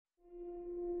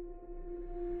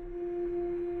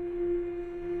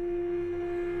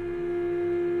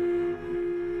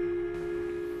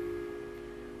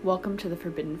Welcome to the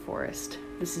Forbidden Forest.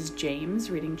 This is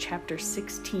James reading Chapter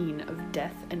 16 of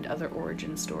Death and Other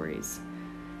Origin Stories,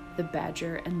 The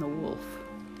Badger and the Wolf.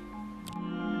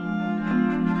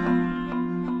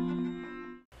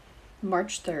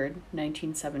 March 3rd,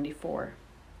 1974.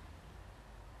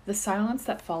 The silence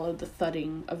that followed the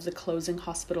thudding of the closing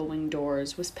hospital wing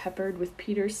doors was peppered with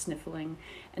Peter's sniffling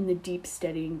and the deep,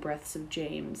 steadying breaths of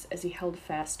James as he held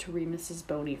fast to Remus's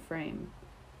bony frame.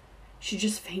 "She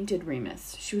just fainted,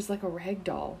 Remus. She was like a rag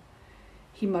doll."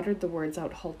 He muttered the words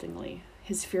out haltingly,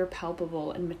 his fear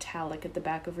palpable and metallic at the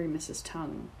back of Remus's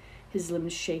tongue, his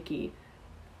limbs shaky.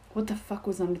 What the fuck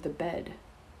was under the bed?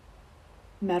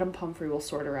 "Madame Pomfrey will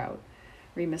sort her out,"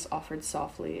 Remus offered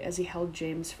softly as he held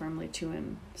James firmly to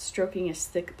him, stroking his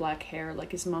thick black hair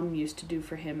like his mum used to do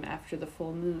for him after the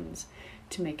full moons,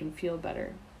 to make him feel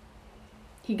better.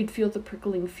 He could feel the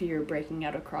prickling fear breaking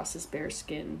out across his bare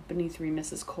skin, beneath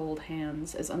Remus's cold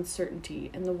hands, as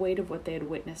uncertainty and the weight of what they had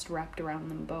witnessed wrapped around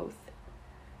them both.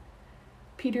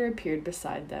 Peter appeared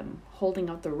beside them, holding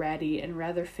out the ratty and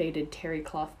rather faded terry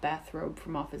cloth bathrobe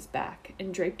from off his back,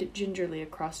 and draped it gingerly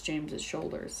across James's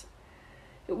shoulders.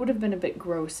 It would have been a bit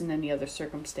gross in any other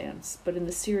circumstance, but in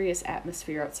the serious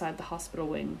atmosphere outside the hospital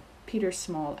wing, Peter's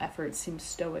small effort seemed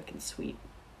stoic and sweet.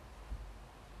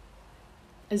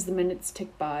 As the minutes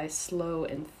ticked by, slow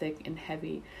and thick and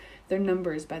heavy, their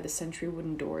numbers by the sentry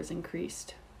wooden doors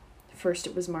increased. First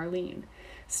it was Marlene,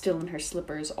 still in her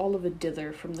slippers, all of a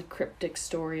dither from the cryptic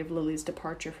story of Lily's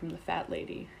departure from the fat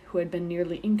lady, who had been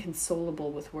nearly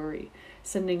inconsolable with worry,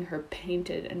 sending her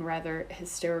painted and rather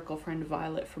hysterical friend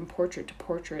Violet from portrait to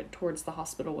portrait towards the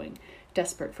hospital wing,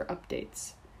 desperate for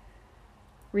updates.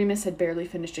 Remus had barely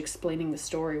finished explaining the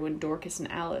story when Dorcas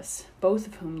and Alice, both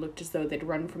of whom looked as though they'd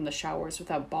run from the showers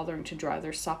without bothering to dry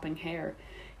their sopping hair,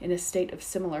 in a state of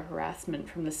similar harassment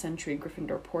from the sentry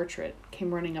Gryffindor portrait,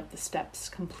 came running up the steps,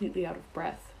 completely out of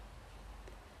breath.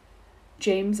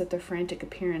 James, at their frantic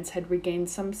appearance, had regained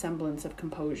some semblance of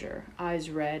composure, eyes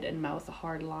red and mouth a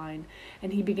hard line,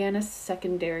 and he began a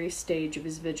secondary stage of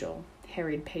his vigil,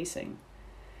 harried pacing.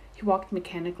 He walked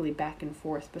mechanically back and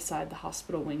forth beside the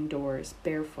hospital wing doors,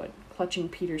 barefoot, clutching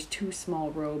Peter's too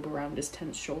small robe around his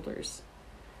tense shoulders.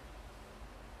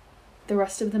 The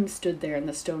rest of them stood there in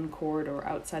the stone corridor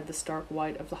outside the stark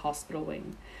white of the hospital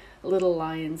wing, little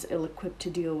lions ill-equipped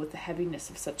to deal with the heaviness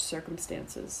of such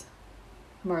circumstances.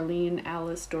 Marlene,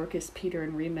 Alice, Dorcas, Peter,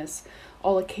 and Remus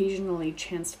all occasionally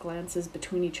chanced glances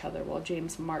between each other while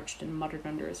James marched and muttered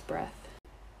under his breath.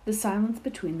 The silence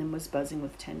between them was buzzing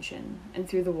with tension, and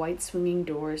through the white swinging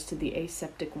doors to the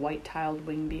aseptic white-tiled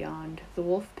wing beyond, the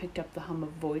wolf picked up the hum of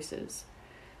voices,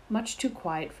 much too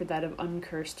quiet for that of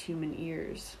uncursed human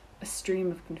ears. A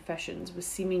stream of confessions was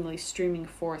seemingly streaming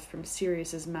forth from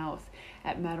Sirius's mouth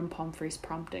at Madame Pomfrey's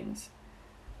promptings.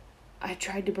 "I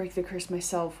tried to break the curse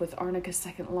myself with Arnica's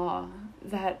second law.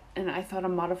 That, and I thought a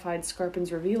modified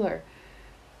Scarpin's Revealer."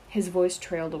 His voice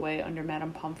trailed away under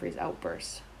Madame Pomfrey's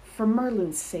outburst. "For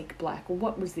Merlin's sake, Black,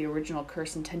 what was the original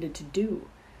curse intended to do?"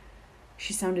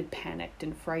 She sounded panicked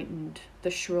and frightened. The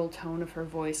shrill tone of her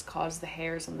voice caused the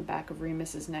hairs on the back of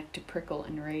Remus's neck to prickle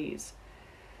and raise.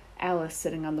 Alice,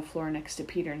 sitting on the floor next to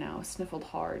Peter now, sniffled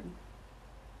hard.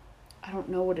 "I don't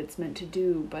know what it's meant to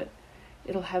do, but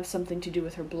it'll have something to do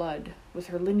with her blood, with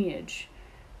her lineage,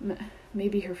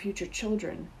 maybe her future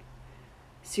children."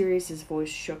 Sirius's voice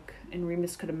shook, and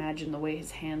Remus could imagine the way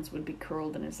his hands would be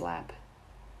curled in his lap.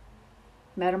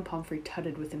 Madame Pomfrey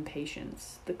tutted with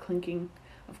impatience. The clinking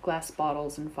of glass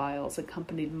bottles and vials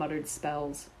accompanied muttered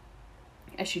spells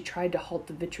as she tried to halt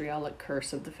the vitriolic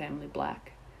curse of the family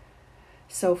Black.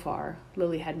 So far,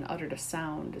 Lily hadn't uttered a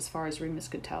sound, as far as Remus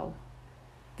could tell.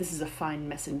 "This is a fine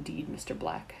mess indeed, Mr.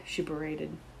 Black," she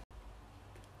berated.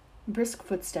 Brisk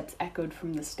footsteps echoed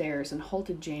from the stairs and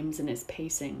halted James in his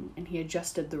pacing, and he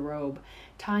adjusted the robe,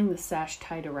 tying the sash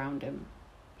tight around him.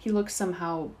 He looked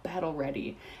somehow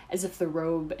battle-ready, as if the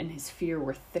robe and his fear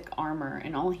were thick armor,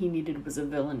 and all he needed was a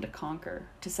villain to conquer,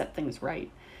 to set things right,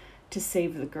 to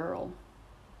save the girl.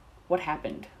 "What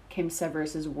happened?" came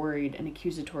Severus's worried and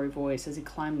accusatory voice as he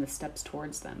climbed the steps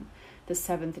towards them, the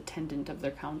seventh attendant of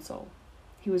their council.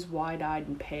 He was wide-eyed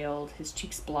and pale, his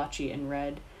cheeks blotchy and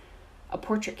red. "A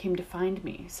portrait came to find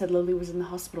me, said Lily was in the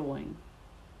hospital wing."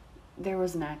 "There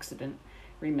was an accident,"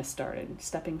 Remus started,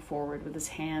 stepping forward with his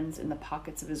hands in the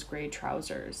pockets of his gray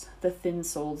trousers. The thin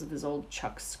soles of his old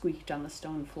chucks squeaked on the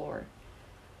stone floor.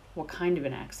 "What kind of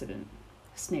an accident?"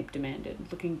 Snape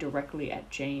demanded, looking directly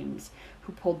at James,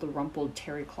 who pulled the rumpled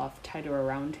terry cloth tighter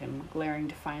around him, glaring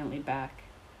defiantly back.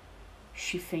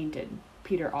 "She fainted,"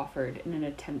 Peter offered in an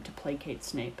attempt to placate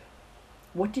Snape.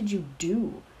 "What did you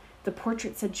do? The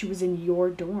portrait said she was in your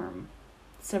dorm."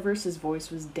 Severus's voice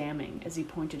was damning as he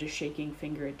pointed a shaking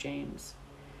finger at James.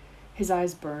 His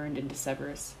eyes burned into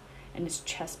Severus, and his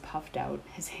chest puffed out,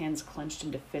 his hands clenched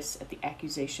into fists at the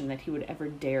accusation that he would ever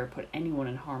dare put anyone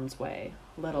in harm's way,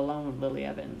 let alone Lily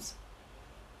Evans.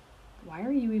 "Why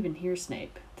are you even here,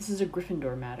 Snape? This is a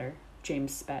Gryffindor matter,"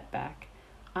 James spat back.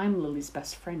 "I'm Lily's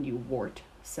best friend, you wart,"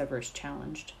 Severus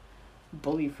challenged.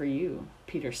 "Bully for you,"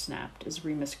 Peter snapped as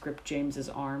Remus gripped James's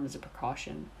arm as a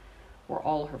precaution. "We're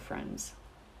all her friends."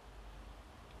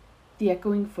 The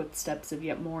echoing footsteps of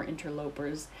yet more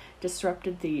interlopers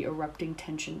disrupted the erupting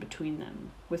tension between them,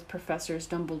 with Professors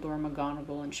Dumbledore,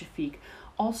 McGonagall, and Shafiq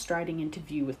all striding into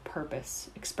view with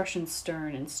purpose, expressions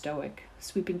stern and stoic,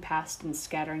 sweeping past and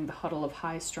scattering the huddle of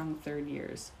high-strung third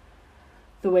years.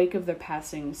 The wake of their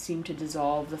passing seemed to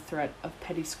dissolve the threat of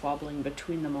petty squabbling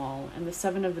between them all, and the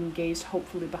 7 of them gazed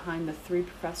hopefully behind the 3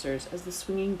 professors as the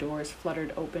swinging doors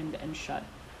fluttered open and shut.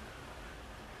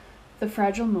 The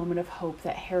fragile moment of hope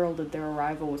that heralded their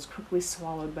arrival was quickly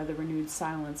swallowed by the renewed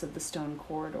silence of the stone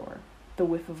corridor, the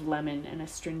whiff of lemon and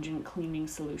astringent cleaning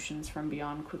solutions from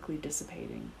beyond quickly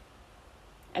dissipating.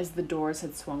 As the doors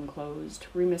had swung closed,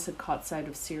 Remus had caught sight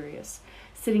of Sirius,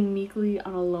 sitting meekly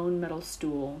on a lone metal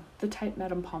stool, the type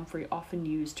Madame Pomfrey often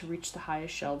used to reach the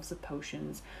highest shelves of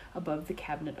potions above the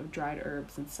cabinet of dried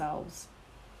herbs and salves.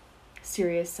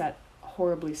 Sirius sat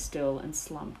horribly still and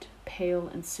slumped, pale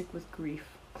and sick with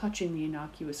grief, clutching the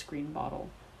innocuous green bottle.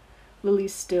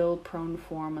 Lily's still, prone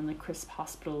form on the crisp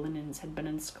hospital linens had been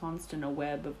ensconced in a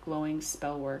web of glowing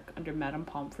spellwork under Madame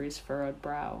Pomfrey's furrowed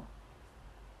brow.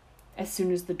 As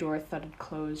soon as the door thudded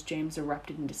closed, James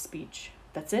erupted into speech.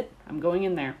 "That's it. I'm going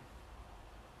in there."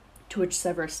 To which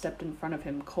Severus stepped in front of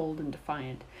him, cold and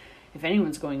defiant. "If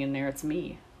anyone's going in there, it's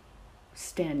me."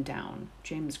 "Stand down,"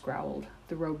 James growled,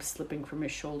 the robe slipping from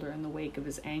his shoulder in the wake of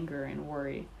his anger and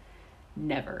worry.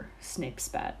 "Never," Snape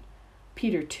spat.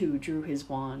 Peter, too, drew his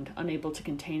wand, unable to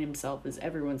contain himself as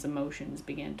everyone's emotions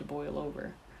began to boil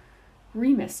over.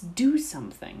 "Remus, do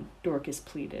something," Dorcas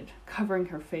pleaded, covering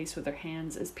her face with her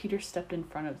hands as Peter stepped in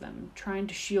front of them, trying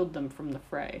to shield them from the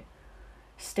fray.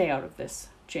 "Stay out of this,"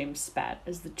 James spat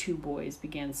as the 2 boys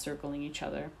began circling each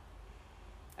other.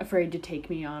 "Afraid to take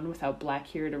me on without Black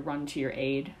here to run to your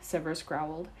aid?" Severus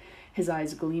growled, his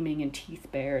eyes gleaming and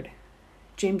teeth bared.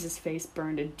 James's face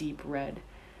burned a deep red.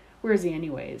 Where is he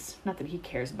anyways? Not that he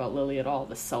cares about Lily at all,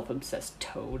 the self-obsessed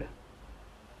toad.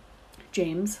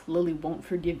 "James, Lily won't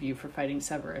forgive you for fighting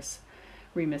Severus,"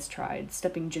 Remus tried,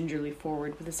 stepping gingerly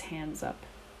forward with his hands up.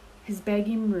 His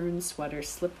baggy maroon sweater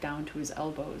slipped down to his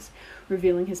elbows,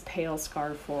 revealing his pale,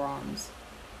 scarred forearms.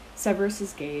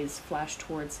 Severus's gaze flashed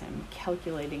towards him,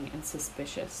 calculating and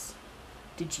suspicious.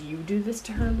 "Did you do this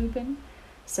to her, Lupin?"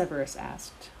 Severus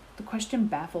asked. The question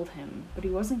baffled him, but he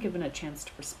wasn't given a chance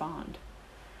to respond.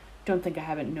 "Don't think I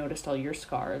haven't noticed all your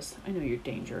scars. I know you're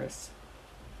dangerous."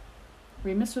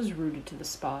 Remus was rooted to the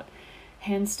spot,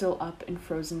 hands still up in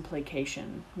frozen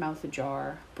placation, mouth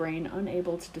ajar, brain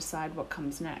unable to decide what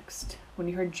comes next, when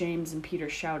he heard James and Peter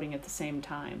shouting at the same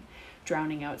time,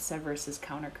 drowning out Severus's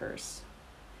counter-curse.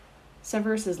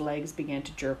 Severus's legs began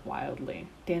to jerk wildly,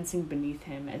 dancing beneath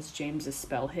him as James's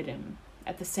spell hit him.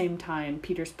 At the same time,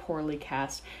 Peter's poorly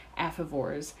cast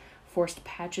affivores forced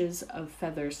patches of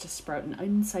feathers to sprout in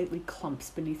unsightly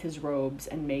clumps beneath his robes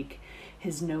and make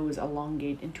his nose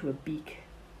elongate into a beak.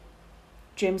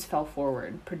 James fell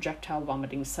forward, projectile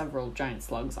vomiting several giant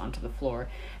slugs onto the floor,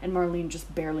 and Marlene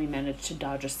just barely managed to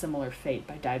dodge a similar fate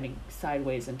by diving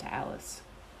sideways into Alice.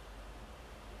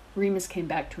 Remus came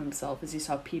back to himself as he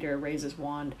saw Peter raise his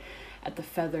wand at the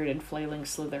feathered and flailing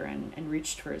Slytherin and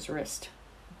reached for his wrist.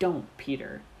 "Don't,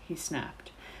 Peter," he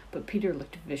snapped, but Peter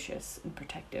looked vicious and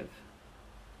protective.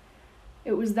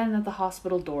 It was then that the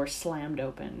hospital door slammed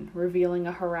open, revealing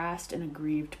a harassed and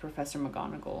aggrieved Professor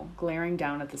McGonagall, glaring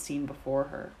down at the scene before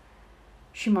her.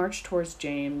 She marched towards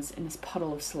James in his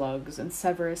puddle of slugs, and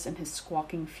Severus in his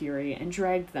squawking fury, and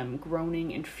dragged them,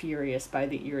 groaning and furious by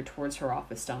the ear, towards her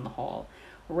office down the hall,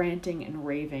 ranting and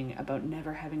raving about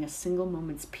never having a single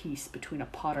moment's peace between a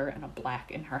Potter and a Black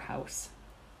in her house.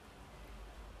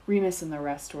 Remus and the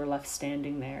rest were left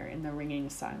standing there in the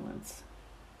ringing silence.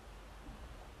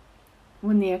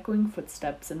 When the echoing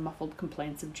footsteps and muffled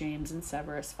complaints of James and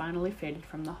Severus finally faded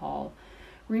from the hall,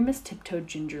 Remus tiptoed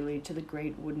gingerly to the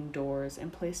great wooden doors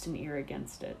and placed an ear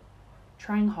against it,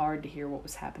 trying hard to hear what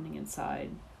was happening inside.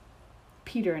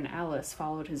 Peter and Alice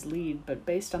followed his lead, but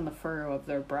based on the furrow of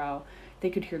their brow,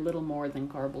 they could hear little more than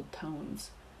garbled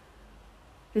tones.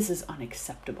 "This is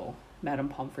unacceptable," Madame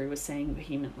Pomfrey was saying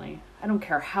vehemently. "I don't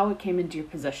care how it came into your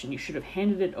possession. You should have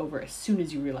handed it over as soon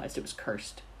as you realized it was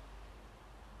cursed."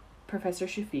 Professor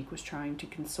Shafiq was trying to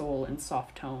console in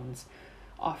soft tones,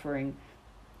 offering,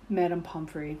 "Madame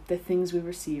Pomfrey, the things we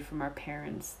receive from our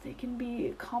parents, they can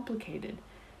be complicated."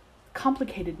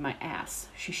 "Complicated my ass,"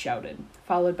 she shouted,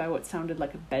 followed by what sounded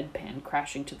like a bedpan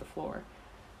crashing to the floor.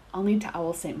 "I'll need to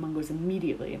owl St. Mungo's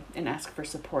immediately and ask for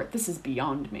support. This is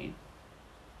beyond me."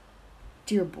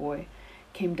 "Dear boy,"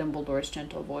 came Dumbledore's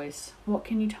gentle voice, "what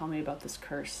can you tell me about this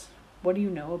curse? What do you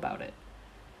know about it?"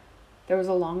 There was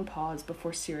a long pause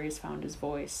before Sirius found his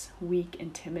voice, weak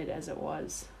and timid as it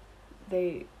was.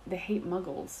 They hate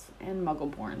muggles and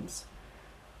muggleborns."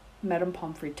 Madame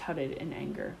Pomfrey tutted in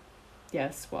anger.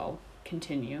 "Yes, well,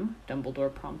 continue,"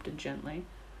 Dumbledore prompted gently.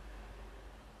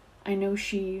 "I know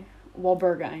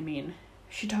Walburga, I mean.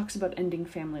 She talks about ending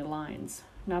family lines,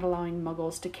 not allowing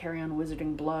muggles to carry on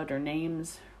wizarding blood or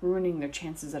names, ruining their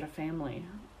chances at a family,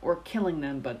 or killing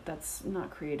them, but that's not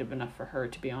creative enough for her,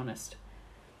 to be honest."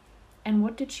 "And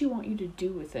what did she want you to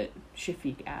do with it?"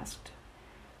 Shafiq asked.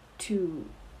 To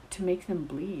make them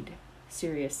bleed,"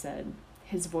 Sirius said,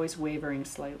 his voice wavering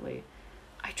slightly.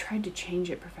 "I tried to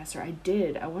change it, Professor. I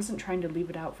did. I wasn't trying to leave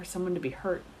it out for someone to be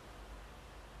hurt."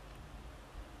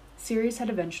 Sirius had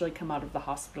eventually come out of the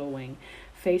hospital wing,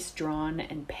 face drawn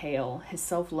and pale, his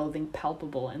self-loathing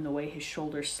palpable in the way his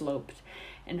shoulders sloped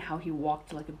and how he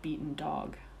walked like a beaten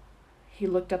dog. He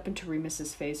looked up into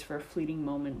Remus's face for a fleeting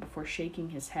moment before shaking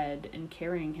his head and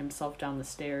carrying himself down the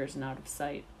stairs and out of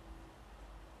sight.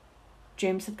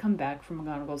 James had come back from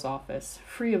McGonagall's office,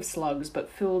 free of slugs but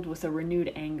filled with a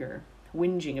renewed anger,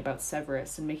 whinging about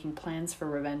Severus and making plans for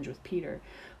revenge with Peter,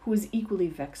 who was equally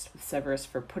vexed with Severus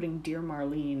for putting dear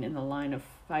Marlene in the line of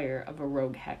fire of a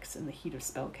rogue hex in the heat of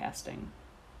spellcasting.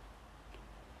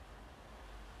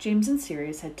 James and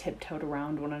Sirius had tiptoed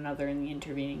around one another in the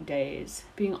intervening days,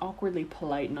 being awkwardly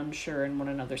polite and unsure in one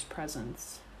another's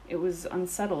presence. It was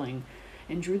unsettling,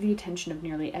 and drew the attention of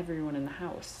nearly everyone in the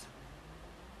house.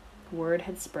 Word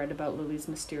had spread about Lily's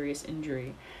mysterious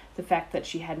injury, the fact that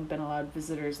she hadn't been allowed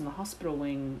visitors in the hospital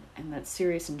wing, and that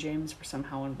Sirius and James were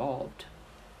somehow involved.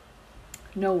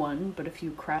 No one, but a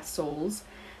few crass souls,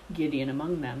 Gideon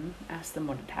among them, asked them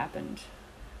what had happened.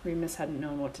 Remus hadn't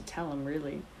known what to tell him,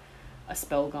 really. A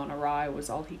spell gone awry was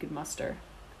all he could muster.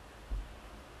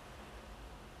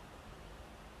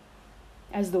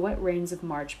 As the wet rains of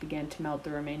March began to melt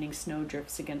the remaining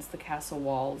snowdrifts against the castle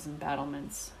walls and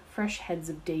battlements, fresh heads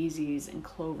of daisies and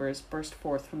clovers burst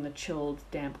forth from the chilled,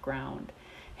 damp ground,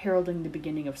 heralding the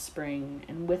beginning of spring,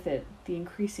 and with it, the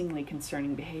increasingly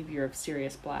concerning behavior of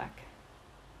Sirius Black.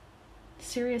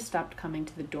 Sirius stopped coming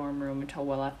to the dorm room until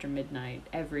well after midnight,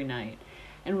 every night,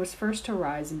 and was first to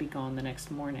rise and be gone the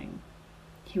next morning.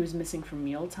 He was missing from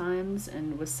meal times,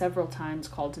 and was several times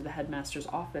called to the headmaster's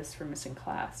office for missing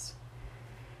class.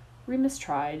 Remus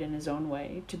tried, in his own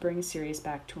way, to bring Sirius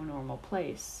back to a normal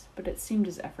place, but it seemed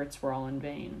his efforts were all in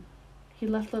vain. He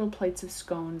left little plates of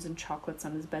scones and chocolates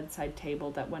on his bedside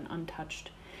table that went untouched.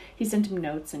 He sent him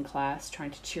notes in class,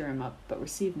 trying to cheer him up, but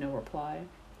received no reply.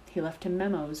 He left him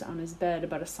memos on his bed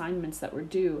about assignments that were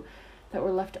due, that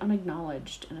were left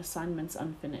unacknowledged, and assignments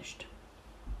unfinished.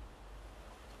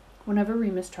 Whenever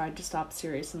Remus tried to stop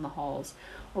Sirius in the halls,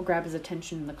 or grab his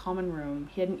attention in the common room,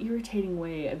 he had an irritating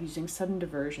way of using sudden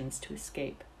diversions to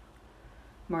escape.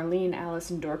 Marlene,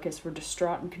 Alice, and Dorcas were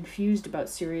distraught and confused about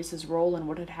Sirius's role in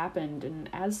what had happened, and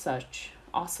as such,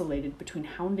 oscillated between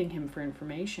hounding him for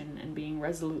information and being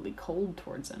resolutely cold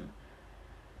towards him.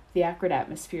 The acrid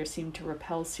atmosphere seemed to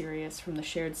repel Sirius from the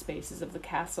shared spaces of the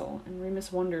castle, and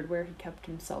Remus wondered where he kept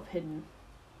himself hidden.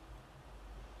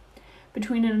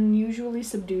 Between an unusually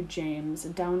subdued James, a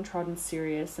downtrodden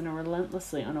Sirius, and a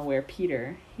relentlessly unaware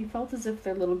Peter, he felt as if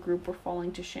their little group were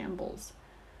falling to shambles.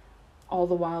 All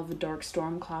the while the dark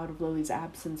storm cloud of Lily's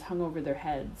absence hung over their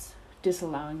heads,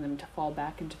 disallowing them to fall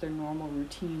back into their normal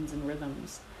routines and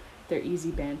rhythms, their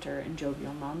easy banter and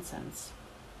jovial nonsense.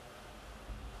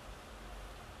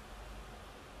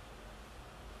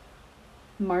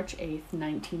 March 8th,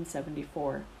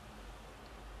 1974.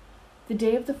 The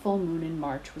day of the full moon in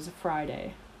March was a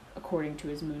Friday, according to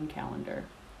his moon calendar.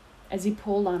 As he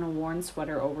pulled on a worn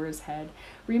sweater over his head,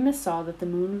 Remus saw that the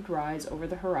moon would rise over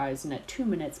the horizon at 2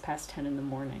 minutes past 10 in the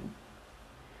morning.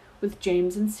 With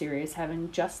James and Sirius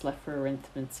having just left for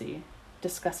arithmancy,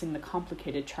 discussing the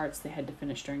complicated charts they had to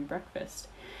finish during breakfast,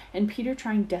 and Peter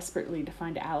trying desperately to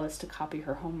find Alice to copy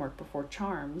her homework before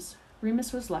charms,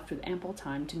 Remus was left with ample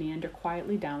time to meander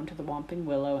quietly down to the Whomping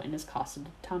Willow in his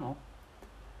cosseted tunnel.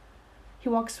 He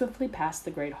walked swiftly past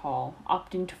the great hall,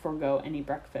 opting to forego any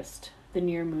breakfast, the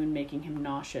near moon making him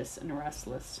nauseous and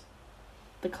restless.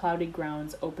 The cloudy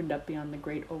grounds opened up beyond the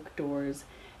great oak doors,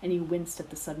 and he winced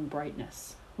at the sudden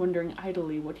brightness, wondering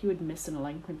idly what he would miss in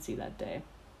eloquency that day.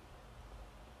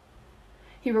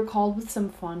 He recalled with some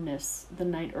fondness the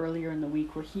night earlier in the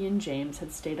week where he and James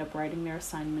had stayed up writing their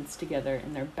assignments together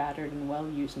in their battered and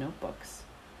well-used notebooks.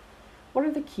 What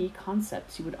are the key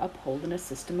concepts you would uphold in a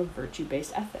system of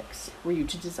virtue-based ethics, were you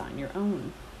to design your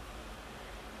own?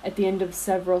 At the end of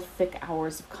several thick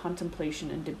hours of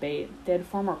contemplation and debate, they had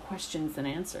far more questions than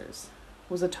answers.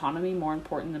 Was autonomy more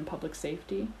important than public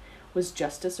safety? Was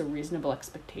justice a reasonable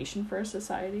expectation for a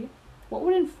society? What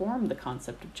would inform the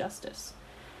concept of justice?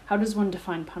 How does one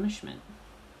define punishment?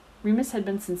 Remus had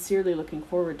been sincerely looking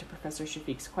forward to Professor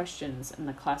Shafiq's questions and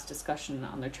the class discussion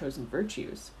on their chosen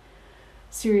virtues.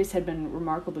 Sirius had been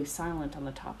remarkably silent on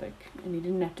the topic, and he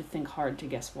didn't have to think hard to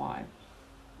guess why.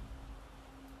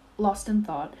 Lost in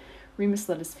thought, Remus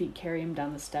let his feet carry him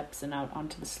down the steps and out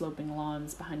onto the sloping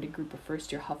lawns behind a group of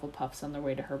first-year Hufflepuffs on their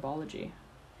way to herbology.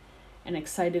 An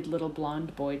excited little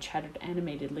blonde boy chattered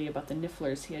animatedly about the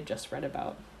nifflers he had just read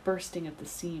about, bursting at the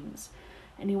seams,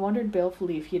 and he wondered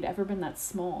balefully if he had ever been that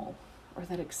small, or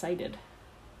that excited.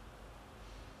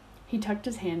 He tucked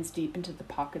his hands deep into the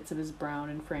pockets of his brown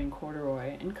and fraying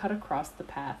corduroy and cut across the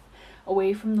path,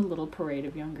 away from the little parade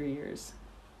of younger years.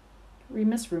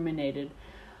 Remus ruminated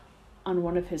on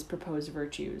one of his proposed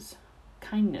virtues,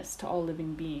 kindness to all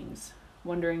living beings,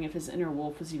 wondering if his inner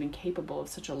wolf was even capable of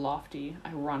such a lofty,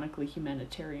 ironically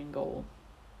humanitarian goal.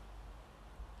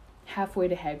 Halfway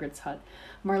to Hagrid's hut,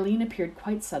 Marlene appeared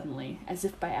quite suddenly, as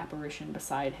if by apparition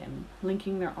beside him,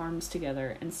 linking their arms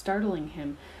together and startling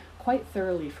him quite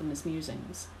thoroughly from his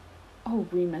musings. "Oh,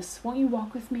 Remus, won't you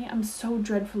walk with me? I'm so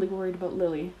dreadfully worried about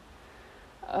Lily."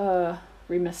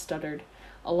 Remus stuttered,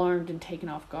 alarmed and taken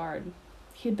off guard.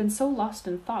 He had been so lost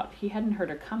in thought he hadn't heard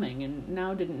her coming, and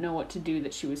now didn't know what to do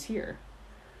that she was here.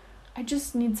 "I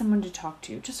just need someone to talk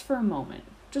to, just for a moment.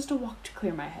 Just a walk to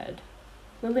clear my head.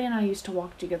 Lily and I used to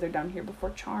walk together down here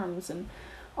before Charms, and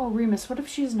oh, Remus, what if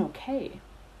she isn't okay?"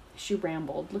 She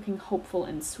rambled, looking hopeful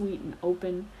and sweet and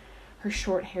open, her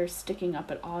short hair sticking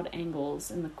up at odd angles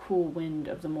in the cool wind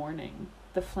of the morning,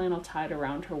 the flannel tied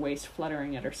around her waist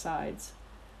fluttering at her sides.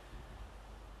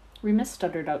 Remus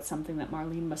stuttered out something that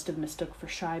Marlene must have mistook for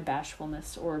shy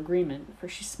bashfulness or agreement, for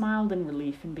she smiled in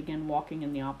relief and began walking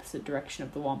in the opposite direction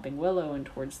of the whomping willow and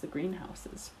towards the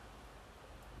greenhouses.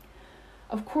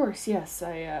 "Of course, yes,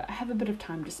 I have a bit of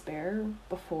time to spare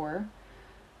before."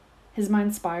 His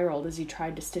mind spiraled as he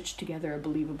tried to stitch together a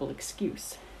believable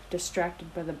excuse,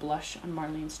 distracted by the blush on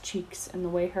Marlene's cheeks and the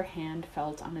way her hand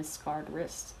felt on his scarred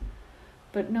wrist.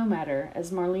 But no matter,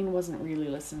 as Marlene wasn't really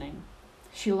listening.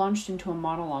 She launched into a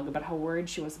monologue about how worried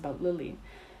she was about Lily,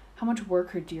 how much work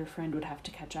her dear friend would have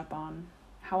to catch up on,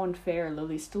 how unfair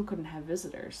Lily still couldn't have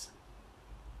visitors.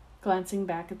 Glancing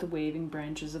back at the waving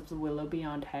branches of the willow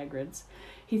beyond Hagrid's,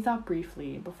 he thought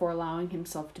briefly, before allowing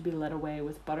himself to be led away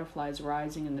with butterflies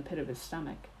rising in the pit of his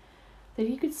stomach, that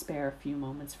he could spare a few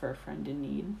moments for a friend in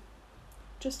need.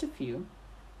 Just a few.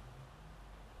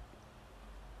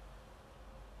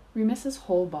 Remus's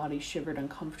whole body shivered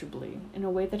uncomfortably, in a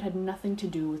way that had nothing to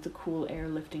do with the cool air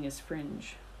lifting his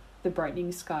fringe, the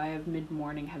brightening sky of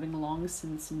mid-morning having long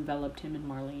since enveloped him and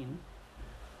Marlene.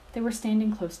 They were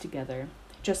standing close together,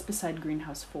 just beside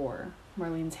Greenhouse 4,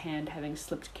 Marlene's hand having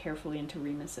slipped carefully into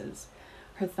Remus's,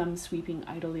 her thumb sweeping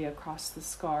idly across the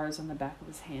scars on the back of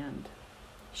his hand.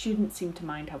 She didn't seem to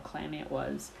mind how clammy it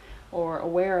was, or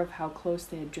aware of how close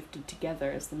they had drifted together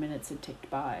as the minutes had ticked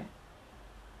by.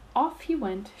 "Off he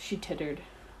went," she tittered.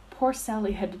 Poor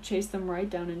Sally had to chase them right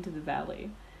down into the valley.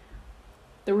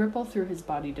 The ripple through his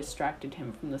body distracted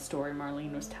him from the story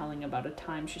Marlene was telling about a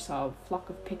time she saw a flock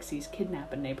of pixies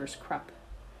kidnap a neighbor's crup.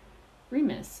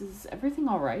 "Remus, is everything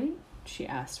all right?" she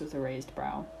asked with a raised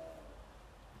brow.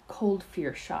 Cold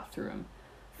fear shot through him.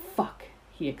 "Fuck!"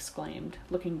 he exclaimed,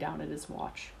 looking down at his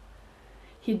watch.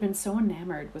 He had been so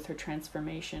enamored with her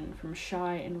transformation, from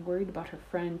shy and worried about her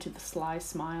friend to the sly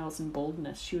smiles and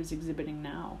boldness she was exhibiting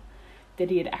now,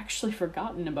 that he had actually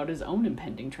forgotten about his own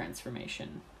impending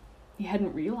transformation. He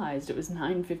hadn't realized it was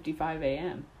 9:55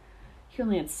 a.m. He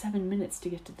only had 7 minutes to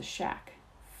get to the shack.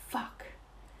 Fuck!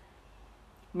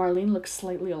 Marlene looked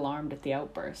slightly alarmed at the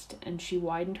outburst, and she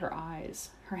widened her eyes,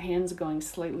 her hands going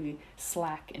slightly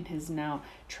slack in his now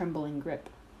trembling grip.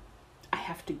 "I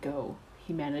have to go,"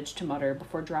 he managed to mutter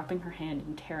before dropping her hand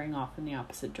and tearing off in the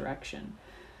opposite direction,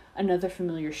 another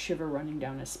familiar shiver running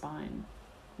down his spine.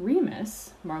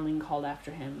 "Remus," Marlene called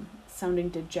after him, sounding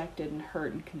dejected and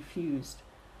hurt and confused.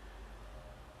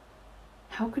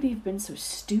 How could he have been so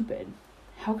stupid?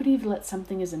 How could he have let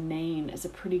something as inane as a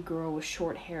pretty girl with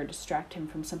short hair distract him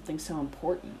from something so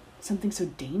important, something so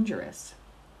dangerous?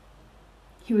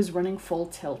 He was running full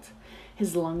tilt,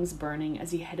 his lungs burning as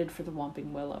he headed for the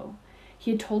whomping willow. He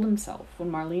had told himself,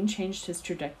 when Marlene changed his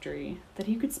trajectory, that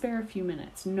he could spare a few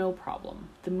minutes, no problem.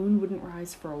 The moon wouldn't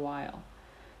rise for a while.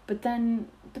 But then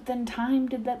time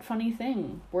did that funny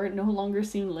thing, where it no longer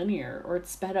seemed linear, or it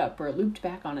sped up, or it looped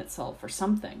back on itself, or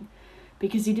something,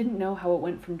 because he didn't know how it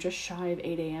went from just shy of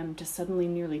 8 a.m. to suddenly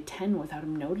nearly 10 without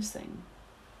him noticing.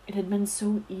 It had been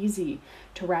so easy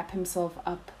to wrap himself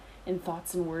up in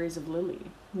thoughts and worries of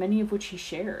Lily, many of which he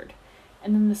shared,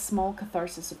 and then the small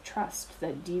catharsis of trust,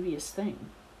 that devious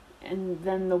thing, and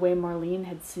then the way Marlene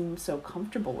had seemed so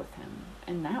comfortable with him,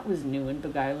 and that was new and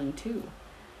beguiling too.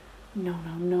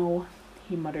 No,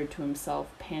 he muttered to himself,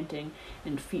 panting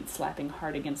and feet slapping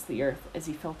hard against the earth as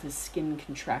he felt his skin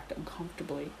contract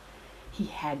uncomfortably. He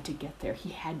had to get there.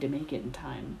 He had to make it in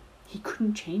time. He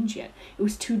couldn't change yet. It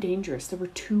was too dangerous. There were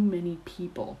too many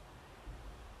people.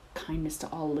 Kindness to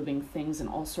all living things and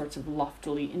all sorts of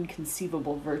loftily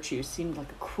inconceivable virtues seemed like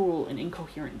a cruel and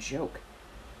incoherent joke.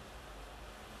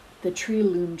 The tree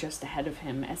loomed just ahead of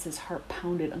him as his heart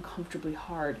pounded uncomfortably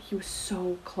hard. He was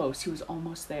so close. He was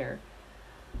almost there.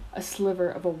 A sliver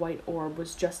of a white orb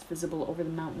was just visible over the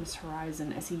mountainous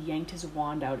horizon as he yanked his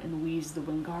wand out and wheezed the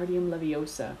Wingardium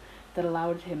Leviosa that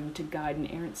allowed him to guide an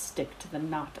errant stick to the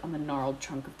knot on the gnarled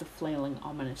trunk of the flailing,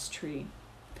 ominous tree.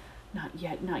 Not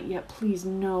yet, please,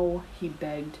 no, he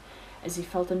begged, as he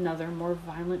felt another, more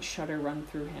violent shudder run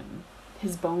through him,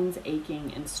 his bones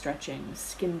aching and stretching,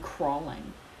 skin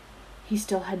crawling. He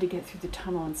still had to get through the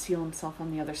tunnel and seal himself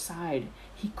on the other side.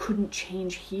 He couldn't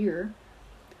change here.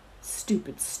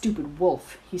 Stupid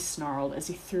wolf, he snarled as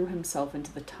he threw himself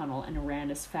into the tunnel and ran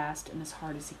as fast and as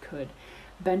hard as he could,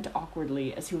 bent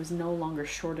awkwardly as he was no longer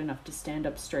short enough to stand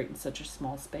up straight in such a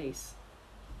small space.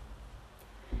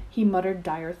 He muttered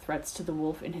dire threats to the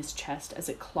wolf in his chest as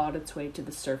it clawed its way to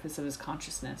the surface of his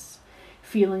consciousness,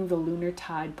 feeling the lunar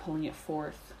tide pulling it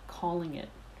forth, calling it.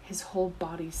 His whole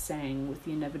body sang with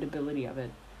the inevitability of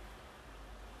it.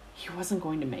 He wasn't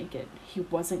going to make it. He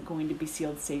wasn't going to be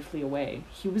sealed safely away.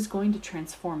 He was going to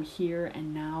transform here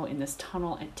and now in this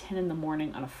tunnel at 10 in the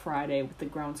morning on a Friday with the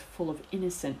grounds full of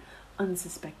innocent,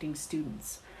 unsuspecting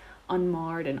students,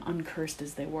 unmarred and uncursed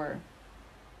as they were.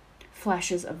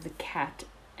 Flashes of the cat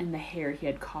and the hair he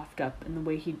had coughed up and the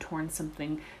way he'd torn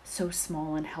something so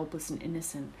small and helpless and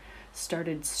innocent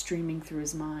started streaming through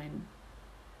his mind.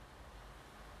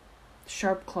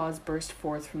 Sharp claws burst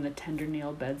forth from the tender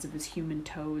nail beds of his human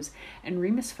toes, and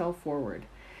Remus fell forward,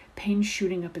 pain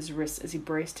shooting up his wrists as he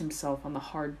braced himself on the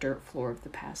hard dirt floor of the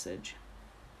passage.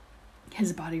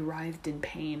 His body writhed in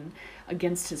pain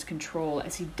against his control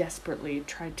as he desperately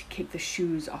tried to kick the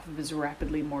shoes off of his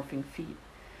rapidly morphing feet.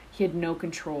 He had no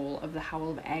control of the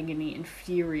howl of agony and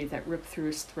fury that ripped through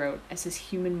his throat as his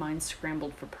human mind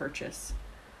scrambled for purchase.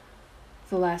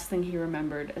 The last thing he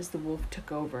remembered as the wolf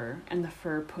took over and the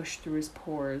fur pushed through his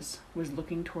pores was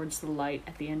looking towards the light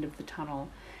at the end of the tunnel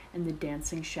and the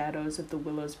dancing shadows of the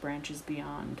willow's branches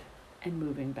beyond, and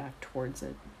moving back towards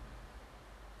it.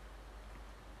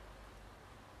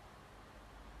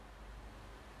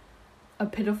 A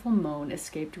pitiful moan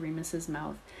escaped Remus's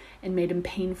mouth and made him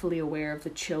painfully aware of the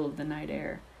chill of the night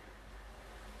air.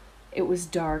 It was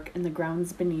dark, and the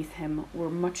grounds beneath him were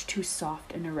much too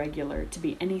soft and irregular to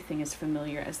be anything as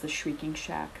familiar as the shrieking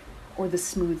shack, or the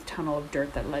smooth tunnel of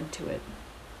dirt that led to it.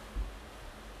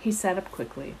 He sat up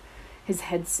quickly, his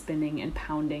head spinning and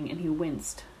pounding, and he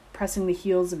winced, pressing the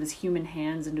heels of his human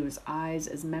hands into his eyes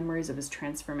as memories of his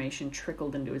transformation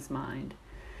trickled into his mind,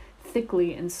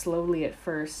 thickly and slowly at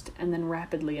first, and then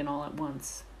rapidly and all at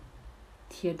once.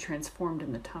 He had transformed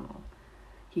in the tunnel.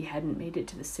 He hadn't made it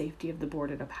to the safety of the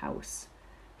boarded-up house.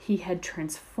 He had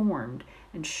transformed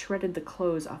and shredded the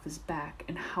clothes off his back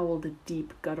and howled a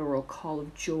deep, guttural call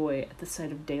of joy at the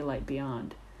sight of daylight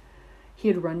beyond. He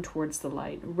had run towards the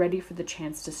light, ready for the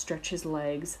chance to stretch his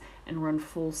legs and run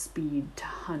full speed, to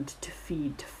hunt, to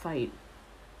feed, to fight.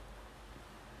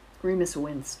 Remus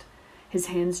winced, his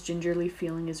hands gingerly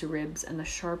feeling his ribs and the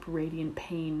sharp, radiant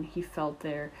pain he felt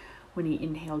there when he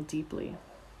inhaled deeply.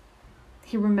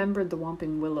 He remembered the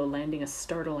whomping willow landing a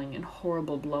startling and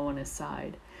horrible blow on his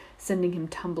side, sending him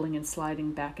tumbling and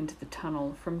sliding back into the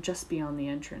tunnel from just beyond the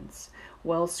entrance,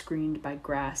 well screened by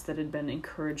grass that had been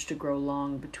encouraged to grow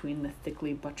long between the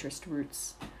thickly buttressed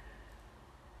roots.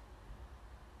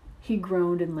 He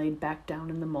groaned and laid back down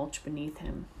in the mulch beneath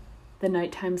him, the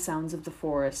nighttime sounds of the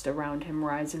forest around him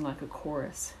rising like a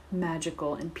chorus,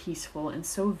 magical and peaceful and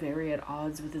so very at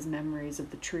odds with his memories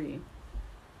of the tree.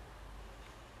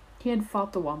 He had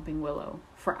fought the whomping willow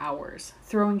for hours,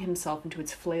 throwing himself into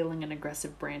its flailing and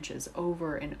aggressive branches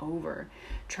over and over,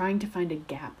 trying to find a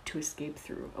gap to escape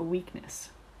through, a weakness.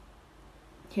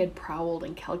 He had prowled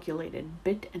and calculated,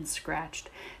 bit and scratched,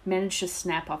 managed to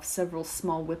snap off several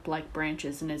small whip-like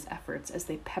branches in his efforts as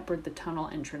they peppered the tunnel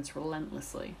entrance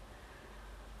relentlessly.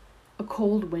 A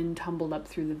cold wind tumbled up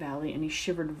through the valley, and he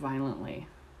shivered violently.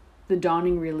 The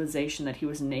dawning realization that he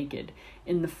was naked,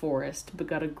 in the forest,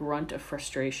 begot a grunt of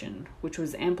frustration, which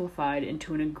was amplified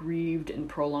into an aggrieved and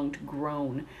prolonged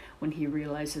groan when he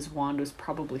realized his wand was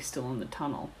probably still in the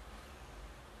tunnel.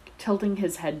 Tilting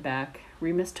his head back,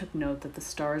 Remus took note that the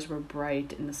stars were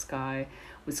bright and the sky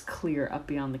was clear up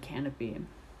beyond the canopy.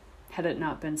 Had it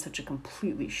not been such a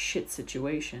completely shit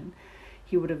situation,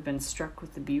 he would have been struck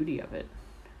with the beauty of it.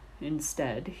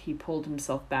 Instead, he pulled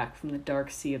himself back from the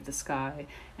dark sea of the sky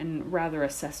and rather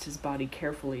assessed his body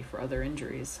carefully for other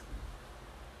injuries.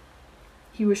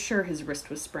 He was sure his wrist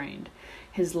was sprained.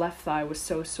 His left thigh was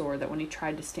so sore that when he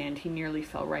tried to stand, he nearly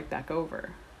fell right back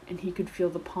over, and he could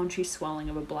feel the paunchy swelling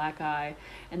of a black eye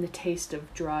and the taste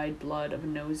of dried blood of a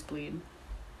nosebleed.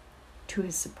 To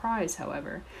his surprise,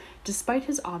 however, despite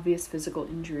his obvious physical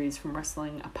injuries from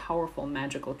wrestling a powerful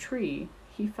magical tree,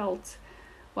 he felt,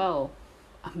 well,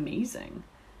 amazing.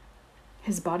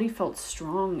 His body felt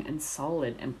strong and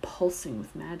solid and pulsing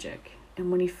with magic,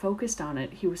 and when he focused on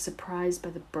it, he was surprised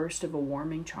by the burst of a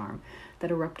warming charm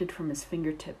that erupted from his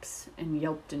fingertips and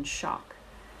yelped in shock.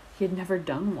 He had never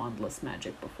done wandless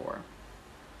magic before.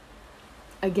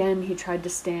 Again, he tried to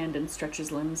stand and stretch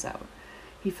his limbs out.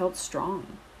 He felt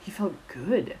strong. He felt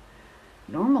good.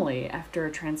 Normally, after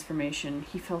a transformation,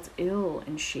 he felt ill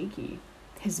and shaky.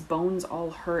 His bones all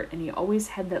hurt, and he always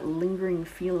had that lingering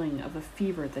feeling of a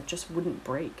fever that just wouldn't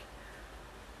break.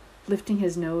 Lifting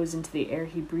his nose into the air,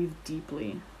 he breathed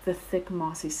deeply. The thick,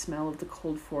 mossy smell of the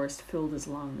cold forest filled his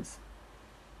lungs.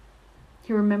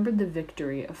 He remembered the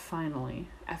victory of finally,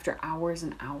 after hours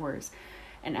and hours,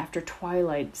 and after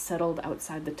twilight settled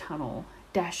outside the tunnel,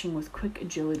 dashing with quick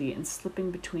agility and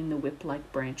slipping between the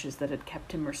whip-like branches that had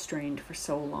kept him restrained for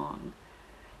so long.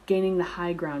 Gaining the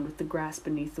high ground with the grass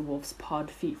beneath the wolf's pawed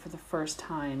feet for the first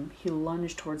time, he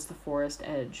lunged towards the forest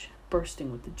edge,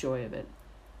 bursting with the joy of it.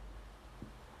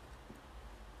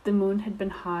 The moon had been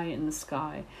high in the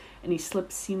sky, and he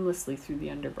slipped seamlessly through the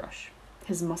underbrush,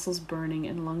 his muscles burning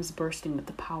and lungs bursting with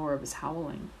the power of his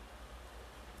howling.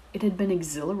 It had been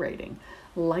exhilarating,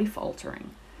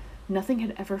 life-altering. Nothing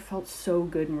had ever felt so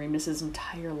good in Remus's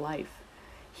entire life.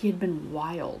 He had been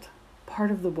wild,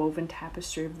 part of the woven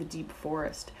tapestry of the deep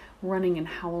forest, running and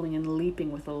howling and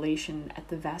leaping with elation at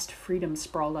the vast freedom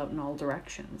sprawled out in all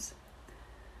directions.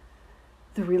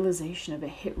 The realization of it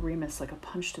hit Remus like a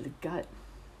punch to the gut.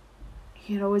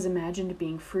 He had always imagined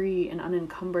being free and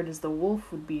unencumbered as the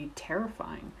wolf would be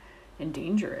terrifying and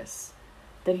dangerous,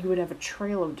 that he would have a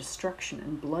trail of destruction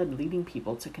and blood leading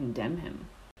people to condemn him,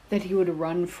 that he would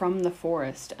run from the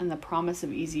forest and the promise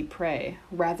of easy prey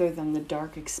rather than the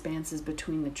dark expanses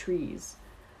between the trees.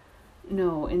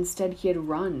 No, instead he had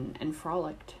run and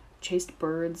frolicked, chased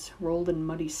birds, rolled in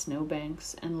muddy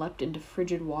snowbanks, and leapt into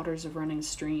frigid waters of running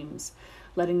streams,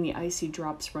 letting the icy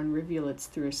drops run rivulets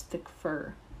through his thick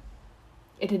fur.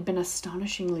 It had been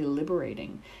astonishingly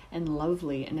liberating and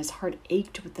lovely, and his heart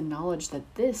ached with the knowledge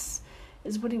that this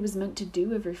is what he was meant to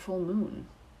do every full moon.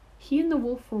 He and the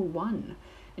wolf were one,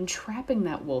 and trapping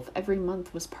that wolf every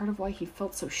month was part of why he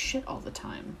felt so shit all the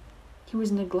time. He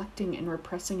was neglecting and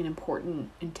repressing an important,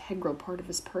 integral part of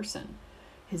his person,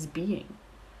 his being.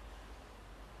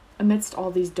 Amidst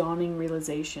all these dawning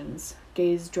realizations,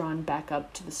 gaze drawn back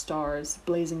up to the stars,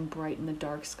 blazing bright in the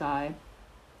dark sky,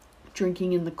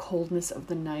 drinking in the coldness of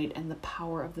the night and the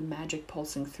power of the magic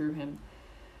pulsing through him,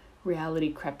 reality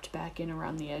crept back in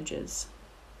around the edges.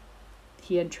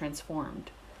 He had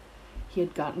transformed. He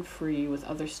had gotten free with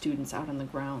other students out on the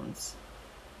grounds.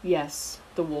 Yes,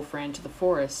 the wolf ran to the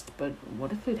forest, but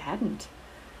what if it hadn't?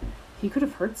 He could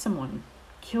have hurt someone,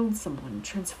 killed someone,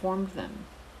 transformed them.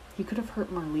 He could have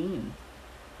hurt Marlene.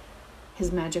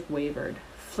 His magic wavered,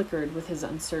 flickered with his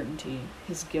uncertainty,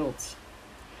 his guilt.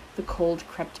 The cold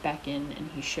crept back in, and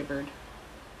he shivered.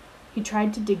 He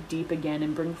tried to dig deep again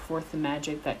and bring forth the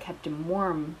magic that kept him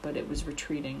warm, but it was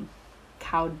retreating,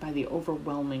 cowed by the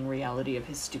overwhelming reality of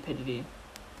his stupidity.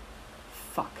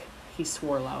 Fuck, he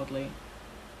swore loudly.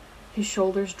 His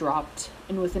shoulders dropped,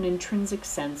 and with an intrinsic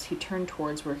sense he turned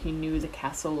towards where he knew the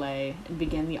castle lay and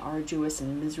began the arduous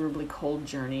and miserably cold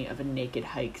journey of a naked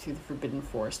hike through the forbidden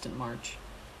forest in March.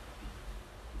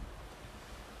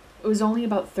 It was only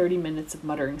about 30 minutes of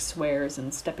muttering swears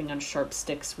and stepping on sharp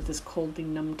sticks with his coldly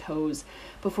numb toes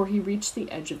before he reached the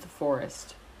edge of the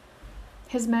forest.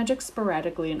 His magic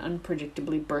sporadically and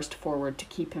unpredictably burst forward to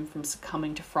keep him from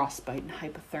succumbing to frostbite and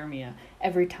hypothermia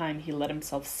every time he let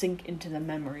himself sink into the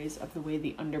memories of the way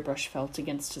the underbrush felt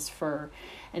against his fur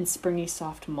and springy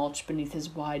soft mulch beneath his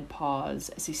wide paws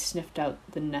as he sniffed out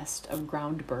the nest of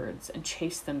ground birds and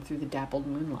chased them through the dappled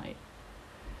moonlight.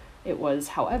 It was,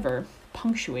 however,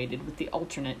 punctuated with the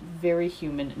alternate, very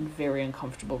human and very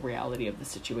uncomfortable reality of the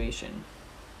situation.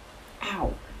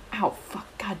 Ow! Ow!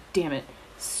 Fuck! God damn it!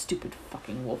 Stupid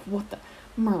fucking wolf. What the...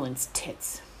 Merlin's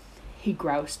tits. He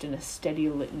groused in a steady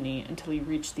litany until he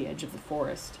reached the edge of the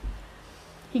forest.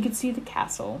 He could see the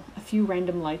castle, a few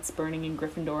random lights burning in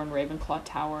Gryffindor and Ravenclaw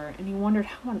Tower, and he wondered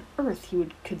how on earth he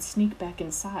could sneak back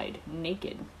inside,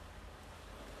 naked.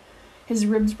 His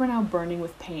ribs were now burning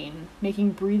with pain,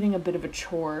 making breathing a bit of a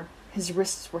chore. His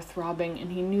wrists were throbbing,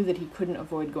 and he knew that he couldn't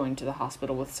avoid going to the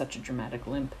hospital with such a dramatic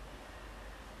limp.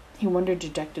 He wondered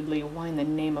dejectedly why in the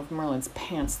name of Merlin's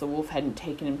pants the wolf hadn't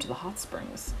taken him to the hot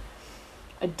springs.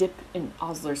 A dip in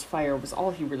Osler's fire was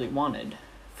all he really wanted,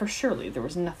 for surely there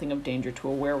was nothing of danger to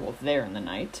a werewolf there in the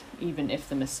night, even if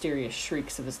the mysterious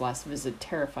shrieks of his last visit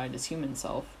terrified his human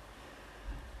self.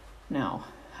 Now,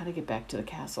 how to get back to the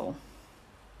castle?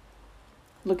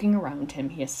 Looking around him,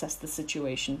 he assessed the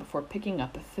situation before picking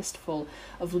up a fistful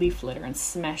of leaf litter and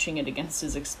smashing it against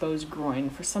his exposed groin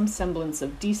for some semblance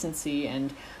of decency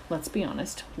and, let's be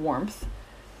honest, warmth.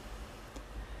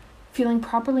 Feeling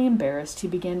properly embarrassed, he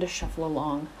began to shuffle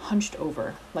along, hunched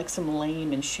over, like some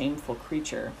lame and shameful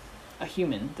creature, a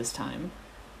human this time,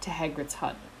 to Hagrid's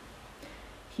hut.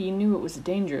 He knew it was a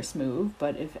dangerous move,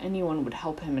 but if anyone would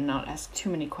help him and not ask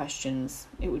too many questions,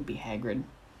 it would be Hagrid.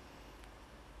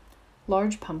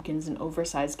 Large pumpkins and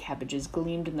oversized cabbages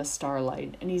gleamed in the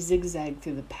starlight, and he zigzagged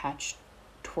through the patch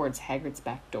towards Hagrid's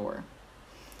back door.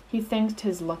 He thanked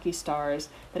his lucky stars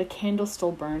that a candle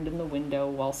still burned in the window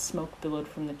while smoke billowed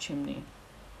from the chimney.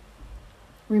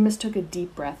 Remus took a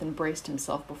deep breath and braced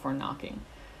himself before knocking.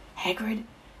 "Hagrid!"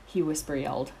 he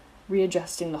whisper-yelled,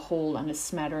 readjusting the hold on his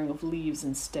smattering of leaves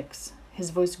and sticks, his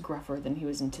voice gruffer than he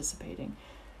was anticipating.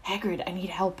 "Hagrid, I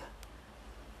need help."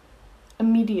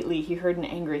 Immediately he heard an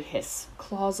angry hiss,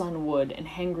 claws on wood, and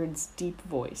Hagrid's deep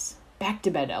voice. "Back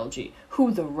to bed, Algy. Who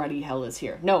the ruddy hell is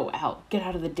here? No, Al, get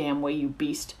out of the damn way, you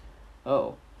beast."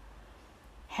 "Oh."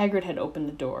 Hagrid had opened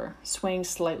the door, swaying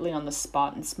slightly on the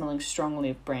spot and smelling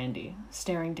strongly of brandy,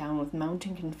 staring down with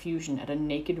mounting confusion at a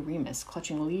naked Remus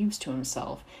clutching leaves to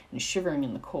himself and shivering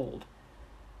in the cold.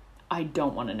 "I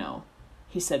don't want to know,"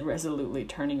 he said resolutely,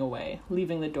 turning away,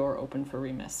 leaving the door open for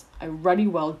Remus. "I ruddy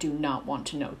well do not want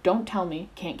to know. Don't tell me.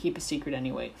 Can't keep a secret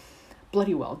anyway.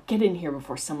 Bloody well, get in here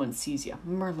before someone sees you.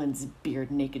 Merlin's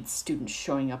beard naked student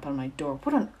showing up on my door.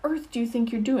 What on earth do you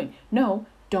think you're doing? No,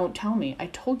 don't tell me. I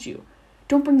told you.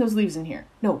 Don't bring those leaves in here.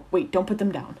 No, wait, don't put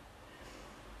them down."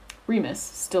 Remus,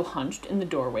 still hunched in the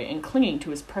doorway and clinging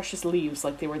to his precious leaves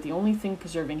like they were the only thing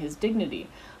preserving his dignity,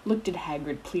 looked at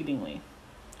Hagrid pleadingly.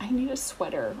 "I need a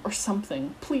sweater, or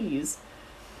something, please."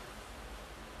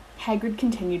 Hagrid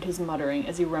continued his muttering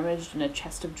as he rummaged in a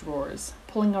chest of drawers,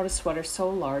 pulling out a sweater so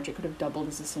large it could have doubled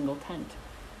as a single tent.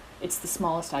 "It's the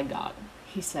smallest I got,"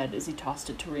 he said as he tossed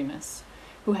it to Remus,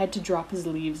 who had to drop his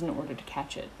leaves in order to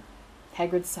catch it.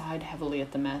 Hagrid sighed heavily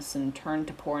at the mess and turned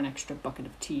to pour an extra bucket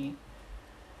of tea.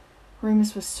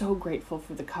 Remus was so grateful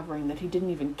for the covering that he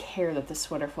didn't even care that the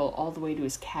sweater fell all the way to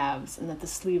his calves and that the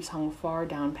sleeves hung far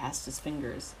down past his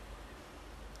fingers.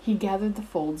 He gathered the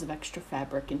folds of extra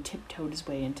fabric and tiptoed his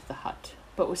way into the hut,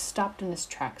 but was stopped in his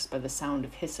tracks by the sound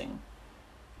of hissing.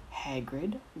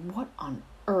 "Hagrid, what on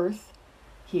earth?"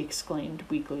 he exclaimed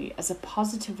weakly as a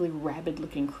positively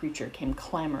rabid-looking creature came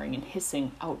clamoring and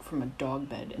hissing out from a dog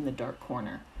bed in the dark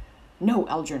corner. "No,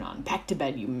 Algernon, back to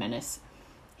bed, you menace!"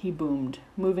 he boomed,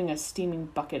 moving a steaming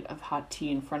bucket of hot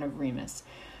tea in front of Remus,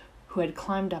 who had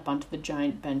climbed up onto the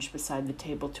giant bench beside the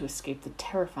table to escape the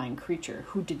terrifying creature,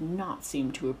 who did not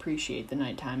seem to appreciate the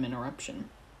nighttime interruption.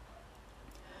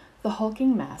 The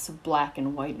hulking mass of black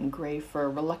and white and gray fur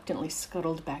reluctantly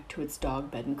scuttled back to its dog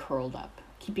bed and curled up,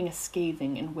 keeping a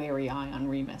scathing and wary eye on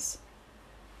Remus.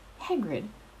 "Hagrid,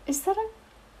 is that a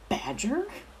badger?"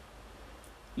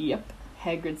 "Yep,"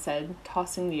 Hagrid said,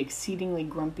 tossing the exceedingly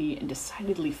grumpy and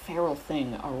decidedly feral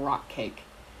thing a rock cake.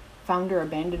 "Found her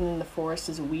abandoned in the forest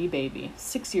as a wee baby,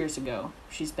 6 years ago.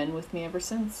 She's been with me ever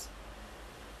since."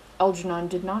 Algernon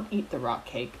did not eat the rock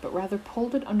cake, but rather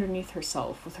pulled it underneath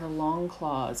herself with her long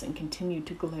claws and continued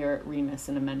to glare at Remus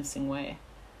in a menacing way.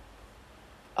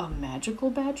 "A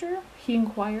magical badger?" he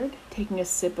inquired, taking a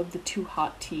sip of the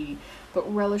too-hot tea,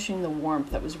 but relishing the warmth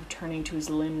that was returning to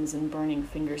his limbs and burning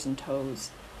fingers and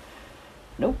toes.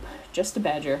 "Nope, just a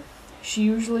badger," She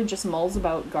usually just mulls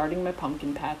about guarding my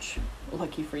pumpkin patch.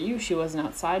 Lucky for you, she wasn't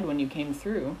outside when you came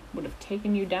through. Would have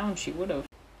taken you down, she would have.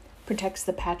 Protects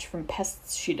the patch from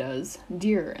pests, she does.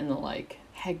 Deer and the like,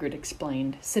 Hagrid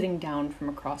explained, sitting down from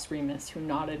across Remus, who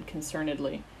nodded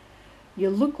concernedly. You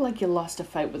look like you lost a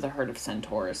fight with a herd of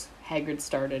centaurs, Hagrid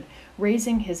started,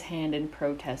 raising his hand in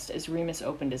protest as Remus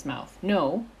opened his mouth.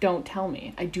 No, don't tell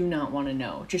me. I do not want to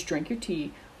know. Just drink your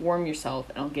tea, warm yourself,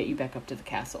 and I'll get you back up to the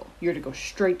castle. You're to go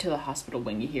straight to the hospital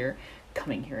wing, you hear?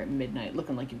 Coming here at midnight,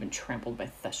 looking like you've been trampled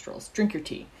by thestrals. Drink your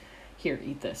tea. Here,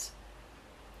 eat this.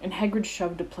 And Hagrid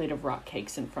shoved a plate of rock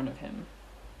cakes in front of him.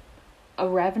 A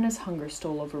ravenous hunger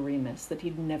stole over Remus that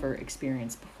he'd never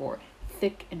experienced before,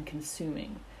 thick and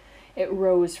consuming. It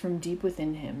rose from deep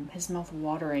within him, his mouth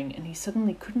watering, and he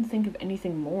suddenly couldn't think of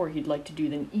anything more he'd like to do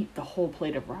than eat the whole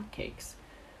plate of rock cakes.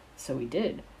 So he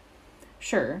did.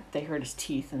 Sure, they hurt his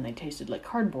teeth and they tasted like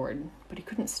cardboard, but he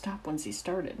couldn't stop once he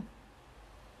started.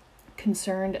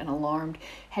 Concerned and alarmed,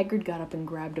 Hagrid got up and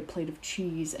grabbed a plate of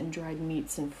cheese and dried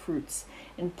meats and fruits,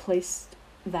 and placed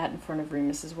that in front of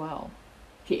Remus as well.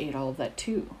 He ate all of that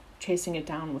too, chasing it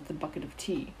down with the bucket of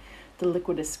tea, the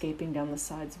liquid escaping down the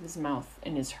sides of his mouth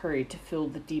in his hurry to fill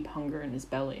the deep hunger in his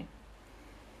belly.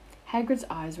 Hagrid's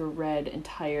eyes were red and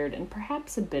tired and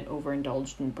perhaps a bit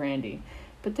overindulged in brandy,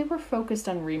 but they were focused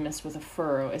on Remus with a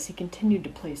furrow as he continued to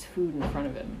place food in front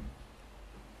of him.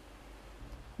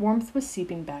 Warmth was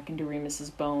seeping back into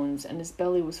Remus's bones, and his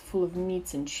belly was full of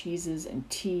meats and cheeses and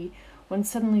tea, when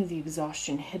suddenly the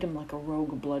exhaustion hit him like a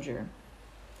rogue bludger.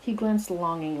 He glanced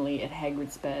longingly at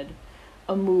Hagrid's bed,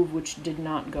 a move which did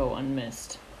not go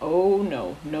unmissed. Oh,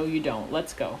 no, you don't.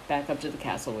 Let's go. Back up to the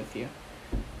castle with you.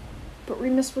 But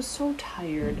Remus was so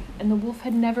tired, and the wolf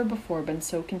had never before been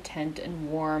so content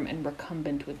and warm and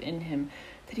recumbent within him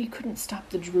that he couldn't stop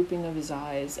the drooping of his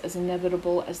eyes, as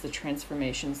inevitable as the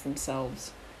transformations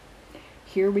themselves.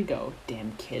 Here we go,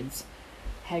 damn kids,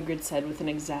 Hagrid said with an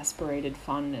exasperated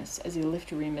fondness as he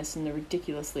lifted Remus in the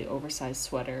ridiculously oversized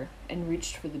sweater and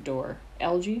reached for the door.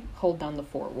 Algie, hold down the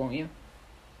fort, won't you?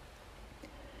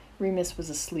 Remus was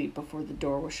asleep before the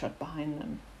door was shut behind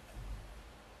them.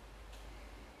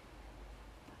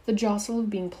 The jostle of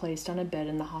being placed on a bed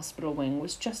in the hospital wing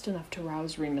was just enough to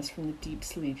rouse Remus from the deep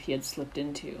sleep he had slipped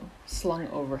into, slung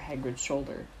over Hagrid's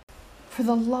shoulder. For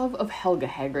the love of Helga,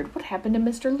 Hagrid, what happened to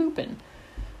Mr. Lupin?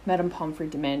 Madame Pomfrey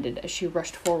demanded as she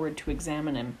rushed forward to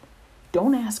examine him.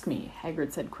 Don't ask me,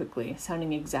 Hagrid said quickly,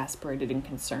 sounding exasperated and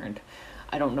concerned.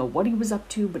 I don't know what he was up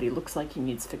to, but he looks like he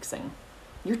needs fixing.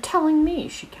 You're telling me,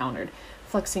 she countered,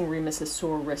 flexing Remus's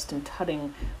sore wrist and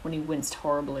tutting when he winced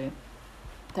horribly.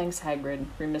 Thanks, Hagrid,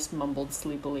 Remus mumbled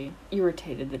sleepily,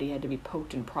 irritated that he had to be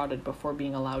poked and prodded before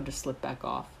being allowed to slip back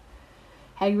off.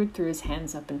 Hagrid threw his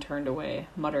hands up and turned away,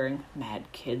 muttering, Mad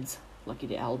kids.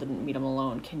 Lucky Al didn't meet him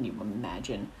alone, can you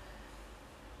imagine?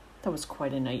 That was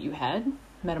quite a night you had,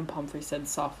 Madame Pomfrey said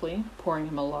softly, pouring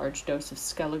him a large dose of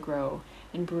Skelligrew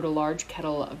and brewed a large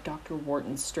kettle of Dr.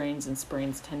 Wharton's strains and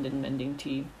sprains tendon-mending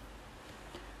tea.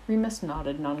 Remus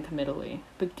nodded noncommittally,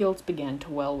 but guilt began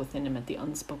to well within him at the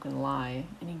unspoken lie,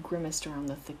 and he grimaced around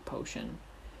the thick potion.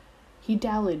 He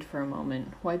dallied for a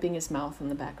moment, wiping his mouth on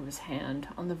the back of his hand,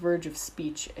 on the verge of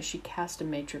speech as she cast a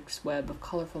matrix web of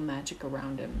colorful magic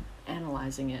around him,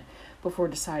 analyzing it, before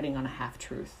deciding on a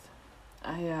half-truth.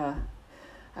 I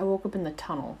woke up in the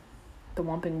tunnel. The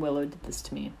whomping willow did this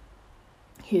to me,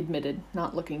 he admitted,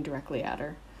 not looking directly at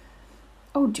her.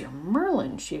 Oh, dear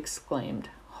Merlin, she exclaimed,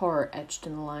 horror etched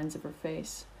in the lines of her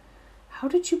face. How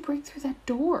did you break through that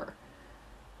door?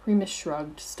 Remus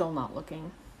shrugged, still not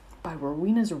looking. By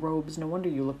Rowena's robes, no wonder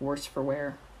you look worse for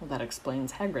wear. Well, that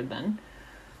explains Hagrid, then.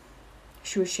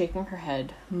 She was shaking her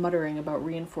head, muttering about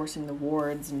reinforcing the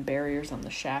wards and barriers on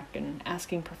the shack, and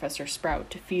asking Professor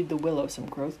Sprout to feed the willow some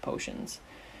growth potions.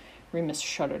 Remus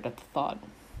shuddered at the thought.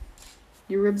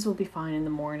 Your ribs will be fine in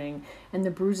the morning, and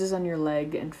the bruises on your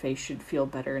leg and face should feel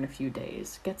better in a few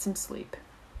days. Get some sleep.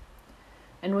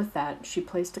 And with that, she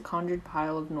placed a conjured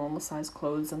pile of normal-sized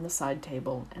clothes on the side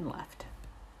table and left.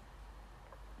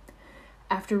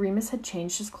 After Remus had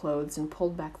changed his clothes and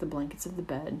pulled back the blankets of the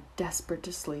bed, desperate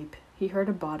to sleep, he heard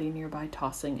a body nearby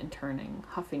tossing and turning,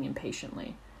 huffing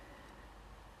impatiently.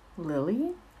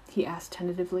 Lily? He asked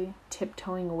tentatively,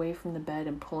 tiptoeing away from the bed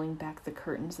and pulling back the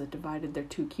curtains that divided their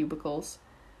two cubicles.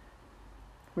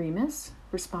 Remus?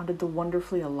 Responded the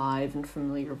wonderfully alive and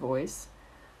familiar voice.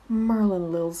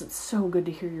 Merlin, Lils, it's so good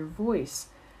to hear your voice.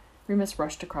 Remus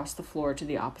rushed across the floor to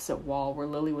the opposite wall where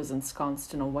Lily was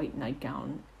ensconced in a white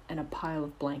nightgown and a pile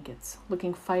of blankets,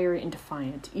 looking fiery and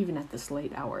defiant even at this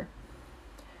late hour.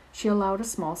 She allowed a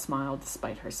small smile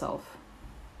despite herself.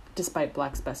 Despite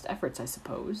Black's best efforts, I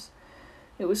suppose.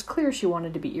 It was clear she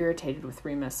wanted to be irritated with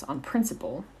Remus on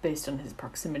principle, based on his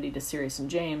proximity to Sirius and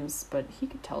James, but he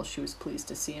could tell she was pleased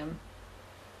to see him.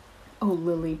 "Oh,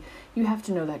 Lily, you have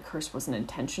to know that curse wasn't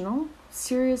intentional.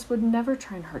 Sirius would never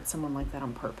try and hurt someone like that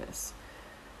on purpose."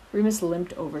 Remus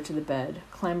limped over to the bed,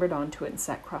 clambered onto it, and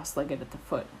sat cross-legged at the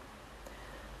foot.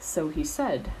 "So he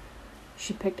said."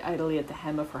 She picked idly at the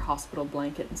hem of her hospital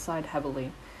blanket and sighed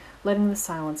heavily, letting the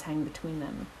silence hang between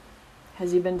them.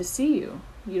 "Has he been to see you?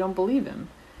 You don't believe him?"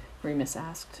 Remus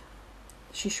asked.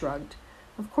 She shrugged.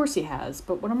 "Of course he has,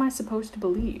 but what am I supposed to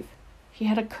believe? He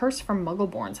had a curse from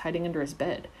Muggleborns hiding under his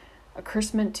bed. A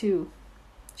curse meant to—"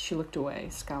 She looked away,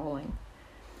 scowling.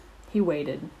 He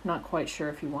waited, not quite sure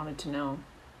if he wanted to know.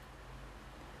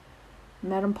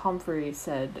 "Madame Pomfrey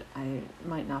said I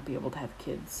might not be able to have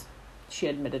kids," she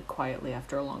admitted quietly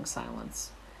after a long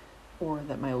silence. "Or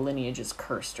that my lineage is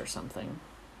cursed or something.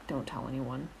 Don't tell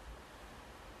anyone."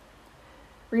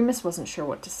 Remus wasn't sure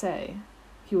what to say.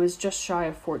 He was just shy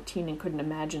of 14 and couldn't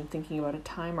imagine thinking about a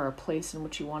time or a place in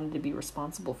which he wanted to be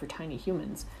responsible for tiny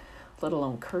humans, let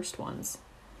alone cursed ones.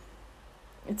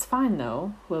 "It's fine,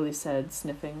 though," Lily said,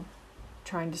 sniffing,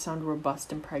 trying to sound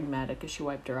robust and pragmatic as she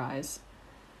wiped her eyes.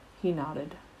 He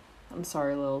nodded. "I'm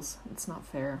sorry, Lils. It's not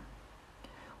fair."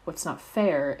 "What's not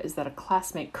fair is that a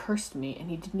classmate cursed me and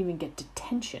he didn't even get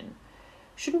detention.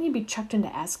 Shouldn't he be chucked into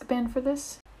Azkaban for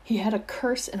this? He had a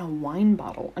curse in a wine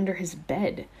bottle under his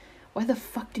bed. Why the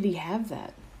fuck did he have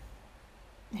that?"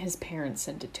 "His parents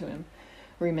sent it to him,"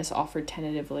 Remus offered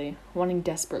tentatively, wanting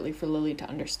desperately for Lily to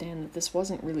understand that this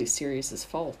wasn't really Sirius's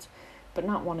fault, but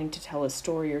not wanting to tell his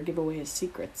story or give away his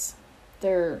secrets.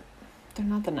 They're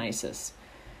not the nicest.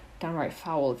 Downright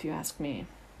foul, if you ask me."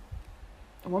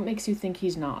 "What makes you think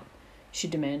he's not?" she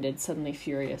demanded, suddenly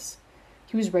furious.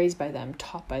 "He was raised by them,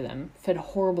 taught by them, fed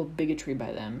horrible bigotry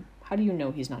by them. How do you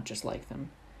know he's not just like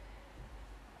them?"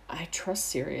 "I trust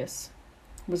Sirius,"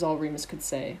 was all Remus could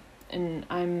say, "and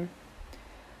I'm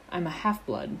a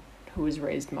half-blood who was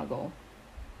raised Muggle."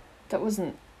 That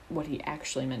wasn't what he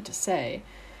actually meant to say.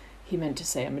 He meant to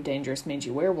say, "I'm a dangerous mangy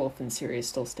werewolf and Sirius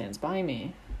still stands by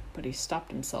me," but he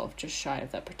stopped himself just shy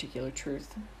of that particular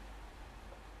truth.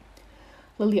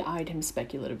 Lily eyed him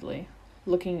speculatively,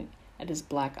 looking at his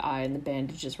black eye and the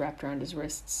bandages wrapped around his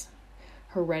wrists,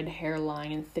 her red hair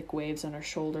lying in thick waves on her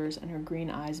shoulders and her green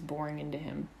eyes boring into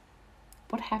him.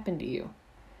 "What happened to you?"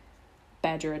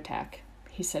 "Badger attack,"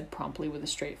 he said promptly with a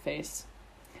straight face.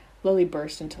 Lily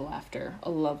burst into laughter, a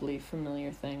lovely, familiar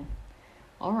thing.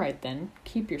 "All right, then,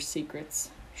 keep your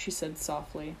secrets," she said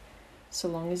softly, "so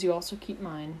long as you also keep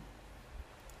mine."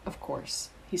 "Of course,"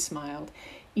 he smiled,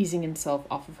 easing himself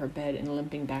off of her bed and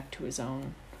limping back to his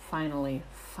own, finally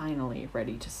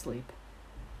ready to sleep.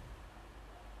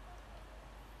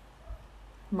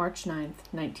 March 9th,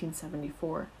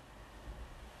 1974.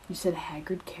 "You said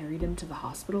Hagrid carried him to the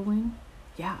hospital wing?"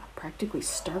 "Yeah, practically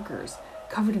starkers,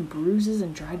 covered in bruises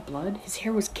and dried blood. His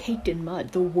hair was caked in mud,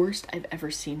 the worst I've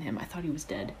ever seen him. I thought he was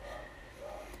dead."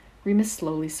 Remus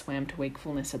slowly swam to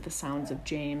wakefulness at the sounds of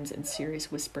James and Sirius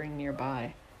whispering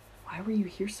nearby. "Why were you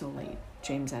here so late?"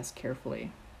 James asked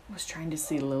carefully. "I was trying to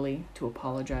see Lily, to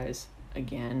apologize.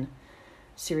 Again."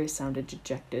 Sirius sounded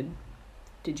dejected.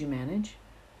 "Did you manage?"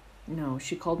 "No,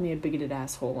 she called me a bigoted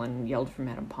asshole and yelled for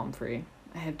Madame Pomfrey.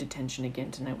 I have detention again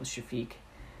tonight with Shafiq."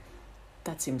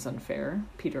 "That seems unfair,"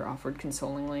 Peter offered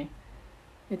consolingly.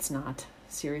 "It's not,"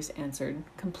 Sirius answered,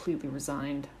 completely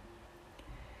resigned.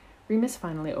 Remus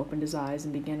finally opened his eyes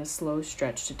and began a slow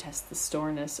stretch to test the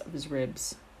soreness of his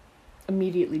ribs.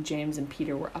 Immediately, James and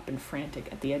Peter were up and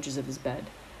frantic at the edges of his bed.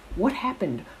 "What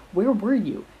happened? Where were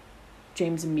you?"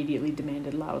 James immediately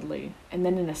demanded loudly, and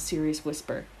then in a serious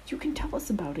whisper, "You can tell us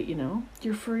about it, you know.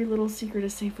 Your furry little secret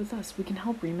is safe with us. We can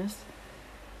help, Remus."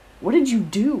 "What did you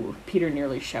do?" Peter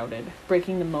nearly shouted,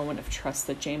 breaking the moment of trust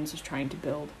that James was trying to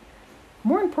build.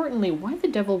 "More importantly, why the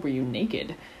devil were you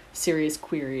naked?" Sirius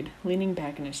queried, leaning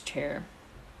back in his chair,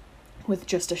 with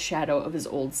just a shadow of his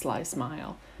old sly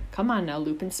smile. "Come on now,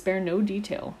 Lupin, spare no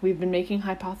detail. We've been making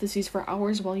hypotheses for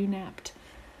hours while you napped."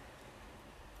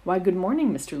 "Why, good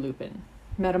morning, Mr. Lupin,"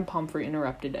 Madame Pomfrey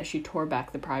interrupted as she tore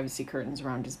back the privacy curtains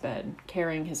around his bed,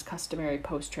 carrying his customary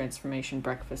post-transformation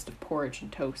breakfast of porridge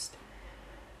and toast.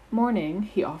 "Morning,"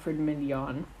 he offered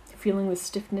mid-yawn, feeling the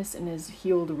stiffness in his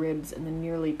healed ribs and the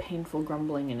nearly painful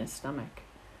grumbling in his stomach.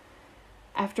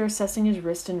 After assessing his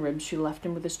wrist and ribs, she left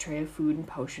him with his tray of food and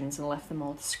potions and left them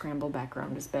all to scramble back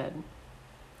around his bed.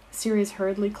 Sirius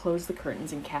hurriedly closed the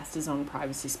curtains and cast his own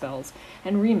privacy spells,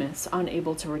 and Remus,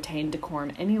 unable to retain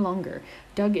decorum any longer,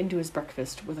 dug into his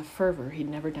breakfast with a fervor he'd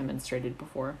never demonstrated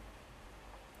before.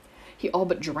 He all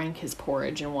but drank his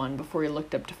porridge in one before he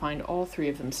looked up to find all three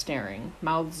of them staring,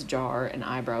 mouths ajar and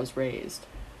eyebrows raised.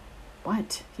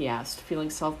 "What?" he asked,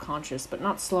 feeling self-conscious, but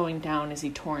not slowing down as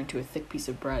he tore into a thick piece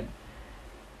of bread.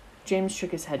 James shook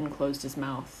his head and closed his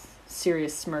mouth,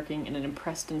 Sirius smirking in an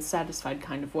impressed and satisfied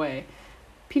kind of way.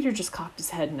 Peter just cocked his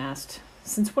head and asked,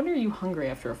 "Since when are you hungry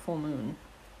after a full moon?"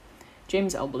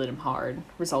 James elbowed him hard,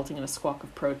 resulting in a squawk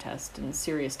of protest, and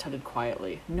Sirius tutted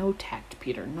quietly, "No tact,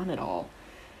 Peter, none at all,"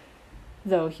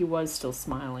 though he was still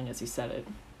smiling as he said it.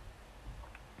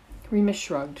 Remus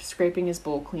shrugged, scraping his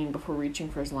bowl clean before reaching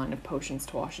for his line of potions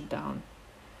to wash it down.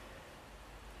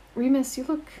 "Remus, you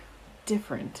look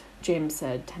different," James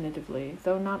said tentatively,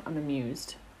 though not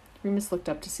unamused. Remus looked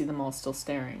up to see them all still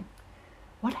staring.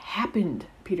 "What happened?"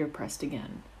 Peter pressed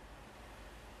again.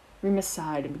 Remus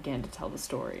sighed and began to tell the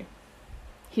story.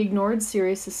 He ignored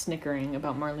Sirius's snickering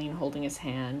about Marlene holding his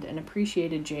hand and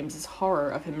appreciated James's horror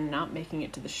of him not making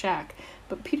it to the shack,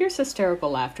 but Peter's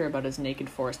hysterical laughter about his naked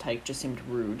forest hike just seemed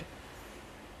rude.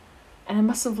 "And I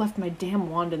must have left my damn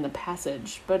wand in the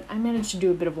passage, but I managed to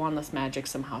do a bit of wandless magic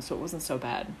somehow, so it wasn't so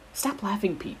bad. Stop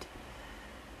laughing, Pete."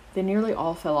 They nearly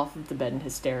all fell off of the bed in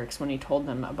hysterics when he told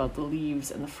them about the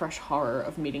leaves and the fresh horror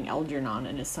of meeting Algernon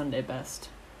in his Sunday best.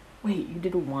 "Wait, you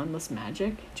did wandless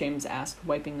magic?" James asked,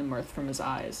 wiping the mirth from his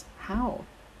eyes. "How?"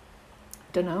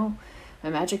 "Dunno. My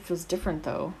magic feels different,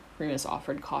 though," Remus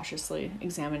offered cautiously,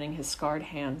 examining his scarred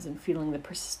hands and feeling the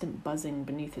persistent buzzing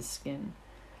beneath his skin.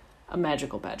 "A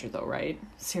magical badger, though, right?"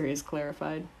 Sirius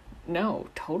clarified. "No,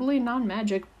 totally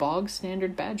non-magic,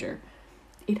 bog-standard badger."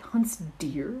 "It hunts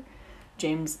deer?"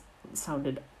 James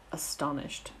sounded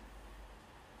astonished.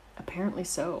 "Apparently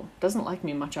so. Doesn't like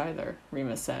me much either,"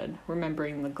 Remus said,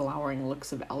 remembering the glowering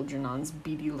looks of Algernon's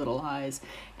beady little eyes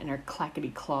and her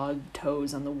clackety-clawed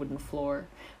toes on the wooden floor,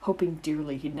 hoping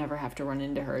dearly he'd never have to run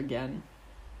into her again.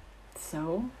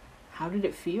 "So, how did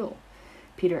it feel?"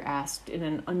 Peter asked in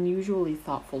an unusually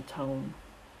thoughtful tone.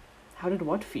 "How did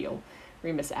what feel?"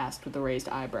 Remus asked with a raised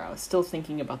eyebrow, still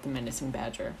thinking about the menacing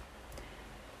badger.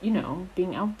 "You know,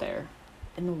 being out there,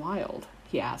 in the wild,"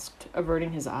 he asked,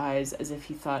 averting his eyes as if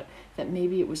he thought that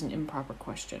maybe it was an improper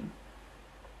question.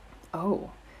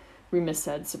 "Oh," Remus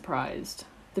said, surprised.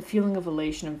 The feeling of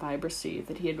elation and vibrancy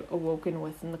that he had awoken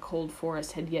with in the cold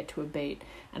forest had yet to abate,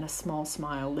 and a small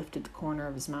smile lifted the corner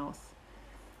of his mouth.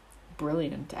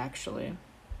 "Brilliant, actually."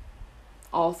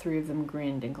 All three of them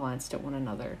grinned and glanced at one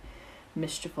another,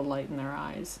 mischief alight in their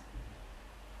eyes.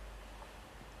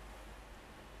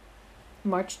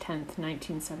 March 10th,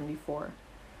 1974.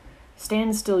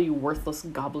 "Stand still, you worthless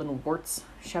goblin warts,"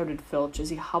 shouted Filch as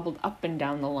he hobbled up and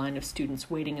down the line of students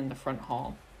waiting in the front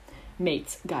hall.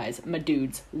 "Mates, guys, my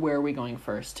dudes, where are we going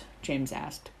first?" James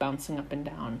asked, bouncing up and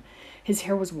down. His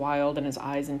hair was wild and his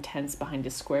eyes intense behind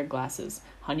his square glasses.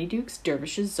 "Honeydukes,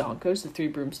 dervishes, zonkos, the three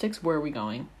broomsticks, where are we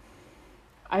going?"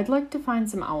 "I'd like to find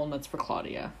some owl nuts for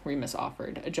Claudia," Remus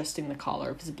offered, adjusting the collar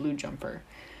of his blue jumper.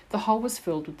 The hall was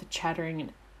filled with the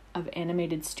chattering of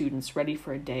animated students ready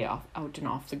for a day out and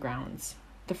off the grounds.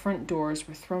 The front doors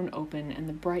were thrown open, and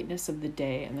the brightness of the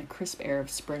day and the crisp air of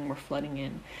spring were flooding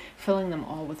in, filling them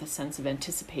all with a sense of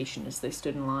anticipation as they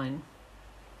stood in line.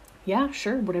 "Yeah,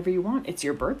 sure, whatever you want. It's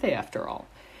your birthday, after all,"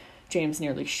 James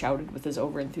nearly shouted with his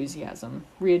overenthusiasm,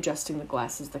 readjusting the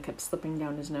glasses that kept slipping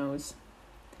down his nose.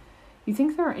 "You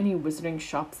think there are any wizarding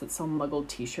shops that sell muggle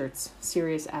t-shirts?"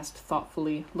 Sirius asked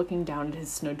thoughtfully, looking down at his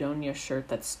Snowdonia shirt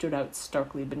that stood out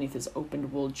starkly beneath his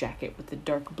opened wool jacket with the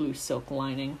dark blue silk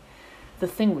lining. The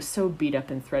thing was so beat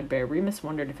up and threadbare, Remus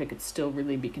wondered if it could still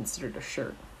really be considered a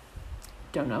shirt.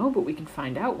 "Don't know, but we can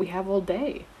find out. We have all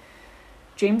day."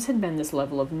 James had been this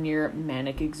level of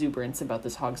near-manic exuberance about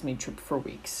this Hogsmeade trip for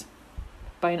weeks.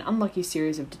 By an unlucky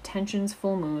series of detentions,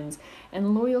 full moons,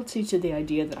 and loyalty to the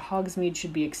idea that Hogsmeade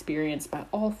should be experienced by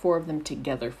all four of them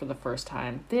together for the first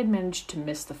time, they had managed to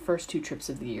miss the first 2 trips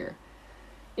of the year.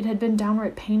 It had been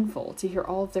downright painful to hear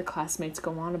all of their classmates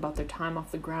go on about their time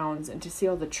off the grounds and to see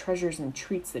all the treasures and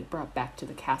treats they'd brought back to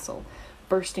the castle,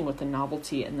 bursting with the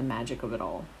novelty and the magic of it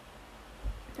all.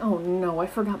 "Oh no, I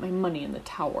forgot my money in the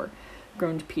tower,"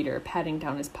 groaned Peter, patting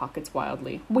down his pockets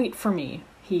wildly. "Wait for me,"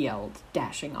 he yelled,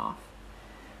 dashing off.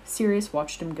 Sirius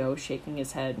watched him go, shaking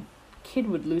his head. Kid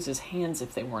would lose his hands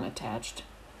if they weren't attached.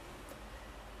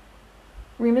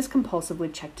 Remus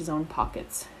compulsively checked his own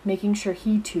pockets, making sure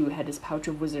he too had his pouch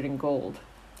of wizarding gold.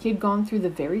 He had gone through the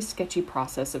very sketchy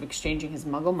process of exchanging his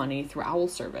muggle money through owl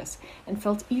service, and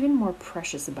felt even more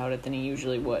precious about it than he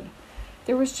usually would.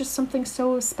 There was just something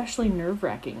so especially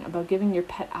nerve-wracking about giving your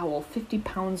pet owl 50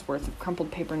 pounds worth of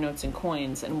crumpled paper notes and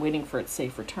coins and waiting for its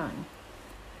safe return.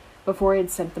 Before he had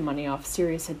sent the money off,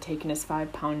 Sirius had taken his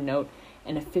 5-pound note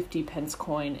and a 50-pence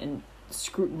coin and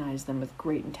scrutinized them with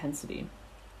great intensity.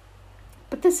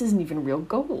 "But this isn't even real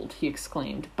gold," he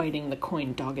exclaimed, biting the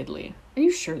coin doggedly. "Are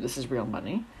you sure this is real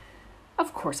money?"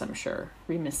 "Of course I'm sure,"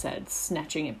 Remus said,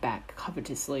 snatching it back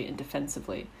covetously and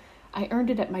defensively. "I earned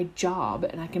it at my job,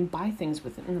 and I can buy things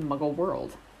with it in the Muggle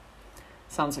world."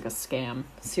 "Sounds like a scam,"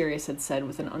 Sirius had said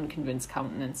with an unconvinced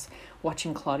countenance,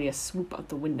 watching Claudia swoop out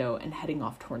the window and heading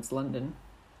off towards London.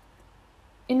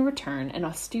 In return, an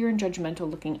austere and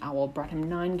judgmental-looking owl brought him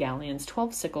 9 galleons,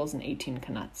 12 sickles, and 18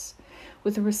 canuts,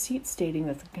 with a receipt stating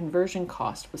that the conversion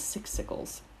cost was 6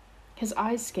 sickles. His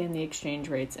eyes scanned the exchange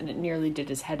rates, and it nearly did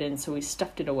his head in, so he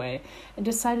stuffed it away and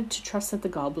decided to trust that the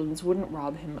goblins wouldn't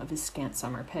rob him of his scant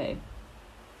summer pay.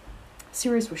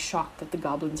 Sirius was shocked that the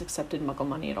goblins accepted Muggle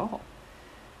money at all.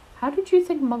 "How did you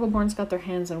think Muggleborns got their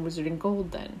hands on wizarding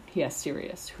gold, then?" he asked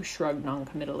Sirius, who shrugged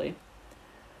noncommittally.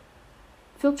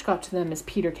 Filch got to them as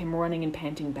Peter came running and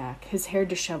panting back, his hair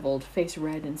disheveled, face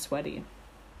red and sweaty.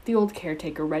 The old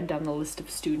caretaker read down the list of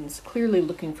students, clearly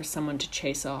looking for someone to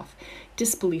chase off,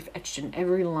 disbelief etched in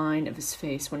every line of his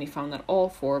face when he found that all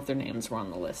 4 of their names were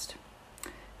on the list.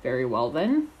 "Very well,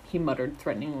 then," he muttered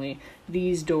threateningly.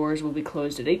 "These doors will be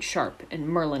closed at 8 sharp, and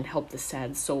Merlin help the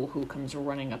sad soul who comes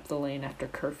running up the lane after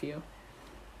curfew."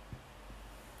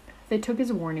 They took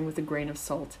his warning with a grain of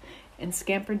salt, and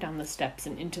scampered down the steps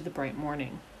and into the bright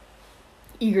morning,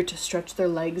 eager to stretch their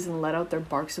legs and let out their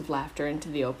barks of laughter into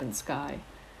the open sky.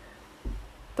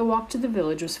 The walk to the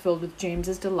village was filled with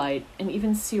James's delight, and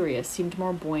even Sirius seemed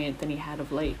more buoyant than he had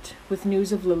of late, with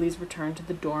news of Lily's return to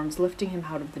the dorms lifting him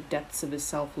out of the depths of his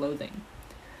self-loathing.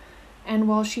 And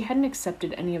while she hadn't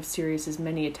accepted any of Sirius's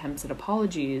many attempts at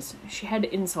apologies, she had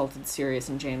insulted Sirius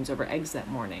and James over eggs that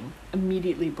morning,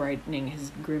 immediately brightening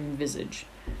his grim visage.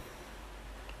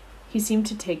 He seemed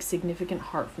to take significant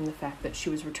heart from the fact that she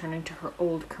was returning to her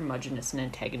old curmudgeonous and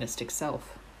antagonistic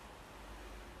self.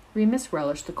 Remus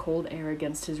relished the cold air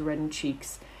against his reddened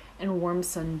cheeks and warm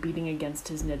sun beating against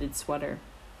his knitted sweater.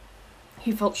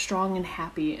 He felt strong and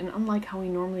happy, and unlike how he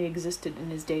normally existed in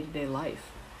his day-to-day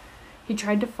life. He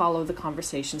tried to follow the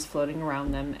conversations floating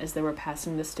around them as they were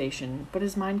passing the station, but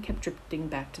his mind kept drifting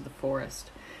back to the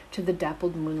forest, to the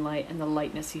dappled moonlight and the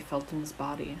lightness he felt in his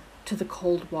body, to the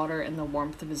cold water and the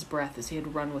warmth of his breath as he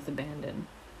had run with abandon.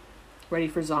 "Ready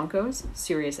for Zonkos?"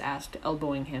 Sirius asked,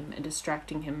 elbowing him and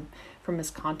distracting him from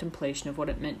his contemplation of what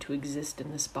it meant to exist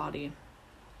in this body.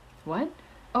 "What?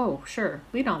 Oh, sure.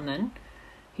 Lead on, then,"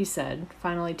 he said,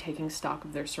 finally taking stock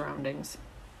of their surroundings.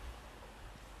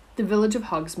 The village of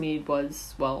Hogsmeade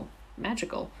was, well,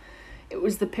 magical. It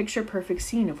was the picture-perfect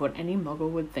scene of what any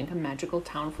Muggle would think a magical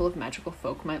town full of magical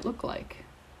folk might look like.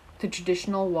 The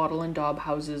traditional wattle and daub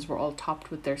houses were all topped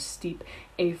with their steep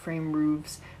A-frame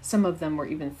roofs. Some of them were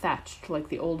even thatched, like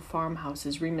the old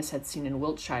farmhouses Remus had seen in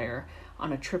Wiltshire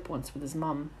on a trip once with his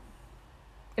mum.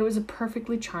 It was a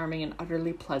perfectly charming and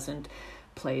utterly pleasant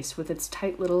place, with its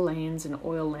tight little lanes and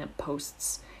oil lamp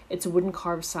posts, its wooden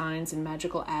carved signs and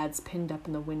magical ads pinned up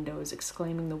in the windows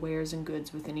exclaiming the wares and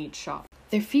goods within each shop.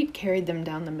 Their feet carried them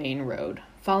down the main road,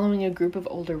 following a group of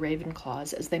older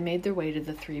Ravenclaws as they made their way to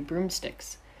the 3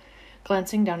 broomsticks.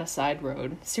 Glancing down a side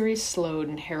road, Sirius slowed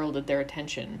and heralded their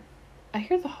attention. "I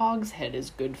hear the Hog's Head is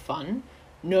good fun."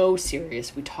 "No,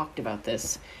 Sirius, we talked about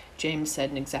this," James said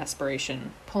in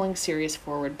exasperation, pulling Sirius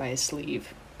forward by his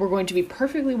sleeve. "We're going to be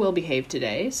perfectly well behaved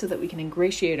today, so that we can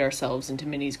ingratiate ourselves into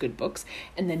Minnie's good books,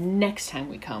 and then next time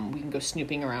we come, we can go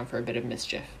snooping around for a bit of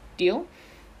mischief. Deal?"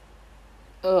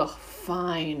 "Ugh,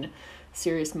 fine,"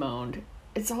 Sirius moaned.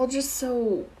 "It's all just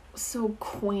so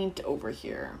quaint over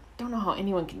here. Don't know how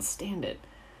anyone can stand it."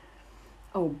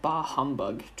 "Oh, bah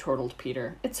humbug," chortled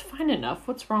Peter. "It's fine enough.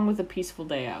 What's wrong with a peaceful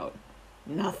day out?"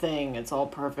 "Nothing. It's all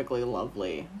perfectly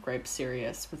lovely," griped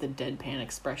Sirius, with a deadpan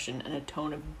expression and a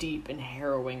tone of deep and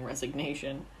harrowing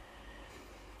resignation.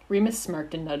 Remus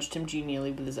smirked and nudged him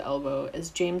genially with his elbow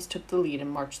as James took the lead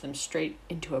and marched them straight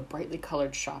into a brightly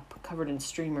colored shop covered in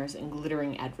streamers and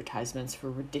glittering advertisements for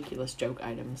ridiculous joke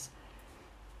items.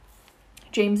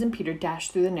 James and Peter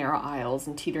dashed through the narrow aisles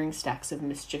and teetering stacks of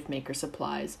mischief-maker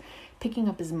supplies, picking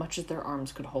up as much as their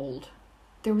arms could hold.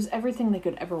 There was everything they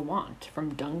could ever want,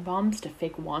 from dung bombs to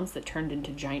fake wands that turned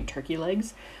into giant turkey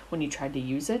legs when you tried to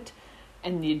use it,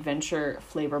 and the adventure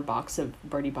flavor box of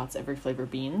Bertie Bott's Every Flavor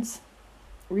beans.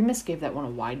 Remus gave that one a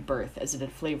wide berth, as it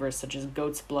had flavors such as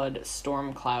goat's blood,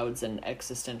 storm clouds, and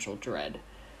existential dread.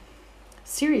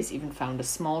 Sirius even found a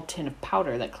small tin of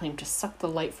powder that claimed to suck the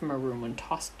light from a room when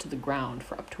tossed to the ground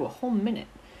for up to a whole minute,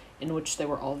 in which they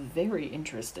were all very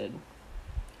interested.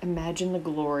 "Imagine the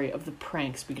glory of the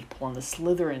pranks we could pull on the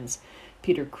Slytherins,"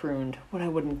 Peter crooned. "What I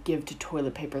wouldn't give to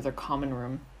toilet paper their common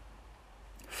room."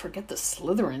 Forget the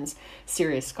Slytherins,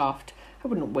 Sirius scoffed. I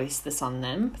wouldn't waste this on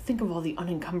them. Think of all the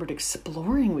unencumbered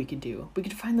exploring we could do. We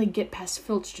could finally get past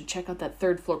Filch to check out that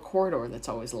third-floor corridor that's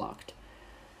always locked.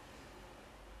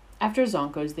 After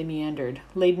Zonko's, they meandered,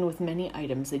 laden with many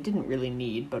items they didn't really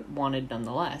need, but wanted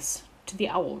nonetheless, to the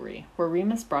owlry, where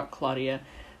Remus brought Claudia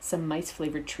some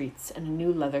mice-flavored treats and a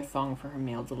new leather thong for her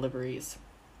mail deliveries.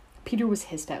 Peter was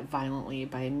hissed at violently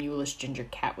by a mulish ginger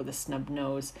cat with a snubbed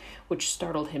nose, which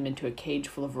startled him into a cage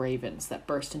full of ravens that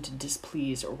burst into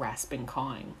displeased, rasping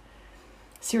cawing.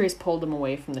 Sirius pulled him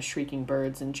away from the shrieking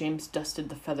birds, and James dusted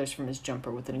the feathers from his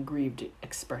jumper with an aggrieved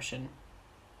expression.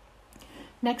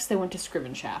 Next, they went to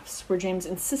Scrivenshafts, where James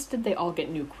insisted they all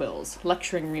get new quills,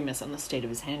 lecturing Remus on the state of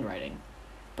his handwriting.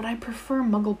 But I prefer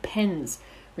Muggle pens,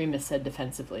 Remus said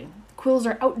defensively. Quills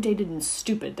are outdated and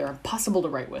stupid. They're impossible to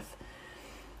write with.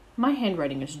 My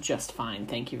handwriting is just fine,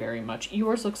 thank you very much.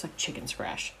 Yours looks like chicken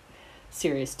scratch,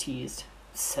 Sirius teased.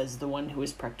 Says the one who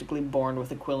was practically born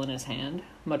with a quill in his hand,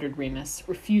 muttered Remus,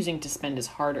 refusing to spend his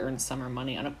hard-earned summer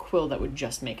money on a quill that would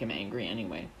just make him angry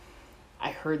anyway.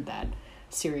 I heard that,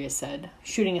 Sirius said,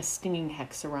 shooting a stinging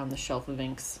hex around the shelf of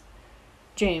inks.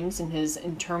 James, in his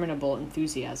interminable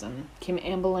enthusiasm, came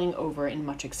ambling over in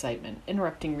much excitement,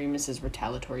 interrupting Remus's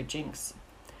retaliatory jinx.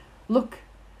 Look!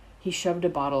 He shoved a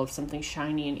bottle of something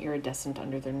shiny and iridescent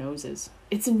under their noses.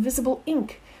 It's invisible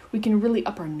ink! We can really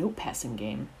up our note-passing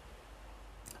game.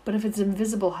 But if it's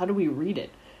invisible, how do we read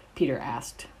it? Peter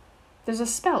asked. There's a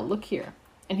spell, look here.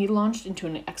 And he launched into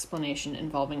an explanation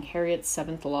involving Harriet's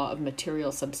seventh law of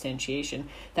material substantiation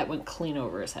that went clean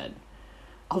over his head.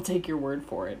 I'll take your word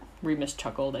for it, Remus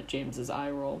chuckled at James's eye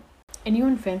roll.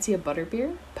 Anyone fancy a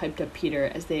butterbeer? Piped up Peter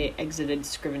as they exited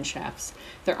Scrivenshafts,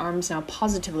 their arms now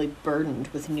positively burdened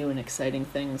with new and exciting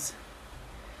things.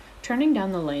 Turning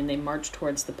down the lane, they marched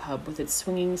towards the pub with its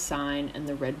swinging sign and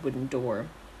the red wooden door.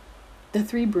 The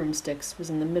Three Broomsticks was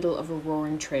in the middle of a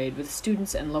roaring trade, with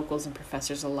students and locals and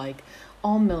professors alike,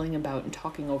 all milling about and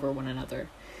talking over one another.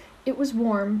 It was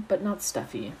warm, but not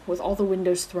stuffy, with all the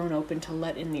windows thrown open to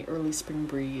let in the early spring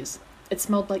breeze. It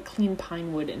smelled like clean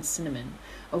pine wood and cinnamon,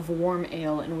 of warm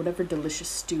ale and whatever delicious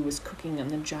stew was cooking on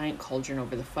the giant cauldron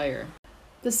over the fire.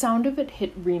 The sound of it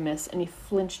hit Remus, and he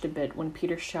flinched a bit when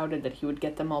Peter shouted that he would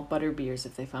get them all butterbeers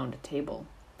if they found a table.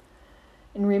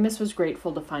 And Remus was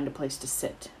grateful to find a place to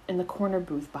sit, in the corner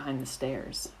booth behind the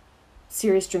stairs.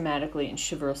 Sirius dramatically and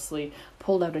chivalrously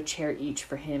pulled out a chair each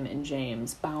for him and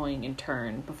James, bowing in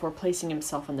turn, before placing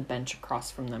himself on the bench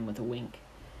across from them with a wink.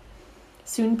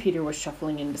 Soon Peter was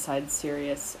shuffling in beside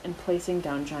Sirius and placing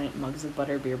down giant mugs of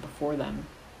butterbeer before them.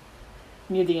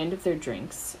 Near the end of their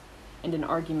drinks, and an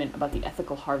argument about the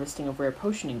ethical harvesting of rare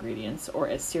potion ingredients, or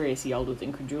as Sirius yelled with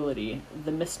incredulity,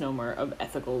 the misnomer of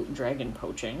ethical dragon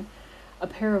poaching, a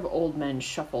pair of old men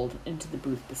shuffled into the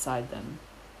booth beside them.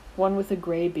 One with a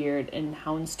grey beard and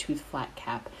houndstooth flat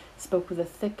cap spoke with a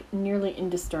thick, nearly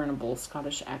indiscernible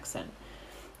Scottish accent,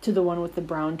 to the one with the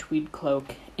brown tweed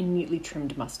cloak and neatly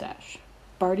trimmed mustache.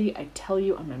 Barty, I tell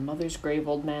you on my mother's grave,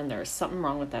 old man, there is something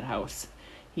wrong with that house,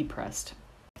 he pressed.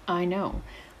 I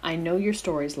know your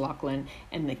stories, Lachlan,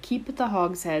 and the keep at the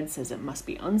Hogshead says it must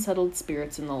be unsettled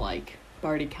spirits and the like,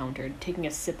 Barty countered, taking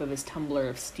a sip of his tumbler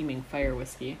of steaming fire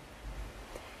whiskey.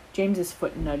 James's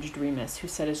foot nudged Remus, who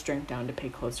set his drink down to pay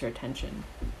closer attention.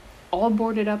 All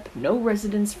boarded up, no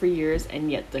residence for years, and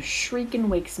yet the shriekin'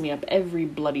 wakes me up every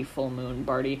bloody full moon,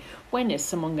 Barty. When is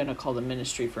someone gonna call the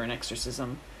ministry for an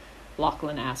exorcism?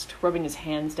 Lachlan asked, rubbing his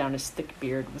hands down his thick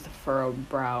beard with a furrowed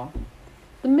brow.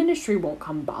 The ministry won't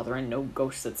come bothering no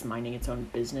ghost that's minding its own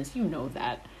business, you know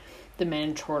that. The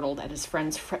man chortled at his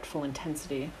friend's fretful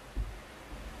intensity.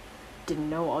 Didn't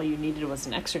know all you needed was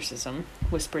an exorcism,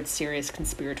 whispered Sirius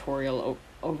conspiratorial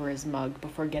over his mug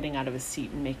before getting out of his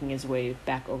seat and making his way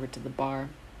back over to the bar.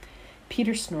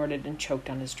 Peter snorted and choked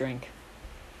on his drink.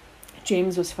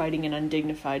 James was fighting an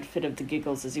undignified fit of the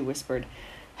giggles as he whispered,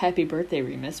 Happy birthday,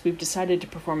 Remus. We've decided to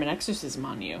perform an exorcism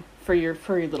on you. For your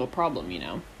furry little problem, you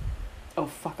know. Oh,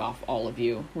 fuck off, all of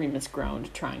you, Remus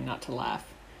groaned, trying not to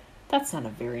laugh. That's not a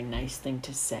very nice thing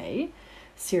to say,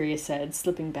 Sirius said,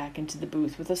 slipping back into the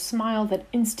booth with a smile that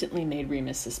instantly made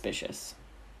Remus suspicious.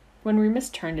 When Remus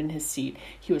turned in his seat,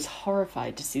 he was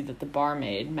horrified to see that the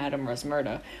barmaid, Madame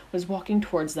Rosmerta, was walking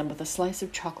towards them with a slice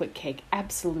of chocolate cake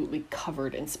absolutely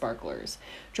covered in sparklers,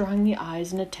 drawing the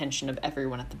eyes and attention of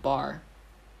everyone at the bar.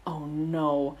 Oh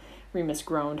no, Remus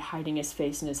groaned, hiding his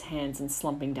face in his hands and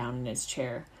slumping down in his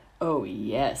chair. Oh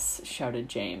yes, shouted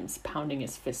James, pounding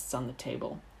his fists on the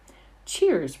table.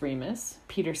 Cheers, Remus,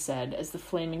 Peter said as the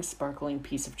flaming, sparkling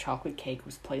piece of chocolate cake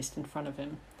was placed in front of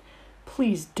him.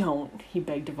 "Please don't," he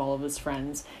begged of all of his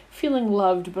friends, feeling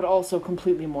loved but also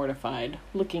completely mortified,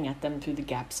 looking at them through the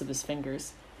gaps of his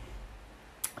fingers.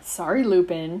 "Sorry,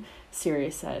 Lupin,"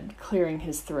 Sirius said, clearing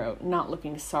his throat, not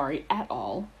looking sorry at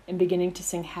all, and beginning to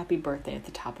sing Happy Birthday at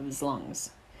the top of his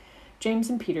lungs. James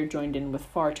and Peter joined in with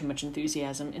far too much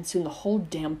enthusiasm, and soon the whole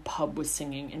damn pub was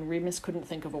singing, and Remus couldn't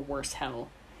think of a worse hell.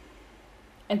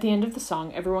 At the end of the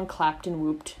song, everyone clapped and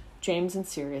whooped, James and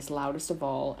Sirius loudest of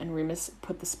all, and Remus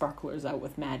put the sparklers out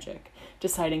with magic,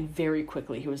 deciding very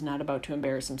quickly he was not about to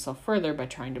embarrass himself further by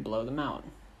trying to blow them out.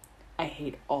 "I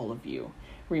hate all of you,"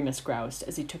 Remus groused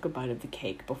as he took a bite of the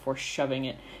cake before shoving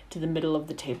it to the middle of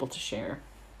the table to share.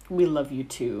 "We love you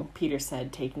too," Peter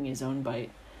said, taking his own bite.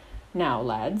 "Now,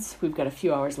 lads, we've got a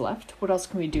few hours left. What else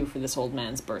can we do for this old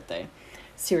man's birthday?"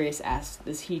 Sirius asked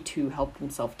as he too helped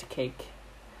himself to cake.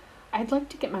 "I'd like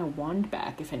to get my wand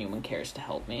back if anyone cares to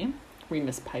help me,"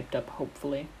 Remus piped up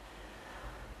hopefully.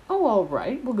 "Oh, all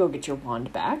right, we'll go get your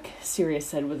wand back," Sirius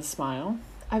said with a smile.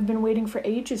 "I've been waiting for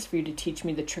ages for you to teach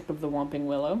me the trick of the whomping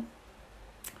willow."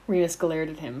 Remus glared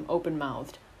at him,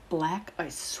 open-mouthed. "Black, I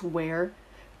swear."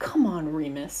 "Come on,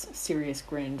 Remus," Sirius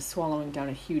grinned, swallowing down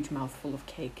a huge mouthful of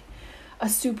cake. "A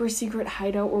super secret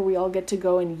hideout where we all get to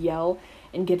go and yell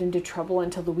and get into trouble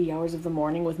until the wee hours of the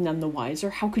morning with none the wiser?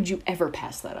 How could you ever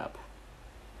pass that up?"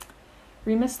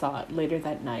 Remus thought, later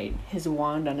that night, his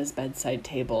wand on his bedside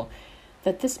table,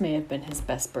 that this may have been his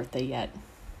best birthday yet.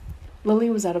 Lily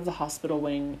was out of the hospital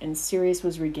wing, and Sirius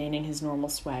was regaining his normal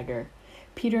swagger.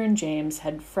 Peter and James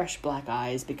had fresh black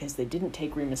eyes because they didn't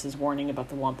take Remus's warning about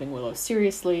the whomping willow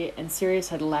seriously, and Sirius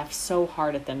had laughed so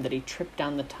hard at them that he tripped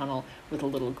down the tunnel with a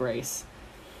little grace.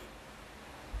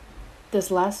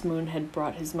 This last moon had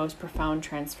brought his most profound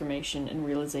transformation and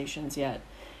realizations yet,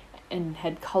 and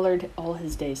had colored all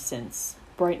his days since,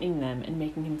 brightening them and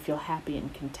making him feel happy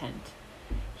and content.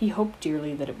 He hoped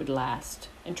dearly that it would last,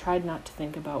 and tried not to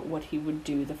think about what he would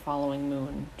do the following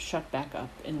moon, shut back up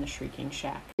in the shrieking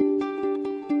shack.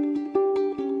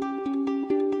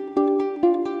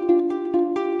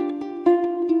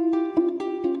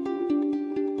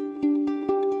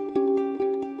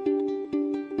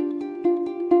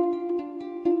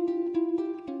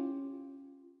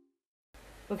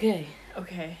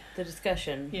 Okay. The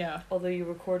discussion. Yeah. Although you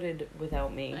recorded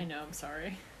without me. I know, I'm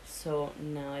sorry. So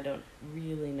now I don't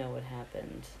really know what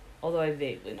happened. Although I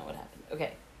vaguely know what happened.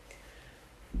 Okay.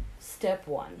 Step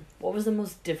 1. What was the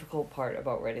most difficult part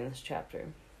about writing this chapter?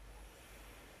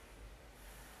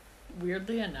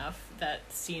 Weirdly enough,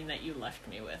 that scene that you left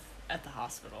me with at the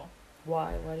hospital.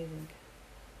 Why? Why do you think?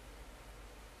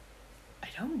 I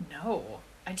don't know.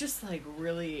 I just, I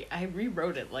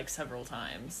rewrote it, several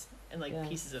times. And,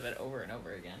 pieces of it over and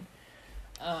over again.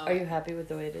 Are you happy with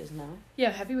the way it is now? Yeah,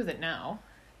 I'm happy with it now.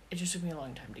 It just took me a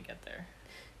long time to get there.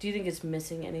 Do you think it's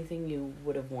missing anything you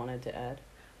would have wanted to add?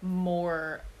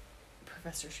 More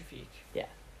Professor Shafiq. Yeah.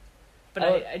 But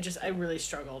I really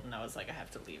struggled, and I was like, I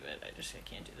have to leave it. I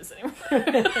can't do this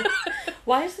anymore.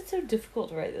 Why is it so difficult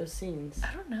to write those scenes?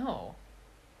 I don't know.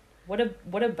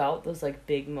 What about those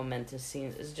big momentous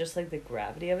scenes? Is it just the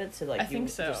gravity of it? So I think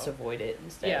so. Just avoid it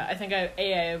instead. Yeah, I think I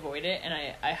avoid it, and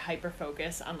I hyper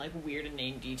focus on weird and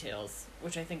named details,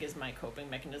 which I think is my coping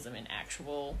mechanism in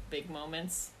actual big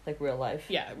moments. Like real life.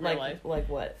 Yeah, real life. Like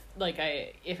what?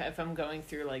 If I'm going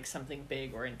through something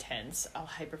big or intense, I'll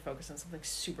hyper focus on something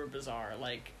super bizarre,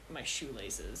 like my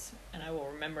shoelaces, and I will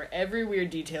remember every weird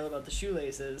detail about the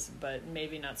shoelaces, but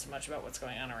maybe not so much about what's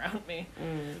going on around me.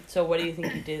 So what do you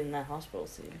think you did in that hospital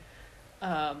scene?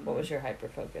 What was your hyper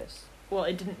focus? Well,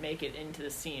 it didn't make it into the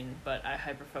scene, but I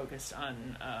hyper focused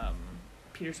on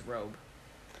Peter's robe,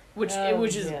 which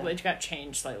got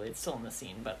changed slightly. It's still in the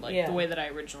scene, but the way that I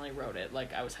originally wrote it,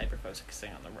 I was hyper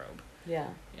focusing on the robe. Yeah.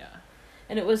 Yeah.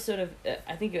 And it was sort of,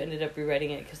 I think you ended up rewriting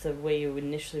it because the way you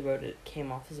initially wrote it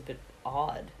came off as a bit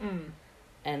odd.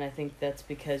 And I think that's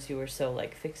because you were so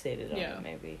fixated on it,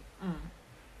 maybe.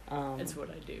 It's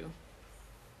what I do.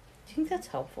 Do you think that's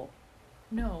helpful?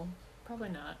 No, probably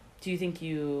not. Do you think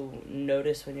you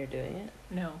notice when you're doing it?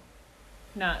 No.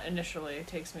 Not initially. It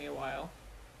takes me a while.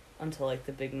 Until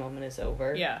the big moment is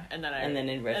over? Yeah, and then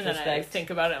in retrospect... And then I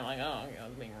think about it and I'm like, oh, I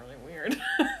was being really weird.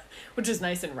 Which is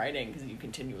nice in writing because you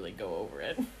continually go over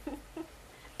it.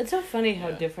 It's so funny how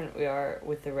different we are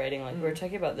with the writing. We were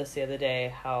talking about this the other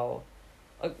day, how...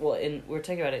 we're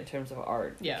talking about it in terms of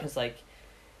art. Yeah. Because,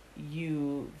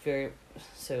 you very...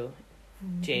 So,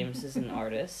 James is an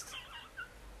artist.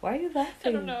 Why are you laughing?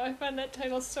 I don't know. I find that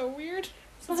title so weird.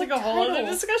 Sounds like a whole other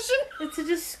discussion. It's a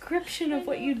description of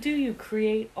what you do. You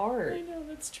create art. I know,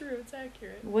 that's true. It's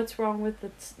accurate. What's wrong with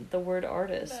the word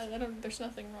artist? There's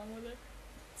nothing wrong with it.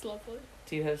 It's lovely.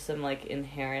 Do you have some, like,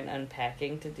 inherent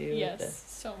unpacking to do? Yes,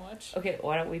 so much. Okay,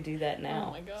 why don't we do that now?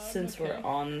 Oh my god. Since okay. we're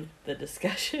on the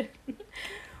discussion.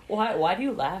 Why do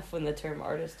you laugh when the term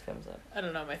artist comes up? I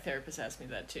don't know, my therapist asked me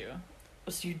that too.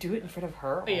 So you do it in front of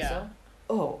her also? Yeah.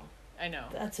 Oh. I know.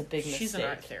 That's a big mistake. She's an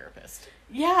art therapist.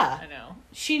 Yeah. I know.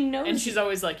 She knows. And she's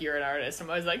always like, you're an artist. I'm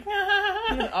always like,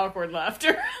 awkward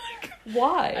laughter.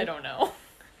 Why? I don't know.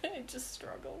 I just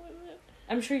struggle with it.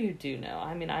 I'm sure you do know.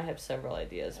 I mean, I have several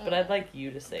ideas, but I'd like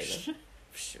you to say them. I'm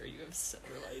sure you have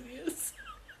several ideas.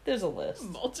 There's a list.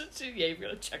 Multitude. Yeah, you've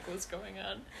got a checklist going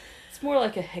on. It's more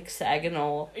like a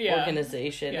hexagonal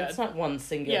organization. Yeah. It's not one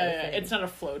singular thing. It's not a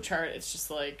flow chart. It's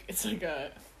just like, it's like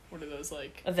a, what are those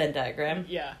like? A Venn diagram.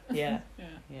 Yeah. Yeah. Yeah.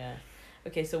 Yeah.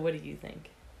 Okay, so what do you think?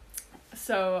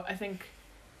 So I think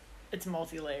it's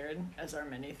multi-layered, as are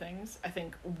many things. I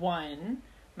think, one,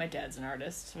 my dad's an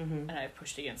artist, Mm-hmm. and I've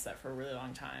pushed against that for a really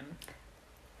long time.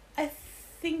 I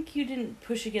think you didn't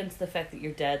push against the fact that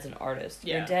your dad's an artist.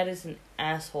 Yeah. Your dad is an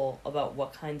asshole about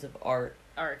what kinds of art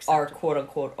are acceptable.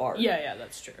 quote-unquote art. Yeah,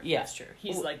 that's true. Yeah. That's true.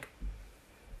 He's, like,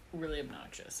 really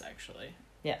obnoxious, actually.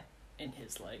 Yeah. In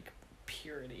his, like,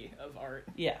 purity of art.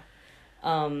 Yeah.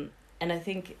 And I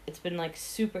think it's been, like,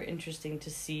 super interesting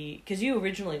to see... Because you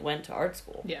originally went to art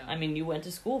school. Yeah. I mean, you went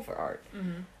to school for art.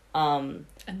 Mm-hmm.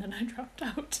 And then I dropped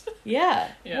out. Yeah.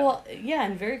 Yeah. Well, yeah,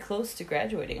 and very close to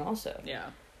graduating also.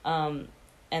 Yeah.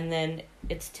 And then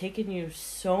it's taken you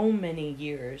so many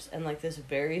years and, like, this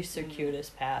very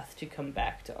circuitous path to come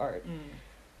back to art.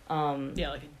 Yeah,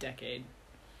 like a decade.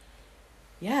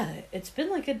 Yeah, it's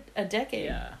been, like, a decade.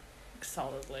 Yeah.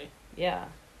 Solidly. Yeah.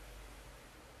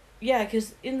 Yeah,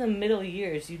 because in the middle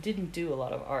years, you didn't do a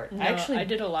lot of art. No, I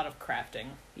did a lot of crafting.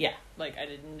 Yeah. Like, I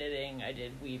did knitting, I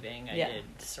did weaving, I Yeah. did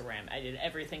ceramic, I did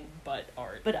everything but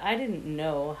art. But I didn't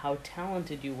know how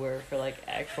talented you were for, like,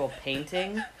 actual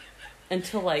painting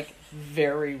until, like,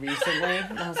 very recently.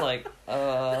 And I was like,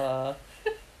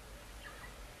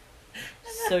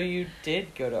 So you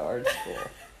did go to art school.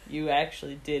 You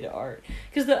actually did art.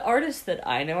 Because the artists that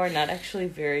I know are not actually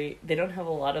they don't have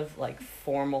a lot of, like,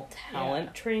 formal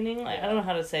talent training. Like, I don't know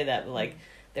how to say that, but, like,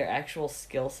 their actual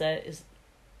skill set is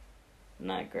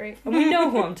not great. And we know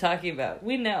who I'm talking about.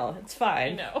 We know. It's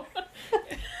fine. No.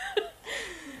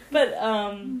 But,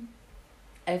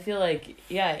 I feel like,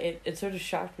 yeah, it sort of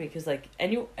shocked me, because, like,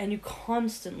 and you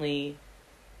constantly,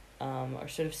 are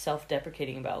sort of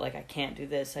self-deprecating about, like, I can't do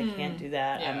this, I can't do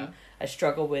that, Yeah. I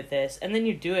struggle with this, and then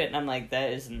you do it, and I'm like,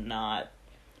 that is not...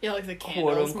 Yeah, like the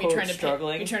candles. Quote, unquote,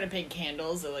 struggling. Me trying to paint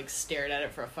candles, I, like, stared at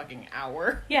it for a fucking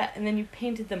hour. Yeah, and then you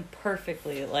painted them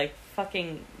perfectly, like,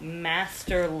 fucking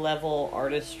master-level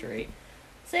artistry.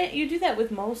 You do that with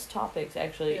most topics,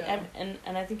 actually, Yeah.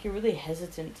 and I think you're really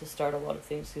hesitant to start a lot of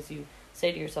things, because you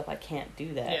say to yourself, I can't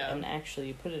do that, Yeah. and actually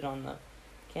you put it on the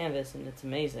canvas, and it's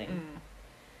amazing. Mm.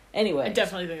 Anyway. I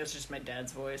definitely think that's just my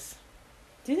dad's voice.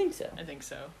 Do you think so? I think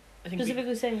so. I think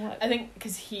Specifically saying what? I think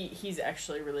because he's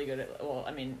actually really good at, well,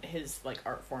 I mean, his, like,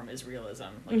 art form is realism.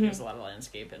 Like, Mhm. he has a lot of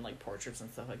landscape and, like, portraits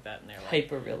and stuff like that, and they're, like...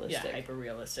 Hyper-realistic. Yeah,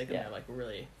 hyper-realistic, and Yeah. they're, like,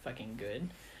 really fucking good.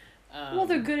 Well,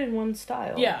 they're good in one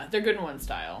style. Yeah, they're good in one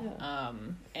style. Yeah.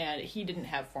 And he didn't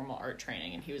have formal art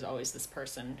training, and he was always this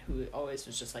person who always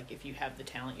was just like, if you have the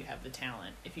talent, you have the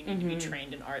talent. If you need to be Mhm.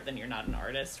 trained in art, then you're not an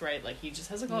artist, right? Like, he just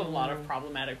has, like, a lot of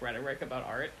problematic rhetoric about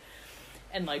art.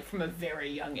 And, like, from a very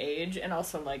young age, and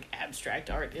also, like, abstract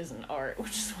art isn't art,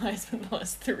 which is why I spent the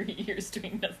last 3 years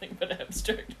doing nothing but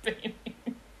abstract painting.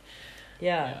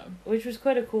 Yeah. Which was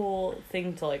quite a cool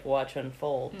thing to, like, watch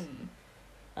unfold. Mm.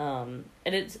 And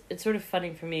it's sort of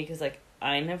funny for me, because, like,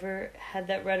 I never had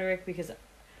that rhetoric, because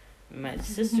my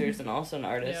sister's also an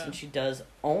artist, Yeah. and she does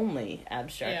only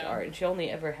abstract Yeah. art, and she only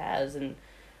ever has, and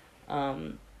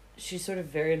she's sort of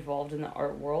very involved in the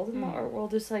art world, and the art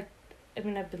world is, like, I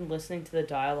mean, I've been listening to the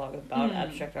dialogue about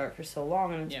abstract art for so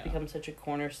long, and it's become such a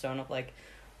cornerstone of, like,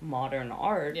 modern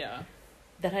art,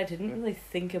 that I didn't really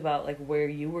think about, like, where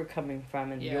you were coming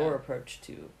from and your approach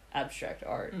to abstract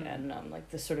art, and, like,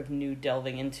 this sort of new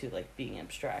delving into, like, being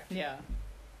abstract. Yeah.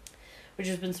 Which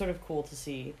has been sort of cool to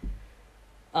see.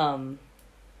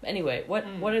 Anyway, what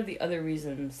are the other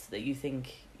reasons that you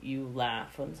think you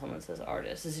laugh when someone says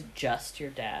artist? Is it just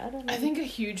your dad? I think a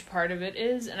huge part of it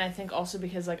is, and I think also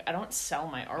because, like, I don't sell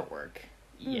my artwork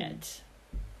yet.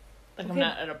 Like, I'm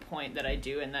not at a point that I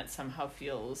do, and that somehow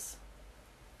feels...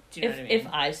 Do you know what I mean? If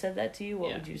I said that to you,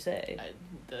 what would you say?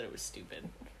 That it was stupid.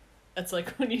 It's like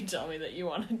when you tell me that you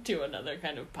want to do another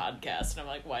kind of podcast, and I'm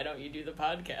like, why don't you do the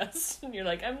podcast? And you're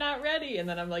like, I'm not ready. And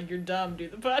then I'm like, you're dumb, do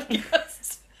the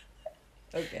podcast.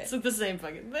 Okay. It's like the same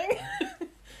fucking thing.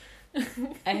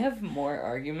 I have more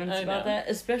arguments about that,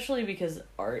 especially because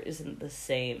art isn't the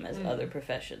same as other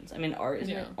professions. I mean, art is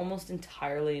an almost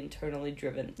entirely internally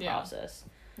driven process.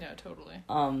 Yeah, totally.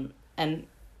 And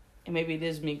maybe it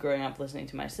is me growing up listening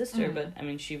to my sister, but I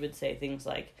mean, she would say things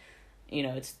like, you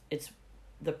know, it's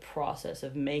the process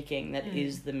of making that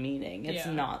is the meaning. It's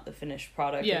not the finished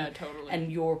product. Yeah, totally.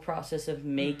 And your process of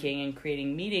making and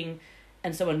creating meaning,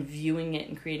 and someone viewing it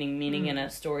and creating meaning in a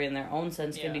story in their own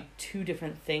sense can be two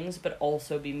different things, but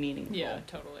also be meaningful. Yeah,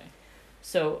 totally.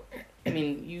 So, I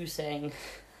mean, you saying,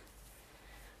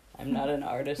 I'm not an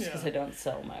artist because I don't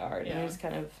sell my art. Yeah. I mean, it's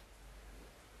kind of,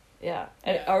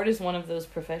 art is one of those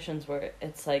professions where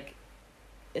it's like,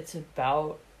 it's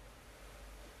about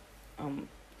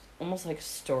almost like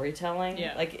storytelling.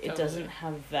 Yeah, like, it doesn't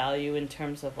have value in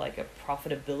terms of like a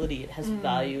profitability. It has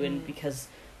value in because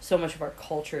so much of our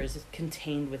culture is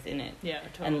contained within it. Yeah,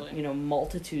 totally. And, you know,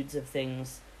 multitudes of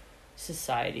things,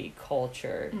 society,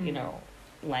 culture, you know,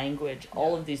 language,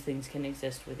 all of these things can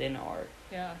exist within art.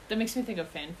 Yeah. That makes me think of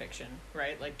fan fiction,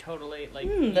 right? Like, totally, like,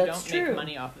 you don't make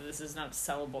money off of this. This is not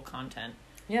sellable content.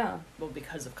 Yeah. Well,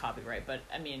 because of copyright, but,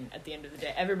 I mean, at the end of the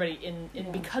day, everybody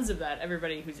because of that,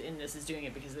 everybody who's in this is doing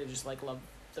it because they just, like, love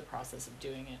the process of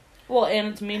doing it. Well, and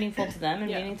it's meaningful to them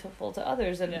and meaningful to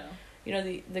others, and you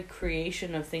know, the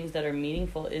creation of things that are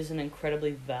meaningful is an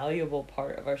incredibly valuable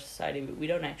part of our society, but we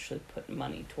don't actually put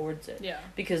money towards it. Yeah.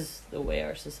 Because the way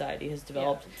our society has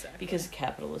developed, because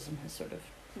capitalism has sort of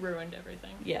ruined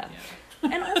everything. Yeah.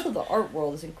 And also the art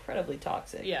world is incredibly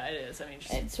toxic. Yeah, it is. I mean,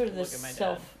 just it's sort of this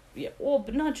self... Yeah, well,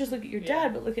 but not just look at your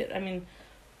dad, but look at, I mean,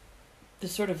 the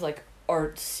sort of, like,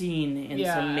 art scene in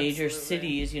some major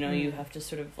cities, you know, you have to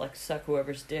sort of, like, suck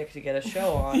whoever's dick to get a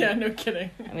show on. Yeah, no kidding.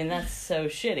 I mean, that's so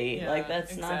shitty. Like,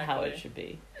 that's not how it should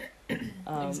be.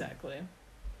 Exactly.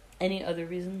 Any other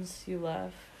reasons you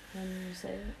laugh when you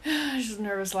say it? Just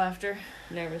nervous laughter.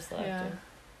 Nervous laughter. Yeah.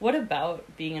 What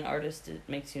about being an artist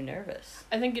makes you nervous?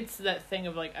 I think it's that thing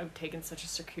of, like, I've taken such a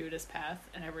circuitous path,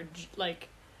 and like...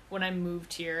 When I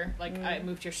moved here, like, I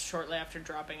moved here shortly after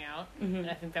dropping out, and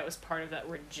I think that was part of that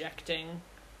rejecting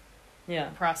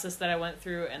process that I went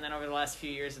through, and then over the last few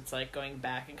years, it's, like, going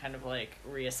back and kind of, like,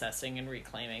 reassessing and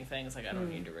reclaiming things. Like, I don't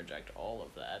need to reject all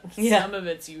of that. Yeah. Some of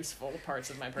it's useful parts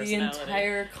of my personality. The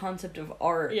entire concept of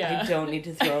art, I don't need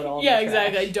to throw it all in the trash. Yeah,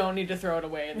 exactly. I don't need to throw it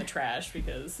away in the trash,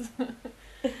 because...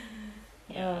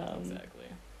 exactly.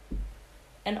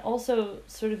 And also,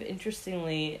 sort of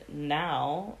interestingly,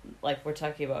 now, like, we're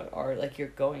talking about art, like, you're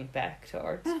going back to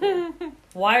art school.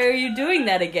 Why are you doing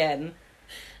that again?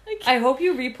 I hope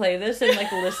you replay this and,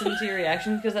 like, listen to your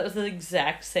reactions, because that was the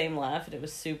exact same laugh, and it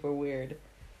was super weird.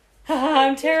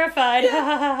 I'm terrified.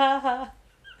 Why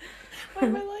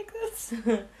am I like this?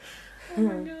 Oh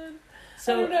my god.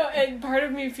 So, I don't know, and part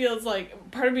of me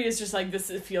is just like, this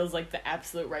feels like the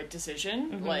absolute right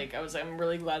decision. Like, I'm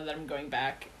really glad that I'm going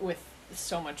back with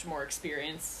so much more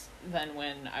experience than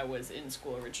when I was in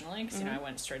school originally, because you know, I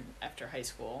went straight after high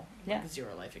school, like,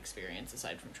 zero life experience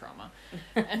aside from trauma,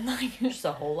 and like just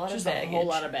a whole lot of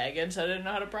baggage I didn't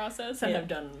know how to process, and I've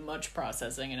done much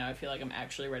processing, and now I feel like I'm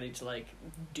actually ready to, like,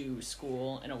 do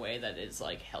school in a way that is,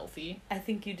 like, healthy. I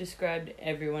think you described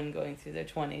everyone going through their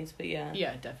 20s, but yeah,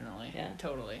 definitely,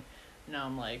 totally. Now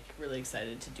I'm, like, really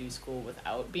excited to do school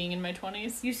without being in my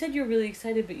 20s. You said you're really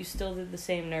excited, but you still did the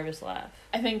same nervous laugh.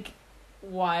 I think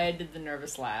why I did the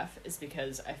nervous laugh is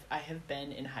because I have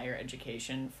been in higher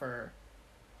education for,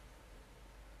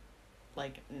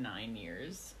 like, 9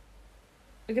 years.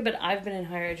 Okay, but I've been in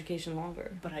higher education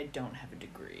longer. But I don't have a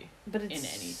degree but it's in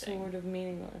anything. Sort of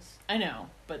meaningless. I know,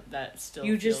 but that still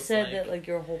You just said that, like,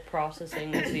 your whole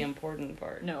processing was the important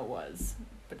part. No, it was.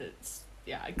 But it's...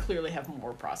 Yeah, I clearly have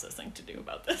more processing to do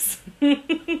about this.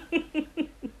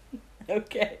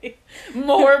 Okay.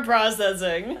 More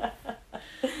processing.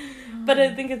 But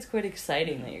I think it's quite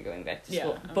exciting that you're going back to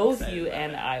school. Both you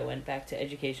and I went back to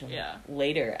education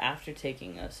later after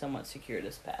taking a somewhat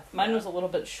circuitous path. Mine was a little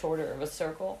bit shorter of a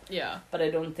circle. Yeah. But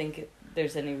I don't think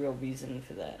there's any real reason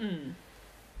for that.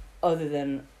 Other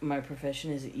than my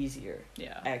profession is easier.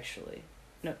 Yeah. Actually.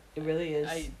 No, it really is.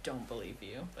 I don't believe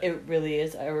you. But... It really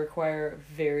is. I require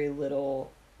very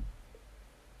little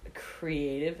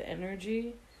creative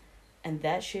energy. And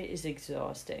that shit is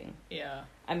exhausting. Yeah.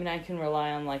 I mean, I can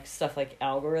rely on, like, stuff like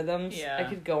algorithms. Yeah. I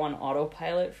could go on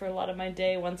autopilot for a lot of my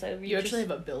day once I reach... You actually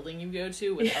have a building you go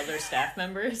to with other staff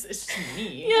members? It's just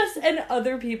me. Yes, and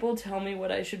other people tell me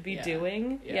what I should be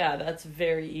doing. Yeah, that's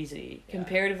very easy. Yeah.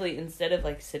 Comparatively, instead of,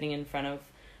 like, sitting in front of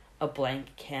a blank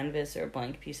canvas or a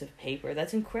blank piece of paper,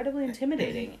 that's incredibly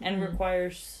intimidating and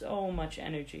requires so much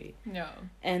energy. Yeah.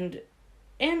 And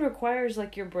and requires,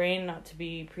 like, your brain not to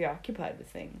be preoccupied with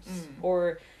things.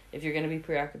 Or if you're going to be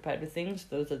preoccupied with things,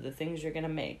 those are the things you're going to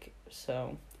make.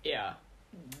 So yeah,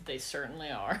 they certainly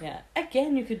are. Yeah.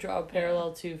 Again, you could draw a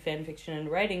parallel to fan fiction and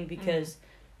writing, because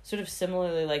sort of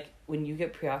similarly, like, when you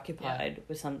get preoccupied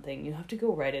with something, you have to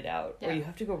go write it out. Or you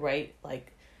have to go write,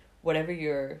 like, whatever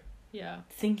you're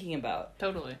thinking about.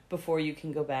 Totally. Before you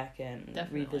can go back and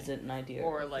revisit an idea.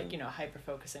 Or, like, you know,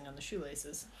 hyper-focusing on the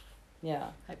shoelaces.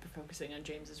 Yeah. Hyper-focusing on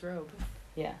James's robe.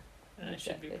 Yeah. And I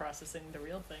should be processing the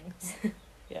real things.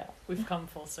 Yeah. We've come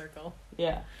full circle.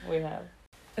 Yeah, we have.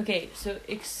 Okay, so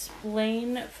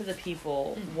explain for the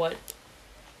people what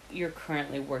you're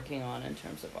currently working on in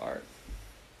terms of art.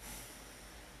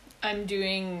 I'm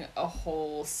doing a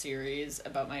whole series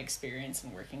about my experience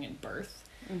in working in birth.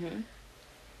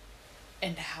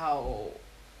 And how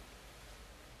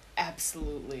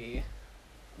absolutely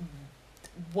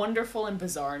wonderful and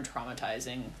bizarre and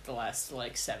traumatizing the last,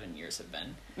 like, 7 years have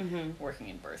been working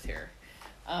in birth here.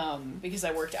 Because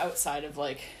I worked outside of,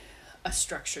 like, a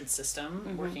structured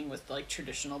system, working with, like,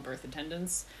 traditional birth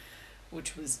attendants,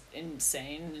 which was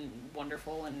insane and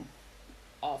wonderful and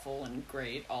awful and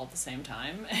great all at the same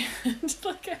time. And,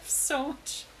 like, I have so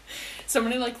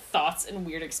many, like, thoughts and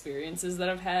weird experiences that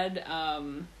I've had,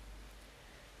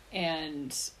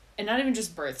 and not even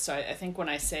just birth. So I think when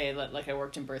I say that, like, I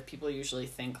worked in birth, people usually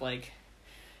think, like,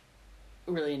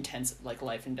 really intense, like,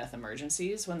 life and death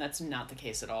emergencies, when that's not the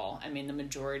case at all. I mean, the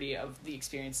majority of the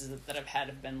experiences that I've had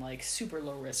have been, like, super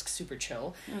low risk, super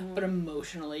chill, but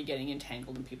emotionally getting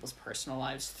entangled in people's personal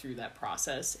lives through that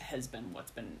process has been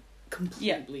what's been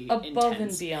completely above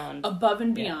intense. Above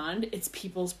and beyond. It's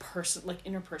people's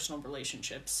interpersonal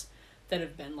relationships that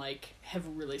have been, like, have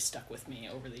really stuck with me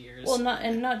over the years. Well,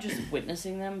 not just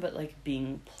witnessing them, but, like,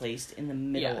 being placed in the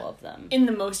middle of them. In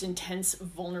the most intense,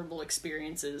 vulnerable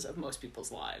experiences of most people's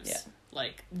lives. Yeah.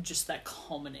 Like, just that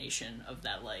culmination of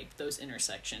that, like, those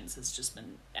intersections has just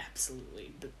been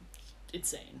absolutely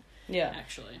insane. Yeah.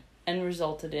 Actually. And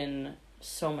resulted in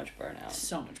so much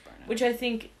burnout. Which I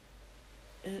think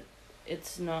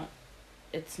it's not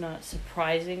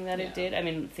surprising that it did. I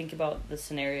mean, think about the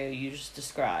scenario you just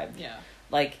described. Yeah.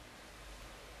 Like,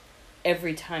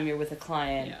 every time you're with a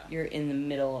client, you're in the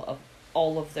middle of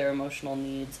all of their emotional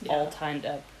needs, all tied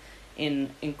up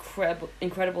in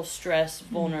incredible stress,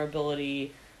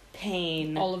 vulnerability,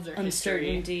 pain, all of their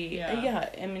uncertainty. History. Yeah,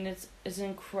 I mean, it's an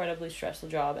incredibly stressful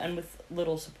job, and with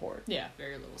little support. Yeah,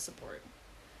 very little support.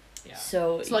 Yeah.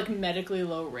 So it's, like, medically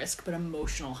low risk, but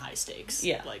emotional high stakes.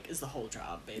 Yeah. Like, is the whole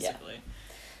job, basically. Yeah.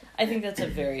 I think that's a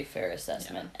very fair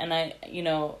assessment. And I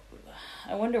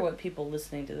wonder what people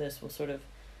listening to this will sort of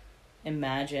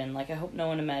imagine. Like, I hope no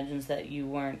one imagines that you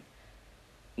weren't,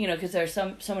 because there are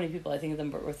so many people, I think,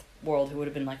 in the birth world who would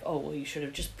have been like, oh, well, you should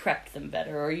have just prepped them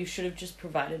better, or you should have just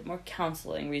provided more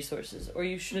counseling resources, or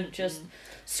you should have just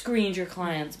screened your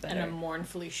clients better. And I'm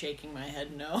mournfully shaking my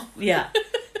head no. Yeah.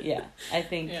 Yeah. I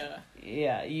think,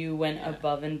 you went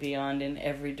above and beyond in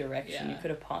every direction you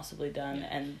could have possibly done.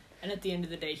 Yeah. And at the end of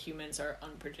the day, humans are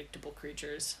unpredictable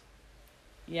creatures.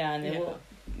 Yeah, and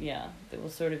they will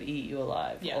sort of eat you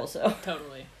alive also.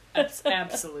 Totally.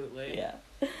 Absolutely.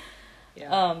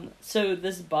 Yeah. So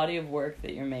this body of work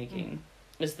that you're making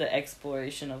is the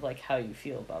exploration of, like, how you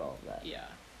feel about all of that. Yeah.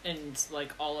 And,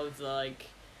 like, all of the, like,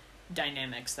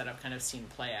 dynamics that I've kind of seen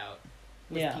play out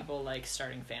with people, like,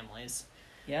 starting families.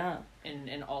 Yeah.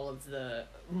 And all of the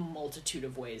multitude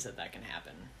of ways that can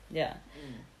happen. Yeah.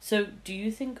 So do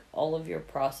you think all of your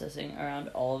processing around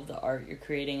all of the art you're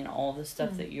creating and all of the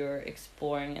stuff that you're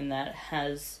exploring and that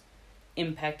has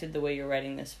impacted the way you're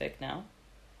writing this fic now?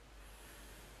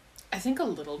 I think a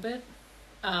little bit.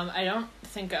 I don't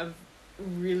think I've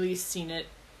really seen it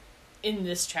in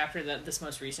this chapter, this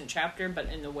most recent chapter, but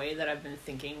in the way that I've been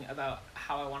thinking about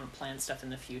how I want to plan stuff in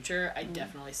the future, I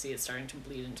definitely see it starting to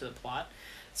bleed into the plot.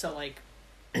 So, like,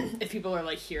 if people are,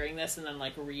 like, hearing this and then,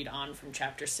 like, read on from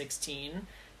chapter 16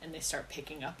 and they start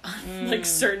picking up on, like,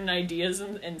 certain ideas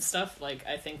and stuff, like,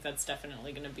 I think that's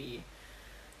definitely going to be...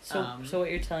 So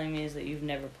what you're telling me is that you've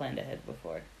never planned ahead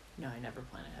before? No, I never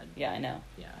plan ahead. Yeah, I know.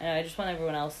 Yeah. I know, I just want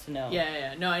everyone else to know.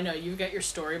 Yeah. No, I know. You've got your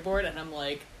storyboard, and I'm,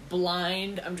 like,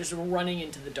 blind. I'm just running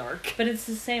into the dark. But it's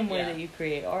the same way that you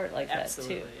create art like that,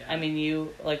 too. Yeah. I mean,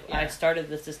 I started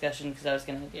this discussion because I was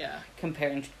going to compare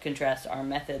and contrast our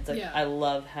methods. Like, I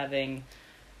love having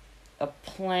a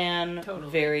plan,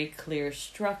 very clear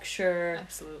structure.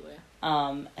 Absolutely.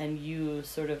 and you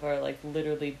sort of are, like,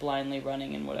 literally blindly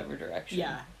running in whatever direction.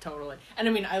 Yeah, totally. And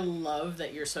I mean, I love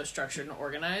that you're so structured and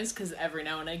organized, because every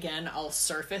now and again I'll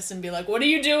surface and be like, what are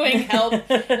you doing? Help!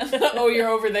 Oh, you're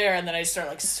over there. And then I start,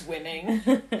 like, swimming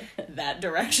that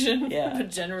direction. Yeah.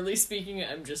 But generally speaking,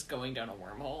 I'm just going down a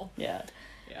wormhole. Yeah.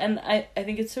 And I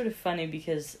think it's sort of funny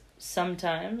because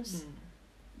sometimes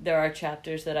there are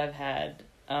chapters that I've had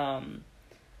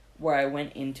where I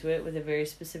went into it with a very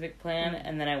specific plan,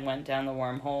 and then I went down the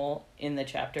wormhole in the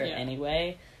chapter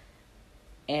anyway.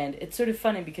 And it's sort of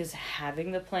funny because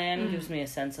having the plan gives me a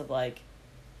sense of, like,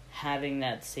 having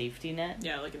that safety net.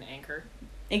 Yeah, like an anchor.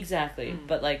 Exactly.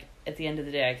 But, like, at the end of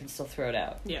the day, I can still throw it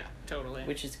out. Yeah, totally.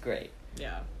 Which is great.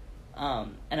 Yeah.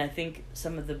 And I think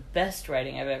some of the best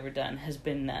writing I've ever done has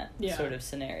been that sort of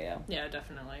scenario. Yeah,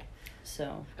 definitely.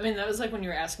 So. I mean, that was, like, when you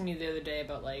were asking me the other day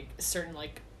about, like, certain,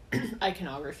 like,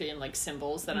 iconography and, like,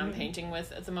 symbols that I'm painting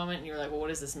with at the moment, and you were like, well, what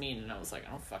does this mean? And I was like,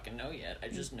 I don't fucking know yet. I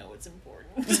just know it's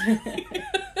important.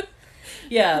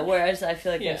 Yeah, whereas I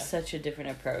feel like there's such a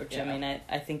different approach. I mean,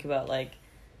 I think about, like,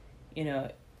 you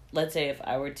know, let's say if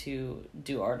I were to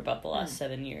do art about the last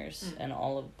 7 years and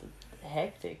all of the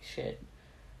hectic shit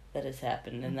that has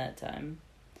happened in that time,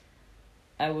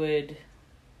 I would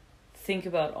think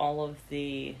about all of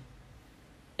the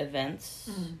events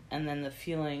and then the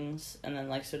feelings and then,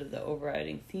 like, sort of the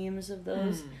overriding themes of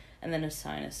those and then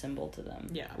assign a symbol to them.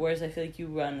 Yeah. Whereas I feel like you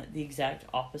run the exact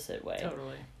opposite way.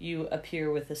 Totally. You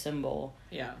appear with a symbol.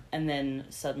 Yeah. And then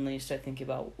suddenly you start thinking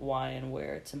about why and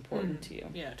where it's important to you.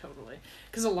 Yeah, totally.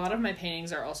 Because a lot of my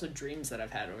paintings are also dreams that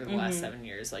I've had over the last 7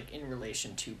 years, like, in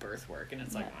relation to birth work. And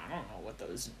it's like, I don't know what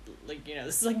those, like, you know,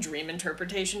 this is like dream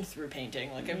interpretation through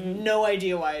painting. Like, I have no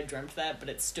idea why I dreamt that, but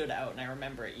it stood out and I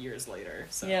remember it years later.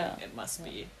 So it must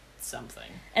be something.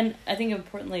 And I think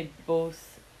importantly,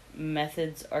 both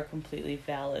methods are completely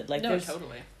valid. Like,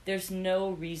 there's no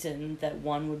reason that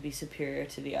one would be superior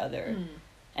to the other.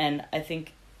 And I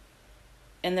think,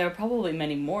 and there are probably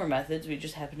many more methods, we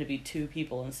just happen to be 2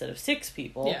 people instead of 6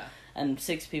 people, and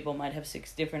 6 people might have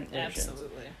 6 different versions.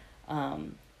 Absolutely.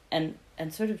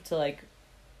 And sort of to, like,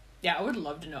 I would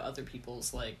love to know other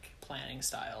people's, like, planning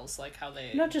styles, like how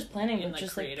they, not just planning, but like,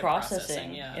 just, like,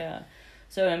 processing.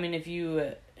 So I mean, if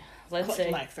you let's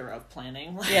say lack thereof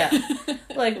planning.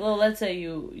 Like, well, let's say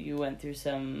you went through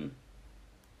some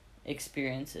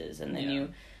experiences and then you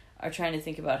are trying to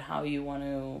think about how you want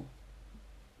to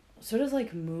sort of,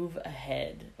 like, move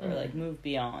ahead or like move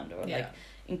beyond or like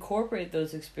incorporate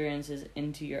those experiences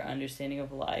into your understanding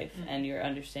of life and your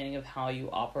understanding of how you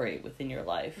operate within your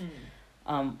life.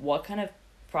 What kind of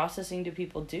processing do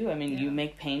people do? I mean, you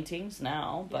make paintings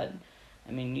now, but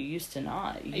I mean, you used to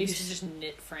not. I used to just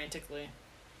knit frantically.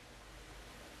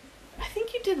 I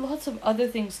think you did lots of other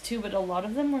things too, but a lot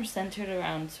of them were centered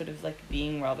around sort of, like,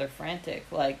 being rather frantic,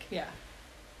 like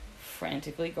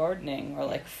frantically gardening or,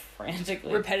 like,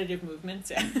 frantically repetitive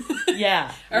movements.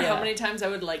 Or how many times I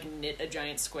would, like, knit a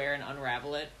giant square and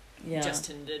unravel it just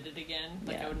to knit it again.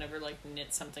 Like, I would never, like,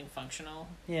 knit something functional.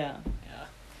 I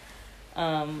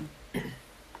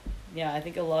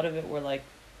think a lot of it were, like,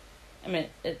 I mean,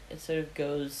 it sort of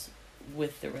goes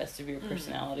with the rest of your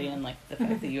personality and, like, the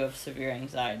fact that you have severe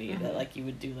anxiety that, like, you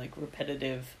would do, like,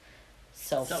 repetitive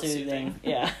self-soothing.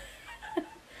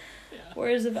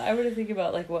 Whereas if I were to think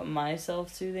about, like, what my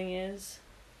self-soothing is,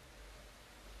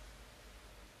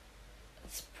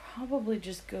 it's probably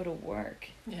just go to work.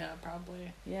 Yeah,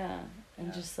 probably.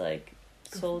 And just, like,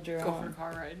 soldier on. Go for a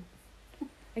car ride.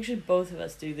 Actually, both of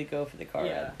us do the go for the car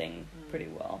ride thing pretty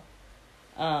well.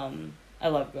 I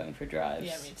love going for drives.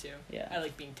 Yeah, me too. Yeah. I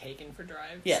like being taken for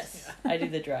drives. Yes. I do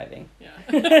the driving.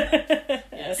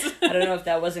 Yes. I don't know if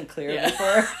that wasn't clear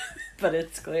before, but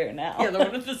it's clear now. The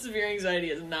one with the severe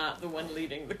anxiety is not the one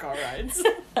leading the car rides.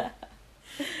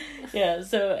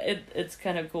 So it's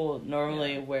kind of cool.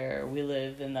 Normally where we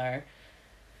live in our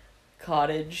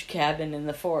cottage cabin in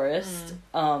the forest,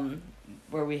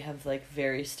 where we have, like,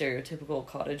 very stereotypical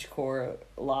cottagecore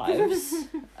lives,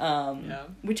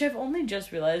 which I've only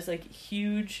just realized, like,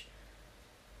 huge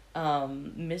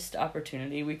missed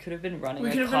opportunity. We could have been running a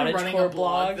cottagecore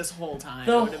blog this whole time.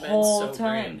 The it would have whole been so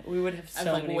time. Great. We would have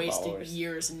so many wasted followers.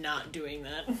 Years not doing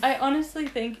that. I honestly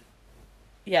think,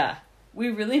 we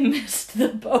really missed the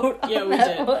boat on we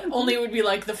that did. one. Only it would be,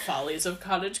 like, the follies of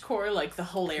cottagecore, like, the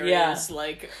hilarious,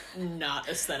 like, not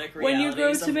aesthetic realities when you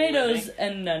grow of tomatoes living.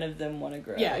 and none of them want to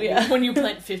grow. When you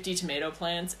plant 50 tomato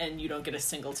plants and you don't get a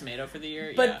single tomato for the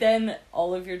year. But then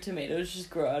all of your tomatoes just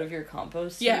grow out of your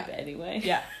compost heap anyway.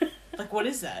 Like, what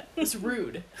is that? It's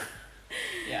rude.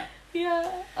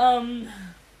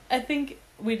 I think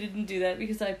We didn't do that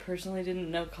because I personally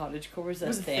didn't know cottagecore was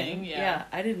a thing. Yeah,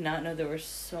 I did not know there were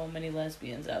so many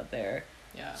lesbians out there.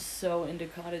 Yeah. So into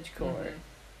cottagecore.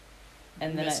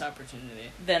 And then missed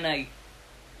opportunity. Then I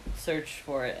searched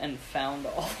for it and found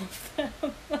all of them.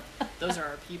 Those are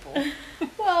our people.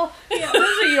 Well, yeah,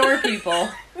 those are your people.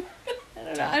 I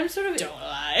don't know. I'm sort of... Don't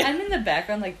lie. I'm in the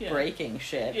background, like, breaking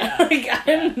shit. Yeah. Like,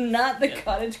 I'm not the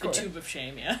cottagecore. The tube of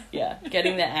shame, yeah. Yeah.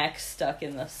 Getting the axe stuck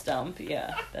in the stump.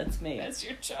 Yeah, that's me. As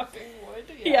you're chopping wood.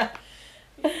 Yeah.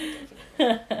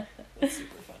 Definitely. That's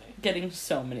super funny. Getting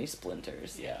so many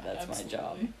splinters. Yeah, that's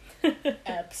absolutely. my job.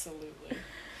 Absolutely.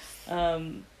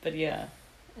 But yeah.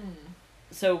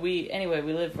 So we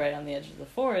live right on the edge of the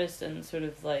forest, and sort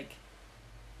of like,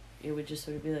 it would just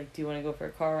sort of be like, do you want to go for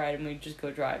a car ride? And we'd just go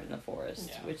drive in the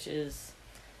forest, which is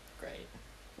great.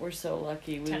 We're so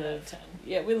lucky. We 10 live, out of 10.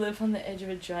 Yeah, we live on the edge of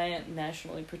a giant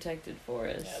nationally protected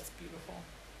forest. Yeah, it's beautiful.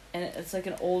 And it's like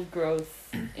an old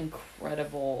growth,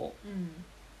 incredible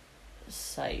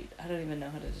sight. I don't even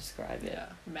know how to describe it. Yeah,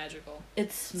 magical.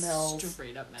 It smells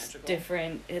straight up magical.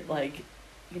 Different. It like,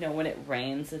 you know, when it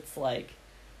rains, it's like,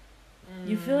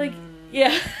 you feel like,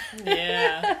 yeah.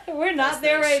 We're not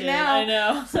there right now. I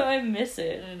know. So I miss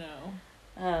it. I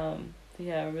know.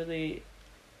 Yeah, really,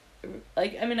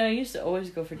 like, I mean, I used to always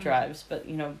go for drives, but,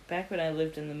 you know, back when I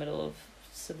lived in the middle of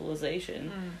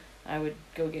civilization, I would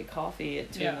go get coffee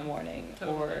at 2 a.m,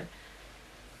 or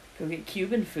go get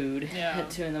Cuban food at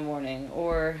 2 a.m,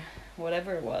 or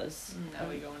whatever it was. Now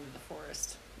we go into the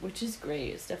forest. Which is great.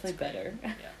 It's definitely better.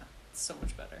 Yeah, it's so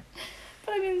much better.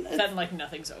 But I mean, then like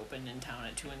nothing's open in town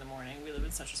at 2 a.m. We live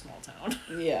in such a small town.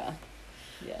 Yeah,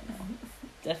 no,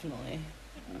 definitely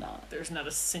not. There's not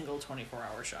a single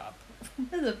 24-hour shop.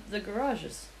 The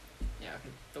garages. Yeah,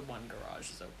 the one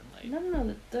garage is open late.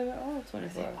 No, they're all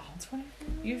 24 hours. All 24 hours?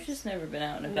 You've just never been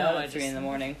out and about at 3 a.m.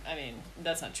 I mean,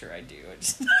 that's not true. I do. I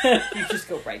just you just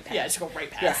go right past. Yeah, just go right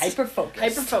past. You're hyper-focused.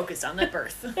 Hyper-focused on that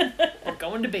birth. We're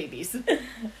going to babies.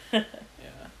 Yeah,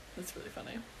 that's really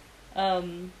funny.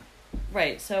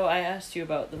 Right, so I asked you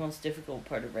about the most difficult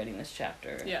part of writing this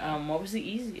chapter. Yeah. What was the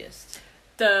easiest?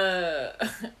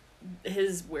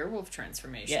 His werewolf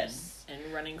transformation. Yes.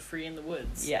 And running free in the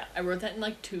woods. Yeah. I wrote that in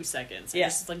like 2 seconds. I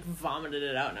just like vomited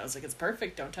it out and I was like, it's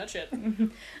perfect, don't touch it.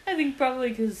 I think probably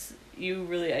because you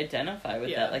really identify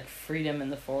with that, like, freedom in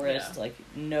the forest, like,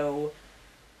 no...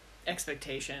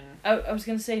 expectation. I was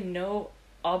going to say no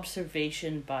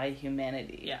observation by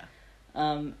humanity. Yeah.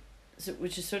 So,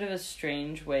 which is sort of a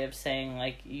strange way of saying,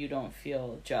 like, you don't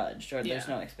feel judged or there's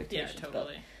no expectations. Yeah,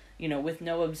 totally. But, you know, with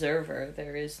no observer,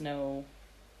 there is no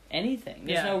anything.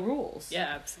 There's no rules.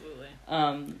 Yeah, absolutely.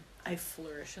 I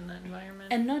flourish in that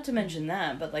environment. And not to mention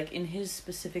that, but, like, in his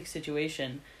specific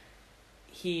situation,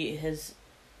 he has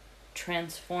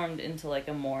transformed into, like,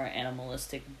 a more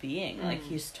animalistic being. Like,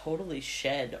 he's totally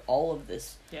shed all of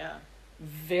this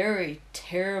very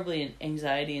terribly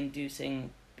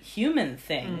anxiety-inducing human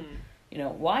thing. You know,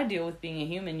 why deal with being a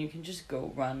human? You can just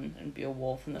go run and be a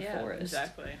wolf in the forest.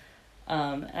 Exactly.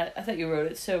 I thought you wrote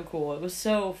it so cool. It was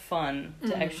so fun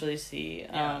to actually see.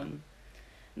 And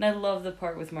I love the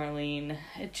part with Marlene.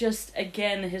 It just,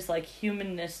 again, his, like,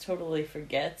 humanness totally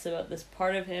forgets about this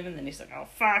part of him, and then he's like, oh,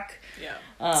 fuck. Yeah.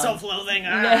 Self-loathing.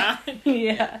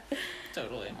 Yeah.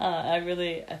 Totally. I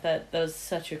thought that was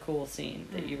such a cool scene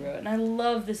that you wrote. And I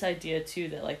love this idea, too,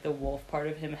 that, like, the wolf part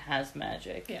of him has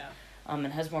magic. Yeah. And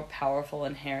has more powerful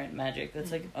inherent magic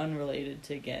that's, like, unrelated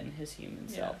to, again, his human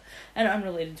self. And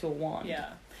unrelated to a wand.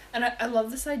 Yeah. And I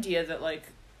love this idea that, like,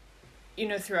 you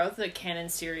know, throughout the canon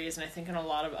series, and I think in a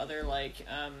lot of other, like,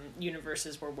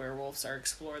 universes where werewolves are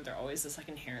explored, they're always this, like,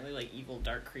 inherently, like, evil,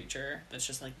 dark creature that's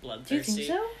just, like, bloodthirsty. Do you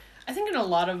think so? I think in a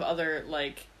lot of other,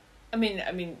 like, I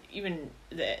mean, even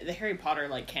the Harry Potter,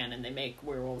 like, canon, they make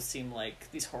werewolves seem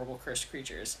like these horrible cursed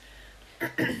creatures.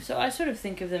 So I sort of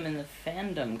think of them in the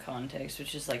fandom context,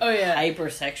 which is, like,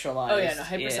 hyper-sexualized. Oh, yeah, no,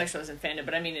 hyper-sexualized in fandom,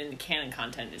 but I mean in the canon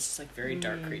content, it's just, like, very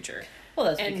dark creature. Well,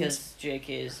 that's because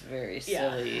JK is very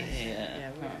silly. Yeah,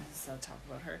 let's not talk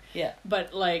about her. Yeah.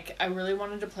 But, like, I really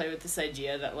wanted to play with this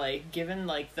idea that, like, given,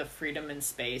 like, the freedom and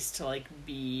space to, like,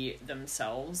 be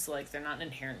themselves, like, they're not an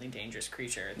inherently dangerous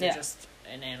creature. They're just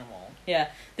an animal. Yeah.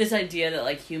 This idea that,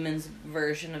 like, humans'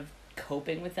 version of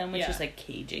coping with them, which is, like,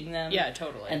 caging them. Yeah,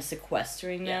 totally. And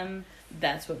sequestering them,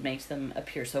 that's what makes them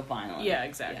appear so violent. Yeah,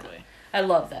 exactly. Yeah. I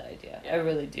love that idea. I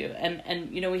really do.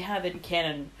 And, you know, we have in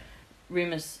canon,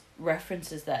 Remus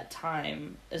references that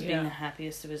time as being the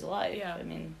happiest of his life. Yeah. I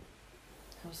mean,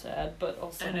 how sad, but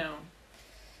also... I know.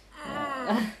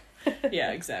 Yeah.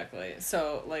 Yeah, exactly.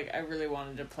 So, like, I really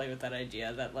wanted to play with that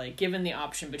idea that, like, given the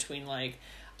option between, like,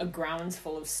 a grounds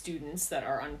full of students that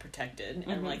are unprotected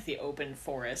and like the open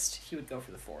forest, he would go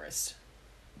for the forest.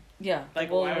 Yeah.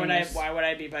 Like why would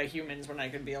I be by humans when I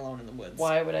could be alone in the woods?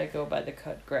 Why would I go by the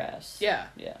cut grass? Yeah.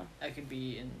 Yeah. I could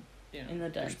be in in the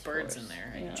there's birds forest. in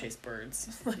there. I can chase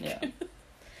birds. Yeah.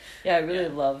 Yeah, I really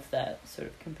love that sort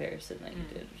of comparison that you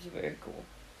did. It was very cool.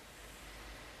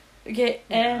 Okay,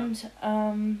 and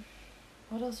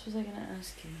what else was I gonna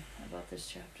ask you about this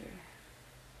chapter?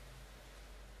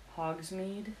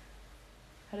 Hogsmeade.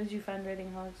 How did you find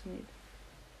writing Hogsmeade?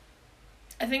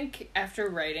 I think after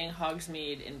writing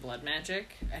Hogsmeade in Blood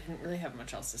Magic, I didn't really have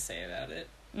much else to say about it.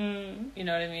 You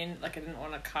know what I mean? Like, I didn't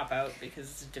want to cop out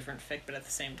because it's a different fic, but at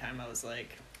the same time I was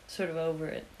like... Sort of over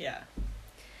it. Yeah.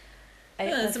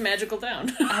 It's a magical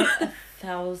town. I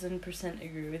 1000%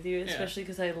 agree with you, especially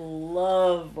because I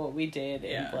love what we did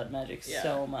in Blood Magic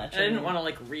so much. I didn't want to,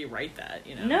 like, rewrite that,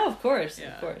 you know? No, of course,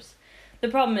 of course. The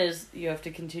problem is you have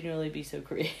to continually be so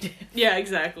creative. Yeah,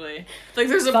 exactly. Like,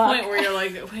 there's a point where you're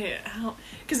like, wait, how...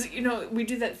 Because, you know, we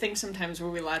do that thing sometimes where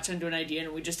we latch onto an idea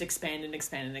and we just expand and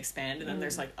expand and expand, and then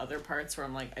there's, like, other parts where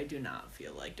I'm like, I do not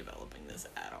feel like developing this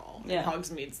at all. Yeah. And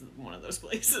Hogsmeade's one of those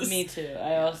places. Me too.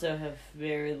 I also have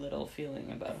very little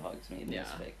feeling about Hogsmeade in this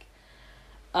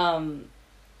fic.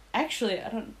 Actually, I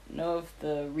don't know if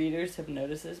the readers have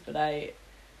noticed this, but I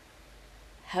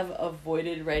have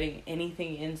avoided writing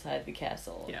anything inside the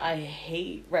castle. Yeah. I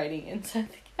hate writing inside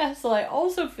the castle. I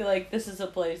also feel like this is a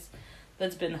place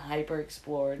that's been hyper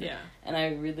explored. Yeah. And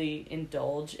I really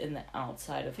indulge in the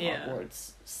outside of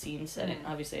Hogwarts scene setting.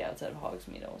 Obviously outside of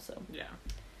Hogsmeade also. Yeah.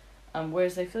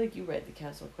 Whereas I feel like you write the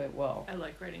castle quite well. I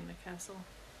like writing the castle.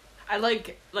 I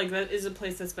like that is a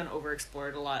place that's been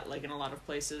overexplored a lot, like in a lot of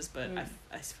places, but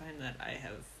I find that I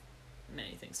have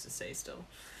many things to say still.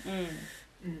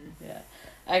 Yeah.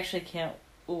 I actually can't...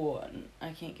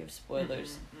 I can't give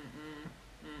spoilers.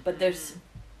 But there's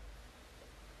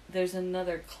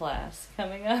another class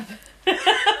coming up. Which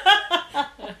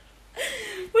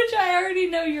I already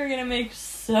know you're going to make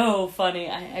so funny.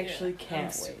 I actually can't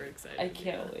wait. Super excited. I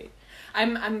can't wait.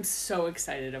 I'm so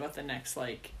excited about the next,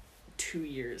 2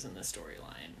 years in the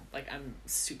storyline. I'm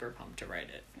super pumped to write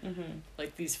it.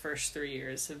 These first 3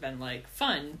 years have been,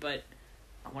 fun, but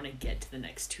I want to get to the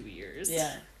next 2 years.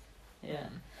 Yeah. Yeah.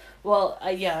 Well,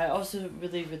 I also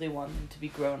really, really want them to be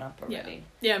grown up already.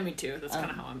 Yeah, me too. That's kind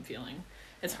of how I'm feeling.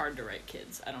 It's hard to write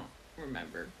kids. I don't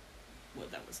remember what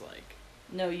that was like.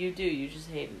 No, you do. You just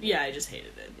hated it. Yeah, I just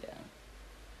hated it. Yeah.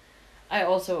 I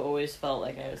also always felt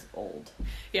like I was old.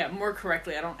 Yeah, more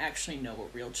correctly, I don't actually know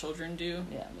what real children do.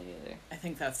 Yeah, me neither. I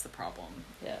think that's the problem.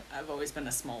 Yeah. I've always been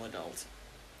a small adult.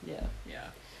 Yeah.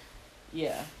 Yeah.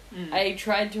 Yeah. I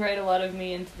tried to write a lot of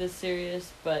me into this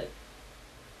series, but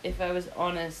if I was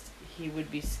honest, he would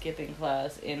be skipping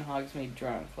class in Hogsmeade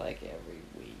drunk, every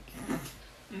week.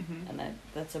 And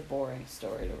that's a boring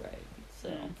story to write,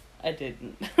 so I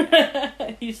didn't.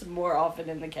 He's more often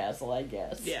in the castle, I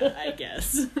guess. Yeah, I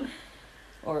guess.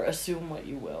 Or assume what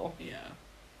you will. Yeah.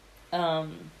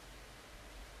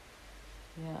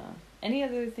 Yeah. Any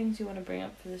other things you want to bring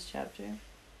up for this chapter?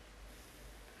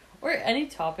 Or any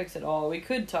topics at all? We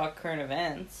could talk current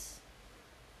events.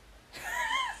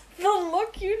 The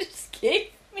look you just gave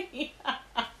me.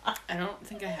 I don't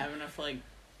think I have enough,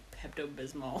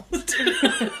 Pepto-Bismol.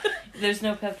 There's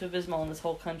no Pepto-Bismol in this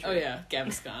whole country. Oh, yeah.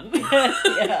 Gaviscon.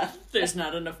 Yeah. There's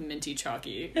not enough minty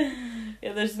chalky.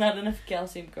 Yeah, there's not enough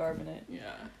calcium carbonate.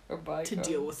 Yeah. Or bicarbonate.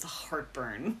 To deal with the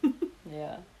heartburn.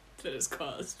 Yeah. That is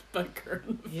caused by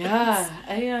current events.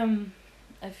 Yeah.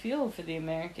 I feel for the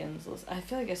Americans. I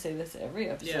feel like I say this every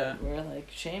episode. Yeah. Where,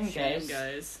 shame guys. Shame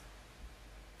guys.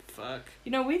 Fuck.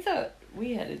 We thought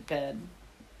we had it bad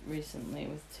recently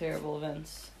with terrible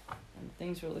events. And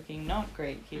things were looking not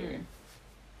great here.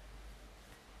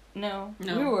 No.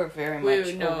 We were very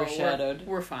much overshadowed.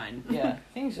 We're fine. Yeah.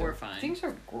 We're fine. Things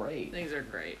are great. Things are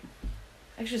great.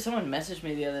 Actually, someone messaged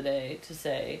me the other day to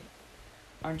say,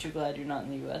 aren't you glad you're not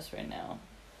in the U.S. right now?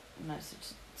 And I said,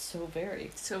 so very.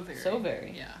 So very. So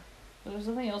very. Yeah. But there's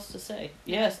nothing else to say.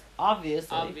 Yes,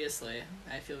 obviously. Obviously.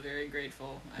 I feel very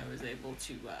grateful I was able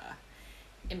to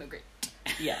immigrate.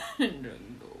 Yeah. And go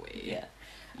away. Yeah.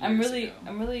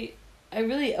 I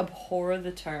really abhor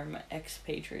the term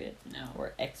expatriate. No.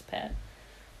 Or expat.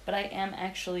 But I am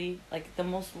actually, the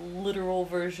most literal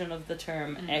version of the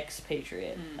term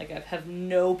expatriate. I have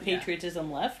no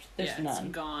patriotism left. There's none.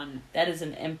 It's gone. That is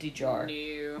an empty jar.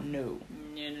 No. No.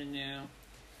 No.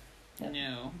 Yep.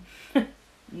 No.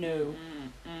 No.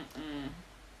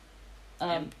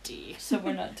 Empty. So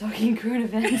we're not talking current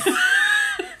events.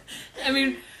 I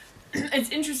mean, it's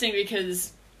interesting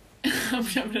because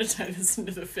I'm gonna tie this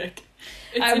into the fic.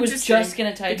 I was just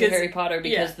gonna tie it to Harry Potter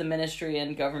because the ministry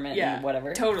and government and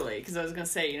whatever. Totally, because I was gonna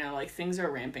say, like, things are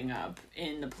ramping up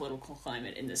in the political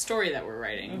climate in the story that we're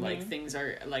writing. Mm-hmm. Like, things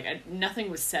are, like, nothing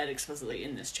was said explicitly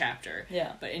in this chapter.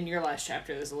 Yeah. But in your last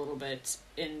chapter, there's a little bit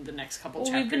in the next couple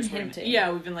chapters. We've been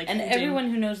hinting. We've been, like, and hinting.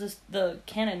 Everyone who knows this, the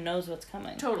canon knows what's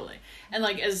coming. Totally. And,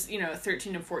 like, as,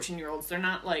 13 and 14-year-olds, they're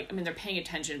not, like, I mean, they're paying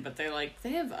attention, but they're, like,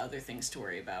 they have other things to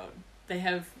worry about. They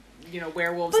have,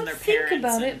 werewolves and their parents.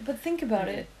 But think about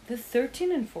it. The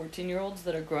 13 and 14-year-olds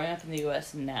that are growing up in the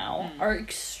U.S. now are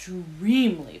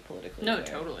extremely politically aware.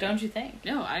 Totally. Don't you think?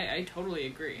 No, I totally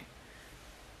agree.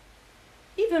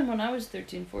 Even when I was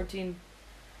 13, 14...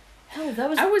 Hell,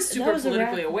 I was super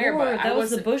politically aware, but that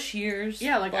was the Bush years.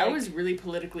 Yeah, like, I was really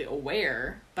politically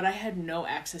aware, but I had no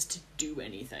access to do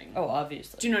anything. Oh,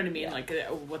 obviously. Do you know what I mean? Yeah. Like,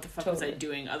 what the fuck was I Totally.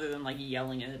 doing other than, like,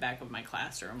 yelling in the back of my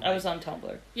classroom? Like, I was on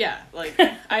Tumblr. Yeah, like,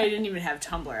 I didn't even have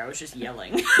Tumblr. I was just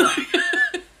yelling.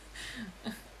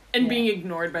 And being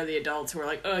ignored by the adults who were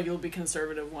like, oh, you'll be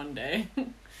conservative one day.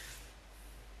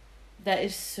 That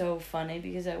is so funny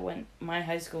because my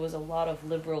high school was a lot of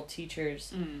liberal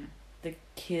teachers. The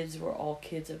kids were all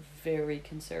kids of very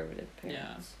conservative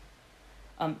parents.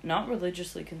 Yeah. Not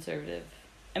religiously conservative.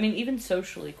 I mean, even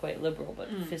socially quite liberal,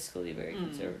 but fiscally very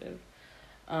conservative.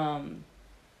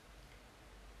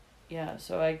 Yeah,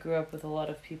 so I grew up with a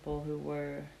lot of people who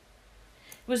were...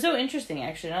 It was so interesting,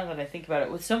 actually, now that I think about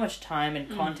it, with so much time and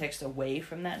context away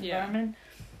from that environment.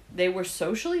 They were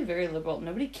socially very liberal.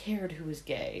 Nobody cared who was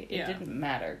gay. It didn't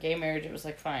matter. Gay marriage, it was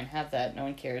like, fine, have that. No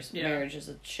one cares. Yeah. Marriage is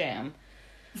a sham.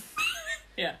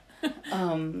 Yeah.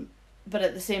 But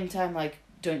at the same time, like,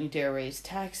 don't you dare raise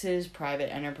taxes,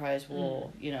 private enterprise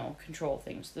will, control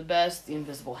things the best, the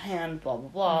invisible hand, blah, blah,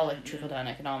 blah. Like, trickle-down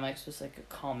economics was, like,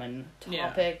 a common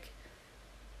topic.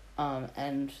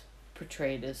 And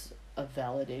portrayed as a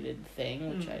validated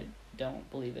thing, which I don't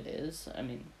believe it is. I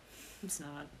mean... It's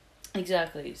not.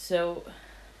 Exactly. So,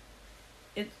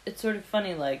 it's sort of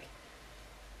funny, like,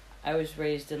 I was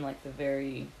raised in, like, the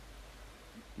very...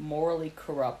 morally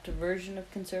corrupt version of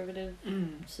conservative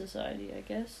society, I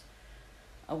guess,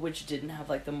 which didn't have,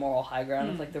 like, the moral high ground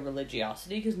of, like, the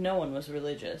religiosity, because no one was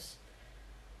religious.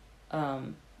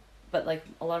 But, like,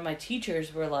 a lot of my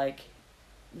teachers were, like,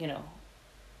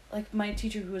 like, my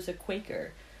teacher who was a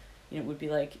Quaker, would be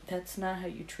like, that's not how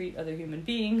you treat other human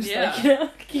beings. Yeah.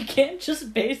 Like, you can't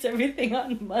just base everything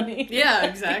on money. Yeah,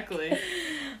 exactly.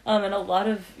 And a lot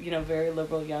of, very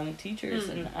liberal young teachers,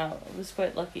 and I was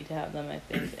quite lucky to have them, I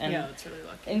think. And that's really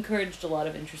lucky. Encouraged a lot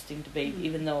of interesting debate,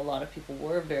 even though a lot of people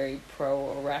were very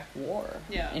pro-Iraq war,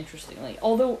 interestingly.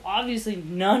 Although, obviously,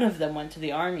 none of them went to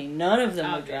the army. None of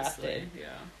them were drafted.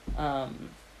 Yeah.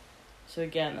 So,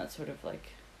 again, that's sort of, like,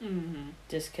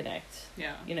 disconnect.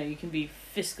 Yeah. You can be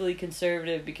fiscally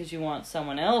conservative because you want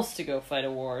someone else to go fight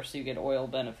a war so you get oil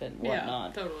benefit and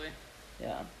whatnot. Yeah, totally.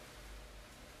 Yeah.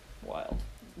 Wild.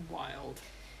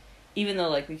 Even though,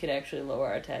 like, we could actually lower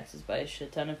our taxes by a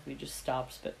shit ton if we just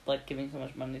stopped, giving so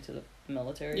much money to the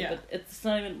military. Yeah. But let's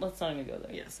not even go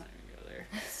there. Yeah, let's not even go there.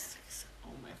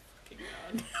 Oh my fucking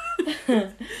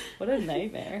god. What a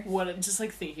nightmare. Just,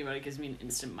 like, thinking about it gives me an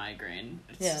instant migraine.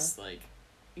 It's just, like,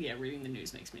 reading the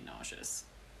news makes me nauseous.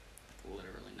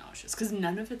 Literally nauseous. Because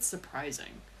none of it's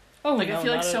surprising. Oh, like, no, I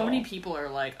feel like so all. many people are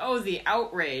like, oh, the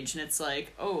outrage, and it's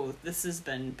like, oh, this has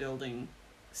been building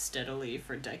steadily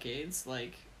for decades.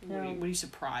 Like, were you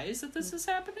surprised that this is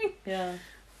happening? Yeah.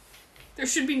 There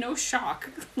should be no shock.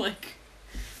 Like,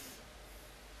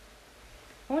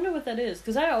 I wonder what that is,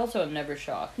 because I also am never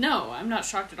shocked. No, I'm not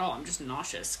shocked at all. I'm just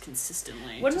nauseous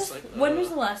consistently. When was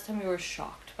the last time you were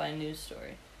shocked by a news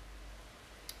story?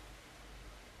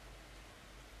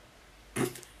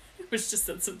 Which just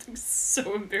said something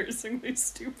so embarrassingly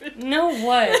stupid. No,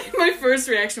 what? My first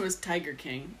reaction was Tiger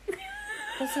King.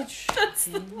 That's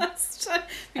the last time.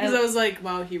 Because I was like,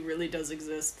 wow, he really does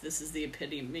exist. This is the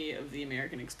epitome of the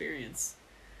American experience.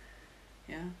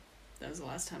 Yeah. That was the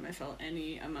last time I felt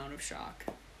any amount of shock.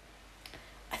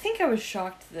 I think I was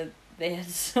shocked that they had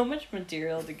so much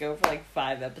material to go for, like,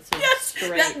 5 episodes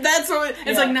straight. That's what...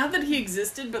 It's like, not that he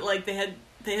existed, but, like, they had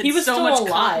he was so much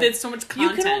alive. They had so much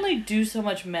content. You can only do so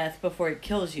much meth before it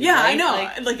kills you. Yeah, right? I know.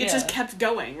 Like it just kept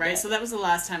going, right? Yeah. So that was the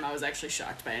last time I was actually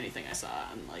shocked by anything I saw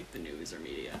on, like, the news or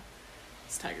media.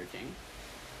 It's Tiger King.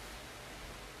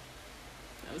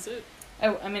 That was it.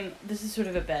 I mean, this is sort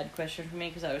of a bad question for me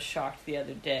because I was shocked the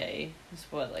other day. It's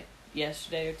like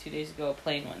yesterday or 2 days ago, a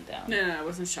plane went down. No, I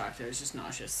wasn't shocked. I was just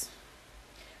nauseous.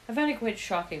 I find it quite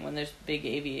shocking when there's big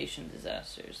aviation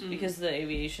disasters because the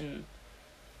aviation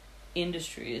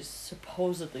industry is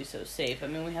supposedly so safe. I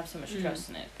mean, we have so much trust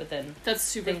in it, but then... That's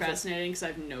super fascinating, because I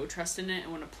have no trust in it,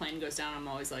 and when a plane goes down, I'm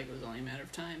always like, it was only a matter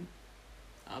of time.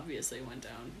 Obviously it went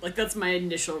down. Like, that's my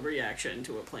initial reaction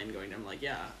to a plane going down. I'm like,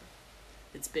 yeah,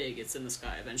 it's big, it's in the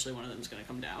sky, eventually one of them's gonna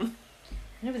come down.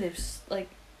 No, but they've, like,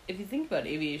 if you think about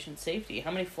aviation safety,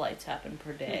 how many flights happen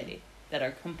per day that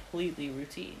are completely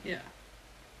routine? Yeah.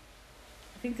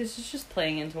 I think this is just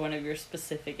playing into one of your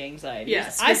specific anxieties. Yeah,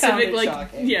 I found specific, it like,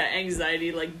 shocking. yeah,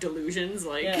 anxiety, like, delusions,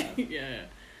 like, Yeah. yeah.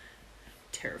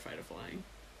 Terrified of flying.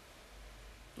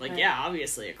 Like, yeah,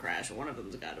 obviously a crash, one of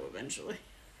them's got to eventually.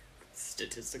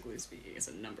 Statistically speaking, it's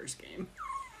a numbers game.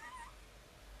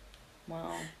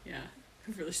 Wow. Yeah. I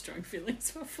have really strong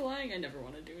feelings about flying. I never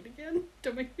want to do it again.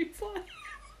 Don't make me fly.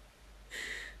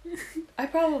 I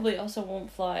probably also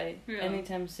won't fly Yeah.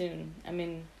 anytime soon. I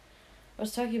mean, I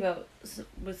was talking about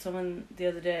with someone the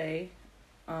other day.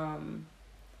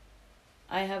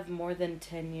 I have more than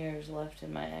 10 years left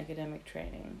in my academic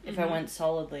training. If I went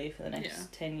solidly for the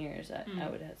next 10 years, I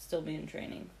would still be in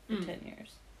training for 10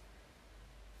 years.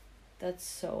 That's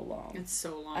so long. It's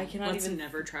so long. I cannot Let's even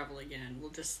never travel again. We'll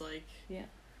just, like... Yeah,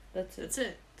 that's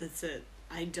it. That's it.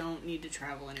 I don't need to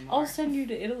travel anymore. I'll send you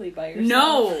to Italy by yourself.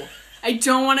 No! I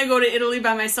don't want to go to Italy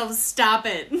by myself. Stop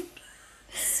it.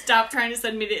 Stop trying to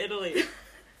send me to Italy.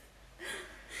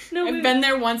 No, I've been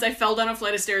there once. I fell down a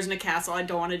flight of stairs in a castle. I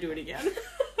don't want to do it again.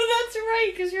 That's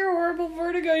right, because you're horrible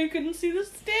vertigo. You couldn't see the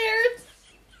stairs.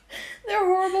 They're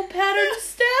horrible patterned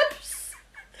steps.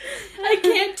 I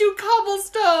can't do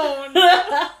cobblestone.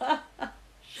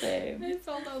 Shame. I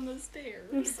fell down the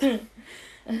stairs.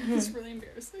 It's really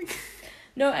embarrassing.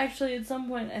 No, actually, at some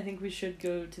point, I think we should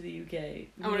go to the UK.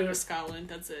 I want to go to Scotland.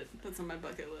 That's it. That's on my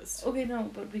bucket list. Okay,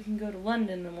 no, but we can go to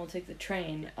London and we'll take the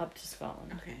train up to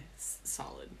Scotland. Okay,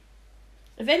 solid.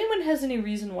 If anyone has any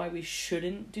reason why we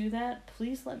shouldn't do that,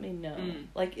 please let me know.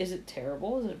 Like, is it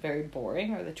terrible? Is it very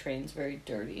boring? Are the trains very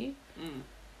dirty?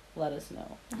 Let us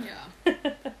know.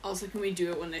 Yeah. Also, can we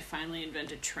do it when they finally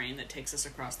invent a train that takes us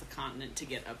across the continent to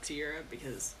get up to Europe?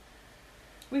 Because...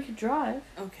 We could drive.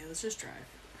 Okay, let's just drive.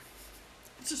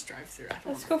 Let's just drive through.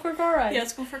 Let's go for a car ride. Yeah,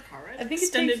 let's go for a car ride. I think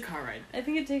Extended car ride. I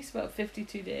think it takes about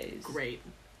 52 days. Great.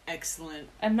 Excellent.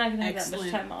 I'm not going to have that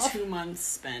much time off. 2 months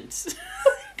spent.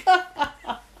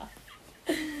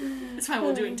 It's fine,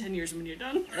 we'll do it in 10 years when you're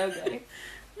done. Okay.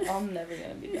 I'm never going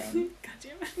to be done. God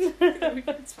damn it.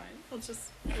 It's fine. I'll just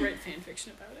write fan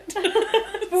fiction about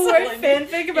it. We'll write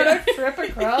fanfic about our trip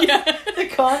across the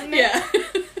continent. Yeah.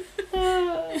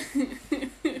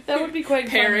 That would be quite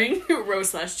Pairing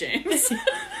Rho/James.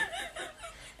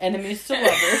 Enemies to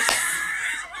lovers.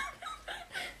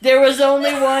 There was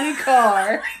only one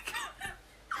car.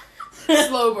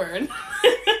 Slow burn.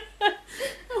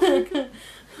 Oh my God.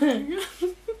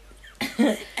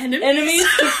 Enemies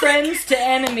to friends to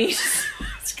enemies.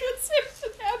 It's good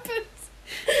shit happens.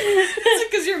 Is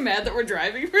it because you're mad that we're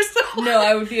driving for so long? No,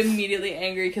 I would be immediately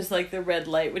angry because, like, the red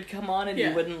light would come on and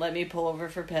you wouldn't let me pull over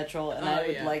for petrol and I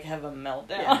would, like, have a meltdown.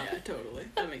 Yeah, totally.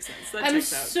 That makes sense. That I'm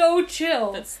checks out. so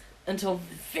chill until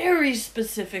very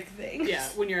specific things. Yeah,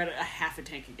 when you're at a half a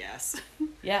tank of gas.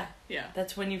 Yeah. Yeah.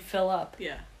 That's when you fill up.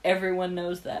 Yeah. Everyone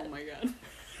knows that. Oh my God.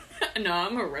 No,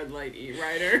 I'm a red light E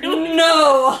rider.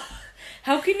 No!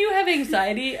 How can you have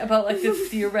anxiety about, like, the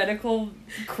theoretical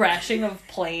crashing of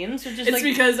planes? Or just, it's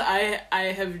because I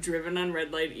have driven on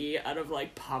red light E out of,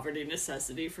 like, poverty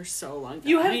necessity for so long.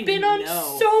 You have been on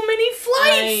so many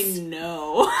flights! I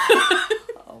know.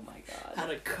 Oh my God. How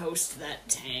to coast that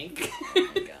tank. Oh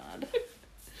my God.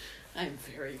 I'm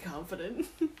very confident.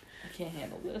 I can't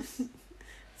handle this.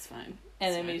 It's fine.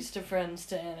 Enemies to friends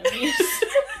to enemies.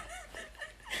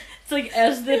 It's like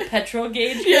as the petrol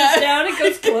gauge goes down, it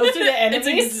goes closer to enemies.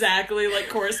 It's exactly like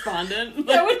correspondent.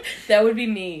 Like, that would be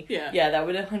me. Yeah. Yeah, that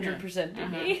would 100% be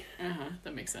me.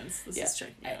 That makes sense. This is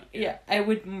checking out. Yeah, I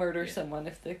would murder someone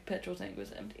if the petrol tank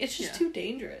was empty. It's just too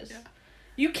dangerous. Yeah.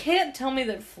 You can't tell me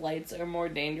that flights are more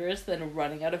dangerous than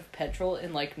running out of petrol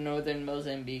in, like, northern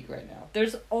Mozambique right now.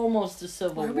 There's almost a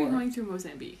civil war. Why are we going through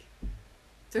Mozambique?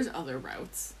 There's other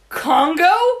routes.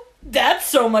 Congo? That's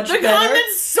so much better. The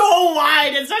continent's so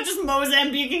wide. It's not just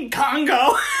Mozambique and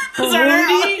Congo.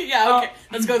 Burundi? Yeah, okay.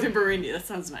 Let's go through Burundi. That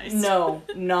sounds nice. No,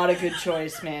 not a good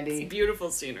choice, Mandy. It's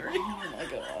beautiful scenery. Oh my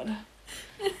God.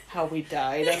 How we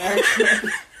died on our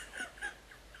trip.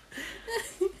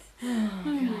 Oh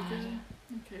my God.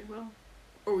 Okay, well.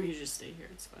 Or we could just stay here.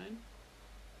 It's fine.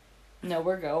 No,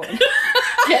 we're going.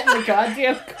 Get in the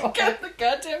goddamn car. Get in the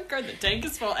goddamn car. The tank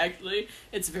is full. Actually,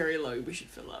 it's very low. We should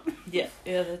fill up. Yeah,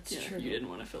 that's true. You didn't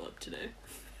want to fill up today.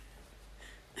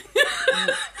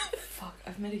 Fuck,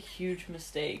 I've made a huge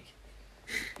mistake.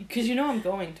 Because you know I'm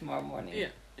going tomorrow morning. Yeah,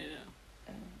 I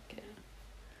know. Okay.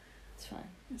 It's fine.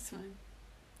 It's fine.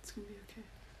 It's gonna be okay.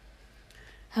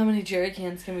 How many jerry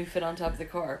cans can we fit on top of the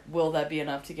car? Will that be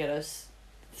enough to get us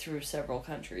through several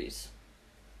countries?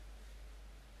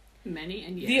 Many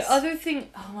and yes. The other thing...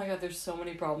 Oh my god, there's so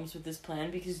many problems with this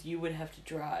plan because you would have to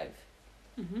drive.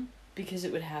 Mm-hmm. Because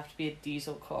it would have to be a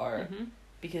diesel car.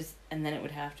 Mm-hmm. And then it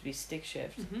would have to be stick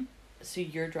shift. Mm-hmm. So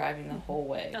you're driving the whole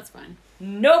way. That's fine.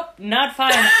 Nope, not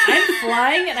fine. I'm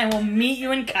flying and I will meet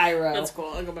you in Cairo. That's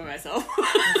cool. I'll go by myself.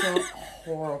 It's a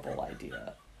horrible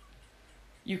idea.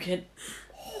 You can...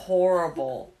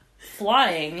 Horrible.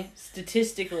 Flying,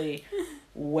 statistically,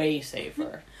 way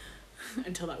safer.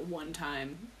 Until that one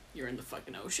time you're in the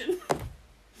fucking ocean.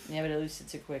 Yeah, but at least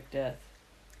it's a quick death.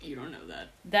 You don't know that.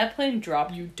 That plane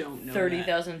dropped You don't know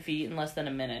 30,000 feet in less than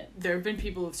a minute. There have been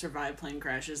people who've survived plane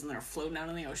crashes and they're floating out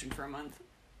in the ocean for a month.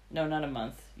 No, not a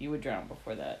month. You would drown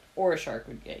before that. Or a shark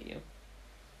would get you.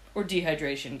 Or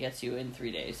dehydration gets you in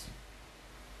 3 days.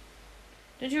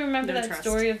 Did you remember that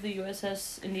story of the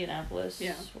USS Indianapolis?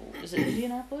 Yeah. Is it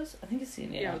Indianapolis? I think it's the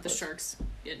Indianapolis. Yeah, with the sharks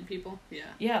getting people. Yeah.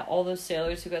 Yeah, all those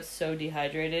sailors who got so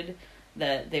dehydrated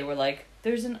that they were like,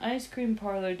 there's an ice cream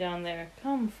parlor down there.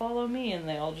 Come, follow me. And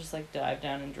they all just, like, dive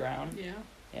down and drown. Yeah.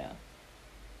 Yeah.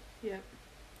 Yep.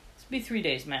 It's be 3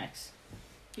 days max.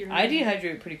 I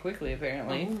dehydrate pretty quickly,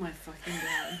 apparently. Oh my fucking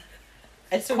god.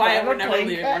 It's quiet. We're never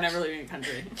leaving the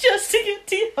country. Just to get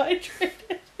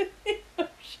dehydrated in the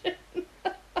ocean.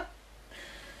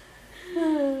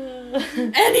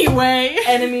 Anyway.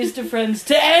 Enemies to friends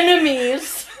to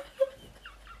enemies.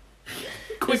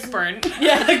 Quick burn.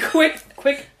 Yeah, quick.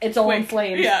 It's all in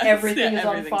flames. Yeah, everything is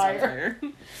on fire.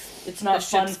 It's not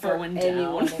fun for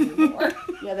anyone anymore.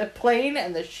 Yeah, the plane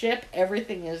and the ship,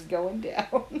 everything is going down.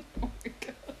 Oh my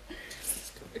god.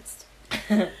 Jesus Christ.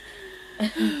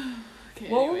 Okay,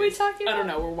 what were we talking about? I don't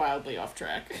know, we're wildly off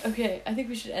track. Okay, I think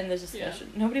we should end this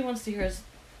discussion. Yeah. Nobody wants to hear us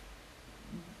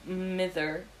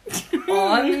mither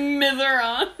on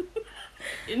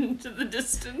into the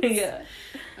distance. Yeah.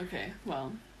 Okay,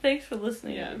 well. Thanks for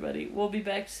listening, everybody. We'll be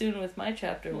back soon with my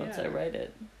chapter once I write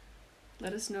it.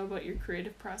 Let us know about your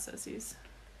creative processes.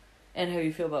 And how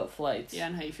you feel about flights. Yeah,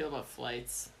 and how you feel about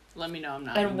flights. Let me know. I'm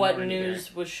not. And what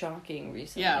news was shocking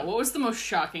recently? Yeah, what was the most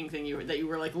shocking thing that you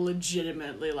were like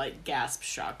legitimately like gasp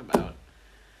shock about?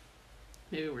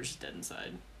 Maybe we're just dead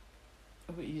inside.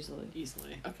 Oh,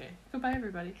 easily. Okay. Goodbye,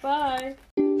 everybody. Bye.